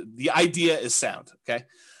wrong, but the idea is sound. Okay.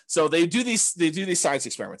 So they do these science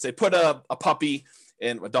experiments. They put a puppy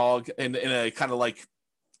and a dog in a kind of like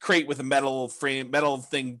crate with a metal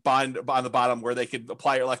thing bind on the bottom where they could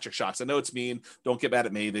apply electric shocks. I know it's mean. Don't get mad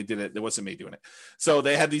at me. They did it. It wasn't me doing it. So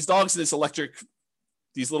they had these dogs in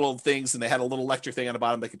these little things, and they had a little electric thing on the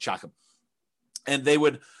bottom. They could shock them. And they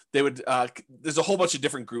would there's a whole bunch of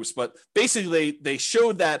different groups, but basically they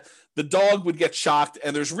showed that the dog would get shocked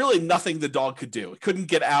and there's really nothing the dog could do. It couldn't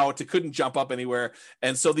get out. It couldn't jump up anywhere.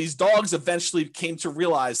 And so these dogs eventually came to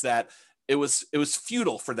realize that it was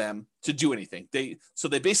futile for them to do anything. So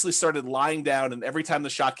they basically started lying down, and every time the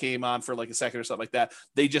shock came on for like a second or something like that,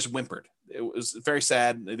 they just whimpered. It was very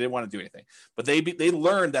sad. They didn't want to do anything, but they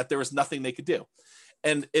learned that there was nothing they could do.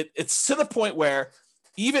 And it's to the point where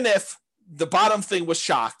even if the bottom thing was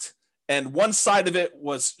shocked and one side of it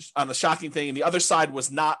was on a shocking thing and the other side was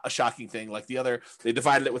not a shocking thing, like they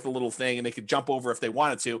divided it with a little thing and they could jump over if they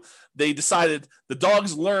wanted to. They decided, the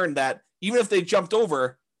dogs learned that even if they jumped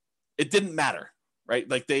over, it didn't matter, right?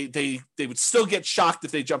 Like they would still get shocked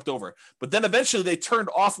if they jumped over. But then eventually they turned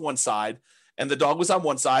off one side and the dog was on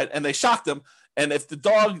one side and they shocked them. And if the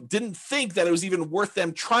dog didn't think that it was even worth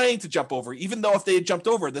them trying to jump over, even though if they had jumped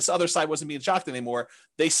over, this other side wasn't being shocked anymore,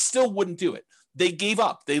 they still wouldn't do it. They gave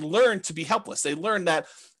up. They learned to be helpless. They learned that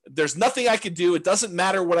there's nothing I could do. It doesn't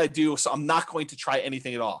matter what I do, so I'm not going to try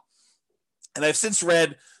anything at all. And I've since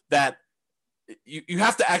read that you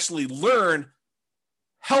have to actually learn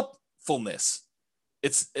helpfulness.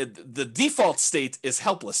 The default state is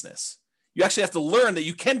helplessness. You actually have to learn that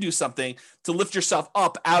you can do something to lift yourself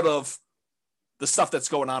up out of the stuff that's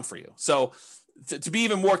going on for you. So to be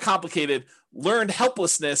even more complicated, learned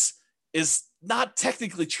helplessness is not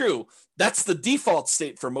technically true. That's the default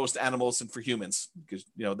state for most animals and for humans, because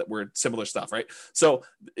that we're similar stuff, right? So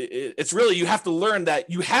it's really, you have to learn that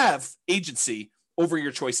you have agency over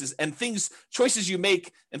your choices, and choices you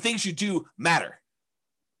make and things you do matter.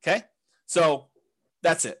 Okay. So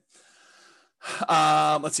that's it.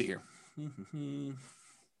 Let's see here.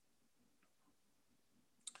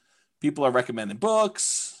 People are recommending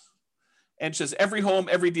books, And says, every home,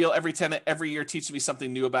 every deal, every tenant, every year teaches me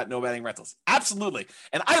something new about nomading rentals. Absolutely.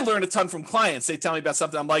 And I learn a ton from clients. They tell me about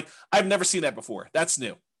something. I'm like, I've never seen that before. That's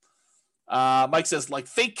new. Mike says, like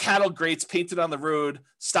fake cattle grates painted on the road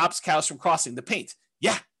stops cows from crossing. The paint.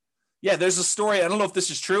 Yeah, there's a story. I don't know if this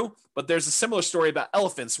is true, but there's a similar story about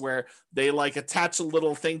elephants where they like attach a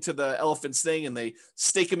little thing to the elephant's thing and they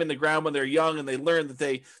stake them in the ground when they're young, and they learn that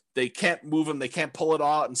they can't move them, they can't pull it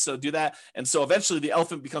out, and so do that. And so eventually the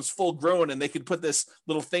elephant becomes full grown, and they can put this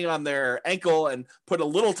little thing on their ankle and put a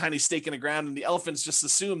little tiny stake in the ground, and the elephants just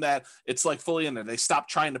assume that it's like fully in there. They stop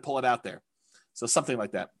trying to pull it out there. So something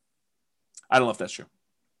like that. I don't know if that's true.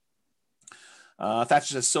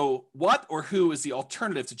 Thatcher says, so what or who is the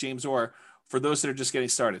alternative to James Orr for those that are just getting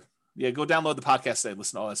started? Yeah, go download the podcast today,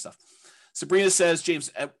 listen to all that stuff. Sabrina says, James,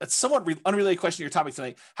 a somewhat unrelated question to your topic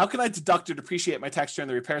tonight. How can I deduct or depreciate my tax return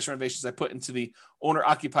the repairs and renovations I put into the owner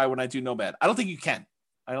occupied when I do Nomad? I don't think you can.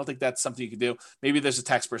 I don't think that's something you can do. Maybe there's a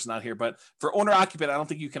tax person out here, but for owner occupied, I don't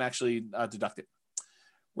think you can actually deduct it.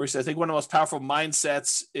 Where he says, I think one of the most powerful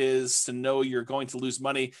mindsets is to know you're going to lose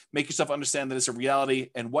money. Make yourself understand that it's a reality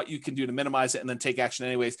and what you can do to minimize it, and then take action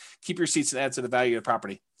anyways. Keep your receipts and add to the value of the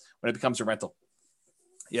property when it becomes a rental.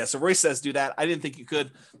 Yeah, so Royce says do that. I didn't think you could.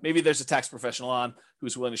 Maybe there's a tax professional on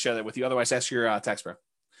who's willing to share that with you. Otherwise, ask your tax pro.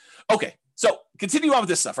 Okay, so continue on with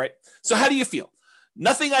this stuff, right? So how do you feel?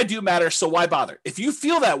 Nothing I do matters, so why bother? If you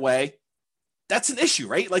feel that way, that's an issue,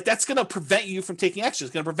 right? Like that's going to prevent you from taking action.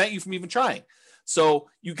 It's going to prevent you from even trying. So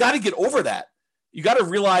you got to get over that. You got to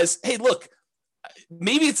realize, hey, look,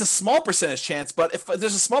 maybe it's a small percentage chance, but if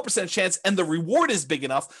there's a small percentage chance and the reward is big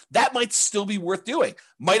enough, that might still be worth doing.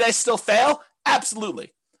 Might I still fail?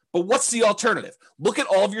 Absolutely. But what's the alternative? Look at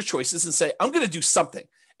all of your choices and say, I'm going to do something.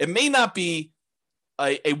 It may not be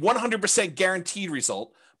a 100% guaranteed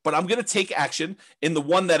result, but I'm going to take action in the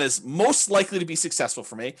one that is most likely to be successful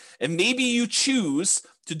for me. And maybe you choose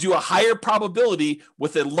to do a higher probability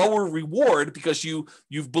with a lower reward because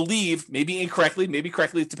you've believed, maybe incorrectly, maybe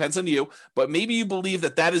correctly, it depends on you, but maybe you believe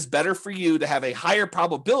that that is better for you to have a higher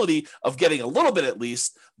probability of getting a little bit at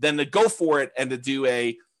least than to go for it and to do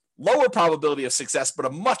a lower probability of success, but a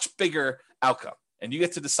much bigger outcome. And you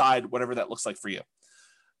get to decide whatever that looks like for you.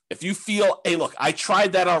 If you feel, hey, look, I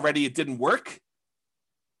tried that already, it didn't work.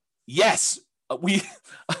 Yes, we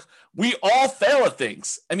all fail at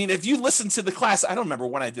things. I mean, if you listen to the class, I don't remember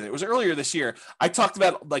when I did it. It was earlier this year. I talked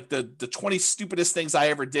about like the 20 stupidest things I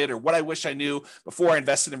ever did or what I wish I knew before I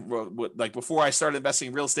invested in, like before I started investing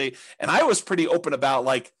in real estate. And I was pretty open about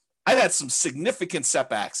like, I've had some significant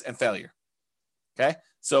setbacks and failure. Okay.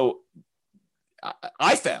 So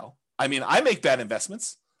I fail. I mean, I make bad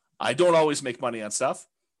investments. I don't always make money on stuff.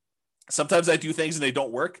 Sometimes I do things and they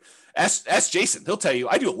don't work. Ask Jason. He'll tell you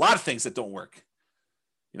I do a lot of things that don't work,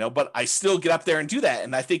 but I still get up there and do that.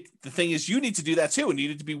 And I think the thing is you need to do that too. And you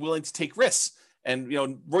need to be willing to take risks. And,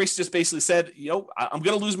 Royce just basically said, I'm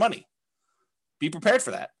going to lose money. Be prepared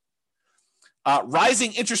for that.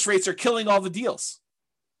 Rising interest rates are killing all the deals.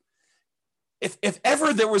 If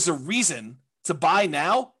ever there was a reason to buy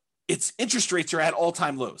now, it's interest rates are at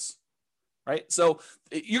all-time lows. Right. So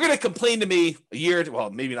you're going to complain to me a year, well,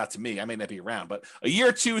 maybe not to me, I may not be around, but a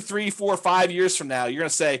year, 2, 3, 4, 5 years from now, you're going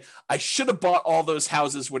to say, I should have bought all those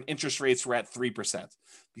houses when interest rates were at 3%,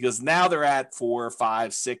 because now they're at 4,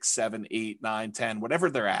 5, 6, 7, 8, 9, 10, whatever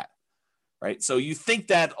they're at. Right. So you think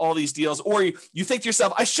that all these deals, or you think to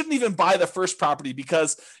yourself, I shouldn't even buy the first property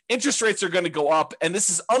because interest rates are going to go up and this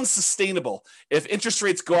is unsustainable. If interest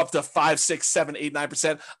rates go up to 5, 6, 7, 8,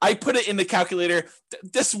 9%, I put it in the calculator.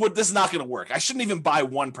 This is not going to work. I shouldn't even buy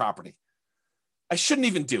one property. I shouldn't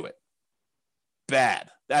even do it. Bad.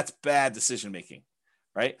 That's bad decision making.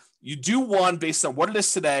 Right. You do one based on what it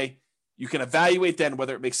is today. You can evaluate then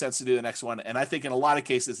whether it makes sense to do the next one. And I think in a lot of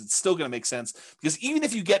cases, it's still going to make sense because even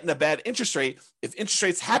if you get in a bad interest rate, if interest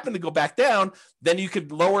rates happen to go back down, then you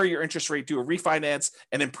could lower your interest rate, do a refinance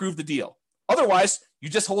and improve the deal. Otherwise, you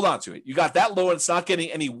just hold on to it. You got that low and it's not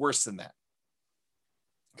getting any worse than that.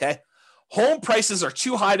 Okay. Home prices are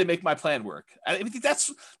too high to make my plan work. I think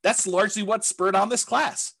that's largely what spurred on this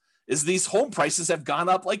class is these home prices have gone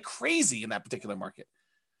up like crazy in that particular market.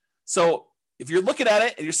 So if you're looking at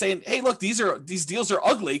it and you're saying, hey, look, these deals are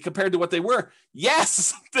ugly compared to what they were.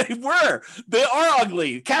 Yes, they were. They are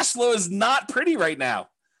ugly. Cash flow is not pretty right now.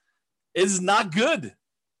 It is not good.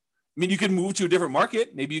 I mean, you can move to a different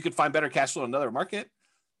market. Maybe you could find better cash flow in another market.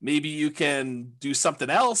 Maybe you can do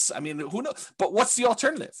something else. I mean, who knows? But what's the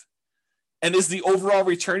alternative? And is the overall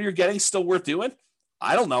return you're getting still worth doing?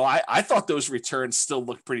 I don't know. I thought those returns still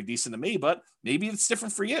looked pretty decent to me, but maybe it's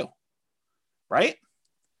different for you, right?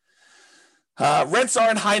 Rents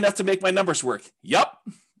aren't high enough to make my numbers work. Yep.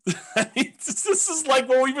 This is like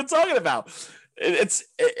what we've been talking about.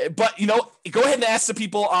 But go ahead and ask the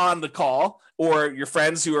people on the call or your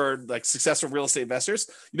friends who are like successful real estate investors.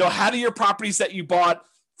 How do your properties that you bought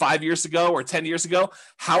 5 years ago or 10 years ago,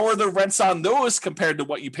 how are the rents on those compared to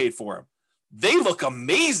what you paid for them? They look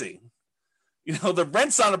amazing. The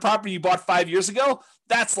rents on a property you bought 5 years ago,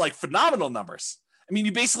 that's like phenomenal numbers. I mean,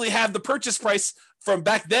 you basically have the purchase price from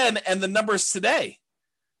back then and the numbers today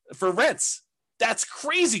for rents. That's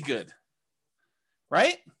crazy good,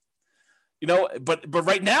 right? But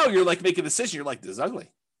right now you're like making a decision. You're like, this is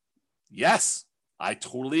ugly. Yes, I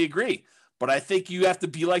totally agree. But I think you have to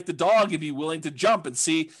be like the dog and be willing to jump and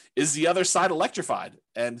see, is the other side electrified?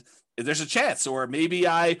 And there's a chance, or maybe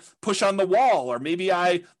I push on the wall, or maybe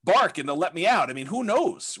I bark and they'll let me out. I mean, who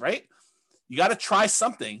knows, right? You got to try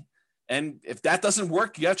something. And if that doesn't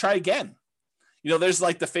work, you got to try again. There's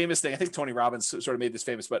like the famous thing. I think Tony Robbins sort of made this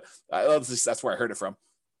famous, but I love this. That's where I heard it from.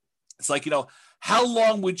 It's like, how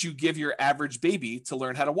long would you give your average baby to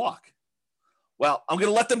learn how to walk? Well, I'm going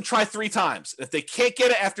to let them try 3 times. If they can't get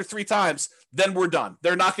it after 3 times, then we're done.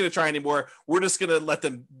 They're not going to try anymore. We're just going to let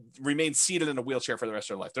them remain seated in a wheelchair for the rest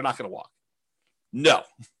of their life. They're not going to walk. No.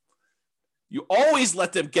 You always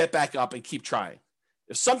let them get back up and keep trying.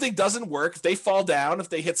 If something doesn't work, if they fall down, if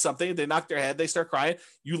they hit something, they knock their head, they start crying,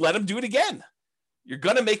 you let them do it again. You're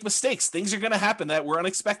going to make mistakes. Things are going to happen that were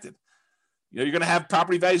unexpected. You're going to have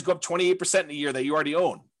property values go up 28% in a year that you already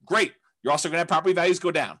own. Great. You're also going to have property values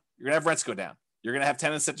go down. You're going to have rents go down. You're going to have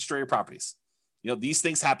tenants that destroy your properties. These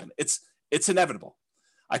things happen. It's inevitable.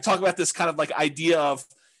 I talk about this kind of like idea of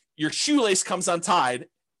your shoelace comes untied.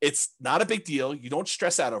 It's not a big deal. You don't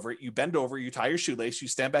stress out over it. You bend over, you tie your shoelace, you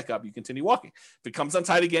stand back up, you continue walking. If it comes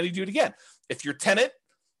untied again, you do it again. If your tenant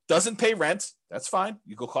doesn't pay rent, that's fine.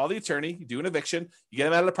 You go call the attorney, you do an eviction, you get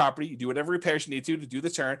them out of the property, you do whatever repairs you need to do the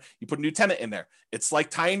turn, you put a new tenant in there. It's like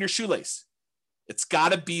tying your shoelace. It's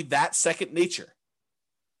got to be that second nature.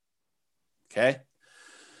 Okay?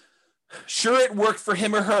 Sure, it worked for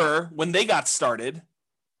him or her when they got started.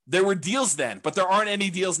 There were deals then, but there aren't any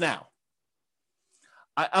deals now.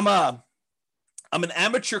 I'm an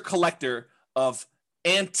amateur collector of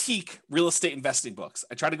antique real estate investing books.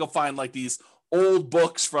 I try to go find like these old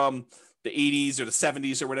books from the 80s or the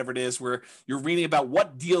 70s or whatever it is, where you're reading about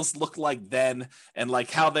what deals looked like then and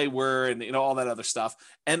like how they were and all that other stuff.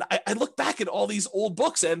 And I look back at all these old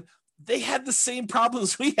books and they had the same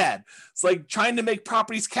problems we had. It's like trying to make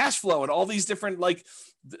properties cash flow and all these different like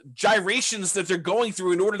gyrations that they're going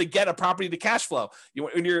through in order to get a property to cash flow.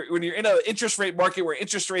 When you're in an interest rate market where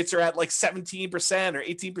interest rates are at like 17% or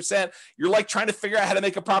 18%, you're like trying to figure out how to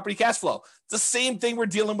make a property cash flow. It's the same thing we're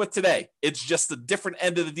dealing with today. It's just the different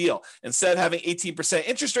end of the deal. Instead of having 18%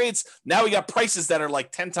 interest rates, now we got prices that are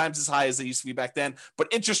like 10 times as high as they used to be back then, but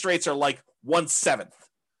interest rates are like 1/7.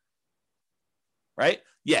 Right?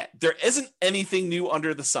 Yeah, there isn't anything new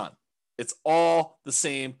under the sun. It's all the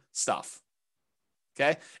same stuff.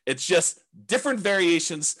 Okay? It's just different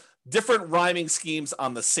variations, different rhyming schemes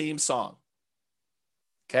on the same song.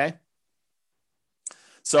 Okay?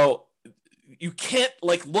 So you can't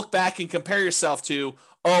like look back and compare yourself to,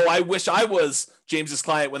 oh, I wish I was James's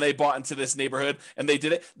client when they bought into this neighborhood and they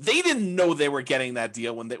did it. They didn't know they were getting that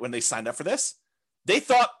deal when they signed up for this. They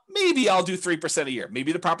thought maybe I'll do 3% a year.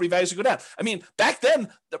 Maybe the property values would go down. I mean, back then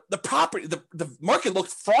the market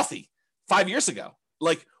looked frothy 5 years ago.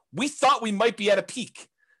 Like we thought we might be at a peak.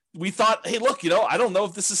 We thought, hey, look, I don't know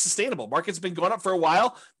if this is sustainable. Market's been going up for a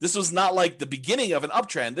while. This was not like the beginning of an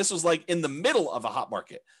uptrend. This was like in the middle of a hot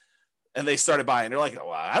market. And they started buying. They're like,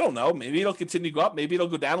 well, I don't know. Maybe it'll continue to go up. Maybe it'll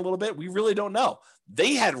go down a little bit. We really don't know.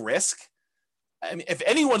 They had risk. I mean, if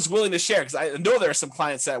anyone's willing to share, because I know there are some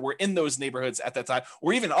clients that were in those neighborhoods at that time,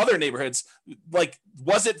 or even other neighborhoods, like,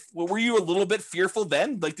 were you a little bit fearful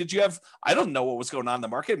then? Like, did you have, I don't know what was going on in the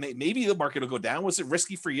market. Maybe the market will go down. Was it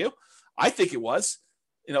risky for you? I think it was.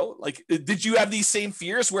 Like, did you have these same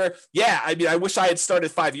fears where, yeah, I mean, I wish I had started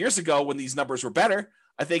 5 years ago when these numbers were better.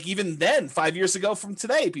 I think even then, 5 years ago from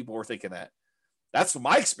today, people were thinking that. That's what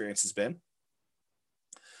my experience has been.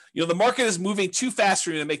 The market is moving too fast for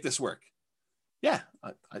me to make this work. Yeah,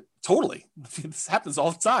 I totally. This happens all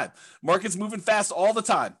the time. Market's moving fast all the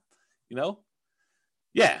time,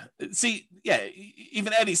 Yeah. See, yeah,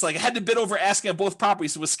 even Eddie's like, I had to bid over asking on both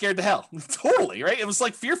properties, so was scared to hell. Totally, right? It was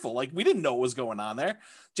like fearful. Like we didn't know what was going on there.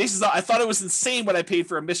 Jason's I thought it was insane what I paid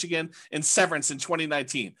for a Michigan in Severance in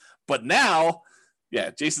 2019. But now, yeah,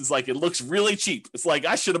 Jason's like, it looks really cheap. It's like,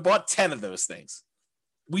 I should have bought 10 of those things.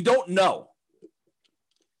 We don't know.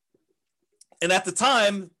 And at the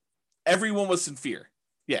time, everyone was in fear.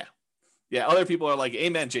 Yeah. Yeah. Other people are like,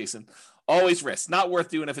 amen, Jason. Always risk. Not worth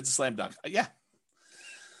doing if it's a slam dunk. Yeah.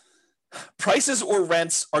 prices or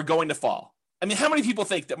rents are going to fall. I mean, how many people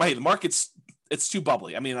think that the market's it's too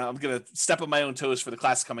bubbly? I mean, I'm going to step on my own toes for the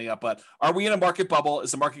class coming up, but are we in a market bubble?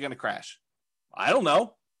 Is the market going to crash? I don't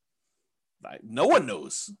know. No one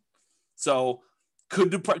knows. So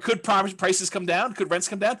could prices come down? Could rents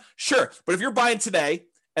come down? Sure. But if you're buying today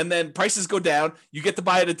and then prices go down, you get to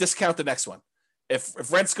buy at a discount the next one.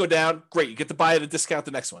 If rents go down, great. You get to buy at a discount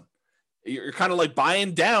the next one. You're kind of like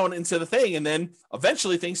buying down into the thing, and then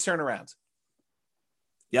eventually things turn around.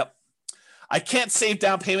 Yep. I can't save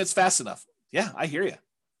down payments fast enough. Yeah, I hear you.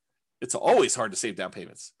 It's always hard to save down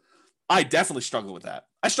payments. I definitely struggle with that.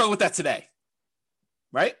 I struggle with that today.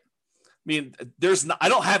 Right? I mean, I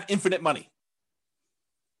don't have infinite money.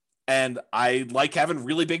 And I like having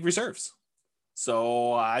really big reserves.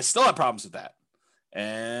 So I still have problems with that.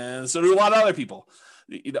 And so do a lot of other people.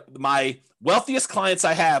 You know, my wealthiest clients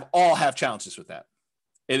I have all have challenges with that.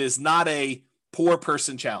 It is not a poor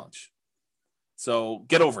person challenge. So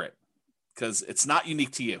get over it, because it's not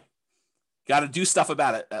unique to you. Got to do stuff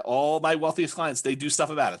about it. All my wealthiest clients, they do stuff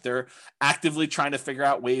about it. They're actively trying to figure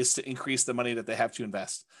out ways to increase the money that they have to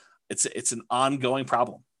invest. It's an ongoing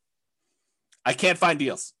problem. I can't find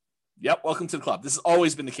deals. Yep, welcome to the club. This has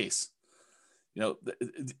always been the case. You know,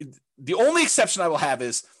 the only exception I will have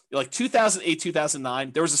is like 2008,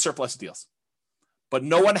 2009, there was a surplus of deals. But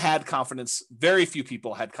no one had confidence. Very few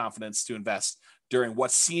people had confidence to invest during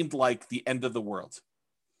what seemed like the end of the world.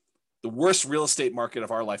 The worst real estate market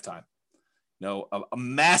of our lifetime. You know, a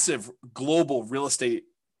massive global real estate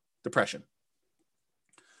depression.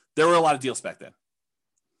 There were a lot of deals back then.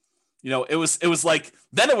 You know, it was like,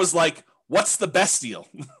 what's the best deal?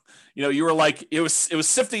 You know, you were like, it was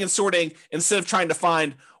sifting and sorting instead of trying to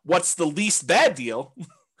find what's the least bad deal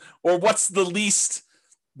or what's the least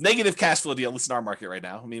negative cash flow deal, at least in our market right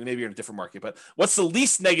now. I mean, maybe you're in a different market, but what's the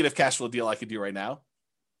least negative cash flow deal I could do right now?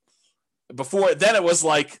 Before then it was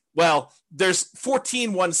like, well, there's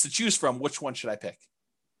 14 ones to choose from. Which one should I pick?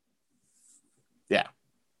 Yeah.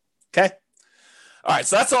 Okay. All right.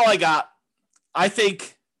 So that's all I got. I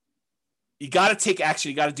think you got to take action.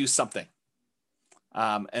 You got to do something.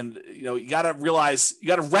 And you know, you got to realize, you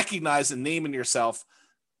got to recognize and name in yourself,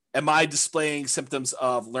 am I displaying symptoms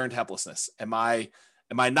of learned helplessness? Am I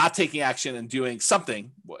not taking action and doing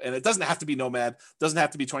something? And it doesn't have to be Nomad, doesn't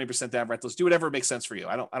have to be 20% down rentals. Do whatever makes sense for you.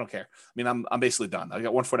 I don't care. I mean, I'm basically done. I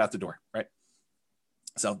got 1 foot out the door, right?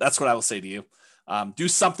 So that's what I will say to you. Do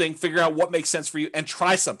something, figure out what makes sense for you, and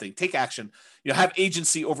try something. Take action. You know, have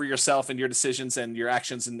agency over yourself and your decisions and your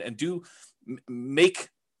actions, and make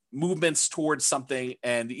movements towards something.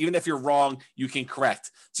 And even if you're wrong, you can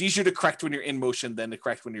correct. It's easier to correct when you're in motion than to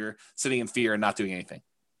correct when you're sitting in fear and not doing anything.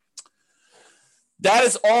 That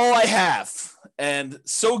is all I have. And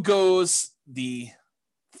so goes the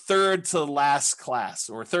third to last class,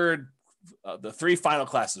 or the 3 final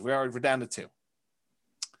classes. We're down to 2.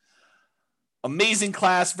 Amazing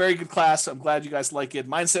class, very good class. I'm glad you guys like it.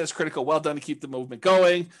 Mindset is critical. Well done to keep the movement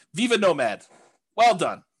going. Viva Nomad. Well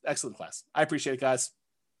done. Excellent class. I appreciate it, guys.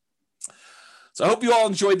 So I hope you all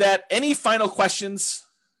enjoyed that. Any final questions?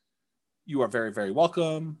 You are very, very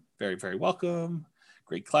welcome. Very, very welcome.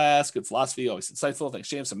 Great class. Good philosophy. Always insightful. Thanks,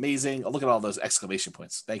 James. Amazing. I'll look at all those exclamation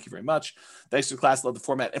points. Thank you very much. Thanks for the class. Love the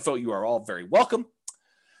format info. You are all very welcome.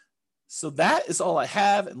 So that is all I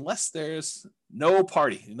have, unless there's no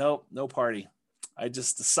party. No party. I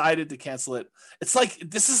just decided to cancel it. It's like,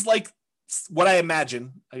 this is like what I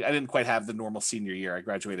imagine. I didn't quite have the normal senior year. I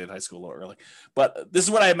graduated high school a little early, but this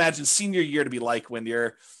is what I imagine senior year to be like when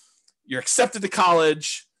you're accepted to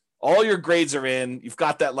college. All your grades are in. You've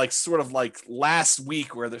got that like sort of like last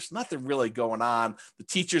week where there's nothing really going on. The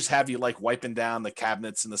teachers have you like wiping down the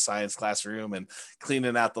cabinets in the science classroom and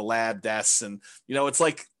cleaning out the lab desks. And, you know, it's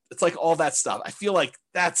like all that stuff. I feel like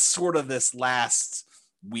that's sort of this last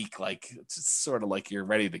week. Like it's sort of like you're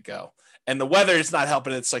ready to go. And the weather is not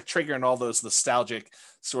helping. It's like triggering all those nostalgic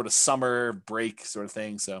sort of summer break sort of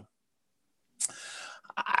thing. So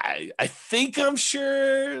I think I'm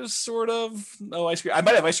sure sort of no ice cream. I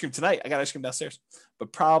might have ice cream tonight. I got ice cream downstairs,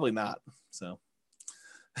 but probably not. So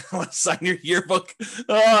I want to sign your yearbook.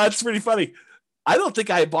 Oh, that's pretty funny. I don't think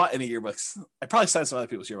I bought any yearbooks. I probably signed some other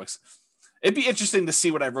people's yearbooks. It'd be interesting to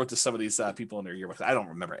see what I wrote to some of these people in their yearbooks. I don't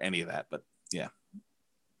remember any of that, but yeah.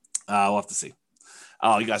 We'll have to see.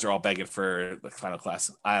 Oh, you guys are all begging for the final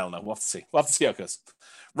class. I don't know. We'll have to see. We'll have to see how it goes.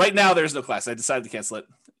 Right now, there's no class. I decided to cancel it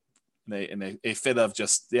in a fit of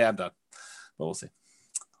just, yeah, I'm done. But we'll see.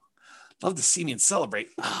 Love to see me and celebrate.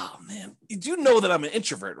 Oh, man. You do know that I'm an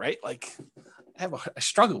introvert, right? Like, I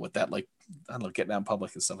struggle with that. Like, I don't know, getting out in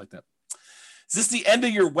public and stuff like that. Is this the end of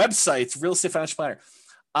your website, Real Estate Financial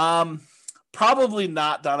Planner? Probably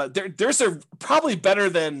not, Donna. There's a probably better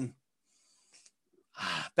than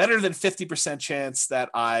 50% chance that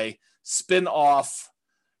I spin off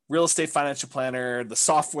Real Estate Financial Planner, the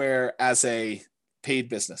software, as a paid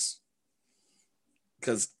business.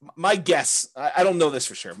 Because my guess, I don't know this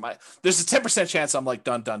for sure. There's a 10% chance I'm like,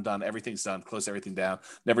 done. Everything's done. Close everything down.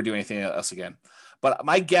 Never do anything else again. But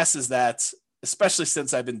my guess is that, especially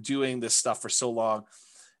since I've been doing this stuff for so long,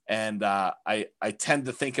 and I tend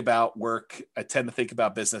to think about work. I tend to think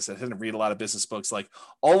about business. I tend to read a lot of business books. Like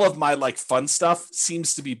all of my like fun stuff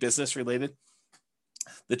seems to be business related.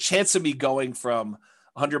 The chance of me going from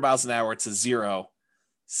 100 miles an hour to 0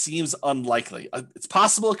 seems unlikely. It's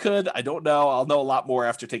possible it could. I don't know. I'll know a lot more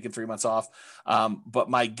after taking 3 months off. But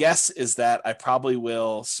my guess is that I probably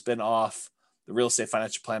will spin off the Real Estate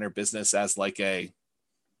Financial Planner business as like a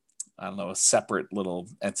separate little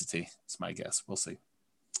entity. It's my guess. We'll see.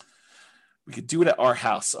 We could do it at our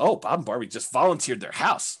house. Oh, Bob and Barbie just volunteered their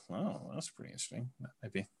house. Oh, that's pretty interesting.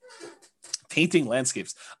 Maybe painting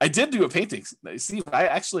landscapes. I did do a painting. See,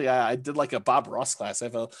 I did like a Bob Ross class. I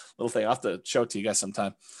have a little thing. I'll have to show it to you guys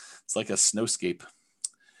sometime. It's like a snowscape.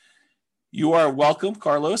 You are welcome,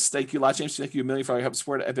 Carlos. Thank you a lot, James. Thank you a million for all your help and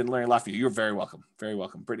support. I've been learning a lot from you. You're very welcome. Very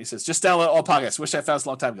welcome. Brittany says, just download all podcasts. Wish I found this a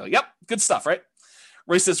long time ago. Yep. Good stuff, right?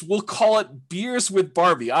 Ray says, we'll call it Beers with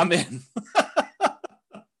Barbie. I'm in.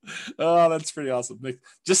 Oh, that's pretty awesome.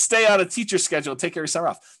 Just stay on a teacher schedule. Take your summer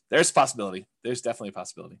off. There's a possibility. There's definitely a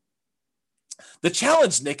possibility. The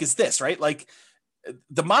challenge, Nick, is this, right? Like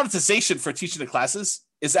the monetization for teaching the classes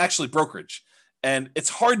is actually brokerage. And it's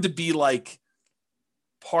hard to be like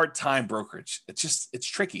part-time brokerage. It's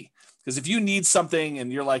tricky. Because if you need something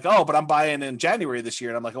and you're like, oh, but I'm buying in January this year.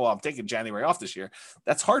 And I'm like, oh, I'm taking January off this year.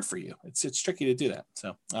 That's hard for you. It's tricky to do that.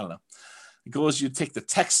 So I don't know. The goal is you take the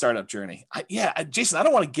tech startup journey. Jason, I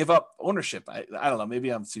don't want to give up ownership. I don't know. Maybe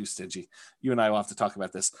I'm too stingy. You and I will have to talk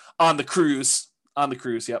about this on the cruise.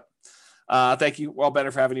 Yep. Thank you. Well,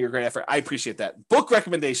 better for having your great effort. I appreciate that. Book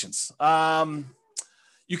recommendations.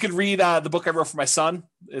 You can read the book I wrote for my son.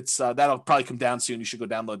 It's that'll probably come down soon. You should go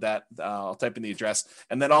download that. I'll type in the address.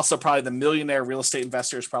 And then also probably The Millionaire Real Estate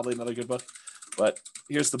Investor is probably another good book. But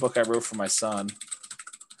here's the book I wrote for my son.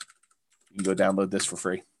 You can go download this for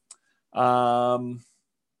free.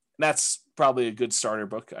 That's probably a good starter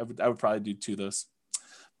book. I would probably do 2 of those.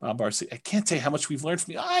 Barcy, I can't tell you how much we've learned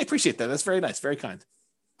from you. I appreciate that. That's very nice. Very kind.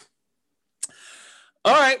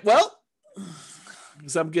 All right. Well,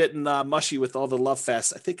 because I'm getting mushy with all the love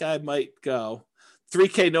fest, I think I might go.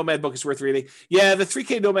 3K Nomad book is worth reading. Yeah, the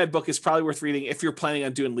 3K Nomad book is probably worth reading if you're planning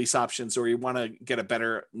on doing lease options or you want to get a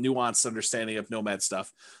better nuanced understanding of Nomad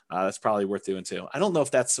stuff. That's probably worth doing too. I don't know if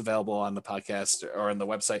that's available on the podcast or on the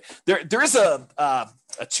website. There is a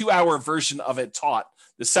 2-hour version of it taught.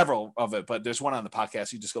 There's several of it, but there's one on the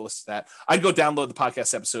podcast. You just go listen to that. I'd go download the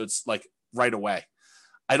podcast episodes like right away.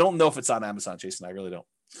 I don't know if it's on Amazon, Jason. I really don't.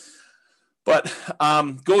 But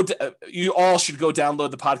you all should go download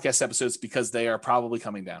the podcast episodes because they are probably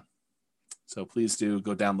coming down. So please do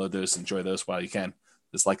go download those, enjoy those while you can.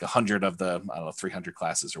 There's like 100 of the 300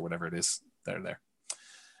 classes or whatever it is that are there.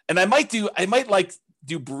 And I might do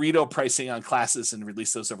burrito pricing on classes and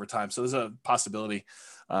release those over time. So there's a possibility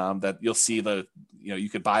that you'll see you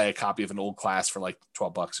could buy a copy of an old class for like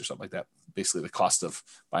 $12 or something like that. Basically the cost of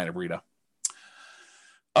buying a burrito.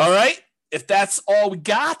 All right. If that's all we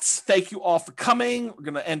got, thank you all for coming. We're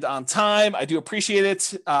going to end on time. I do appreciate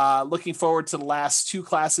it. Looking forward to the last 2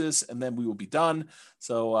 classes, and then we will be done.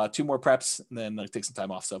 So 2 more preps, and then take some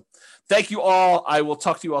time off. So thank you all. I will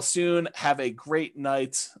talk to you all soon. Have a great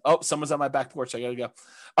night. Oh, someone's on my back porch. I got to go.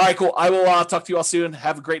 All right, cool. I will talk to you all soon.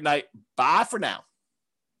 Have a great night. Bye for now.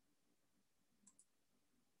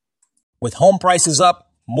 With home prices up,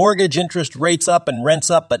 mortgage interest rates up, and rents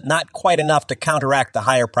up, but not quite enough to counteract the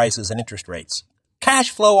higher prices and interest rates.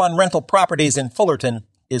 Cash flow on rental properties in Fullerton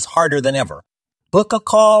is harder than ever. Book a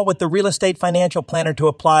call with the Real Estate Financial Planner to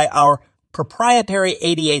apply our proprietary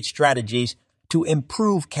 88 strategies to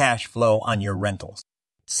improve cash flow on your rentals.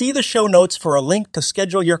 See the show notes for a link to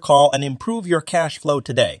schedule your call and improve your cash flow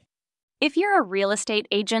today. If you're a real estate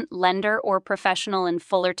agent, lender, or professional in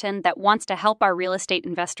Fullerton that wants to help our real estate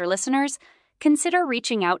investor listeners, consider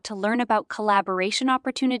reaching out to learn about collaboration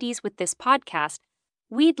opportunities with this podcast.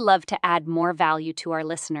 We'd love to add more value to our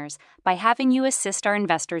listeners by having you assist our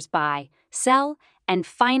investors buy, sell, and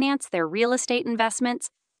finance their real estate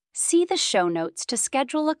investments. See the show notes to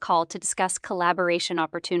schedule a call to discuss collaboration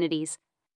opportunities.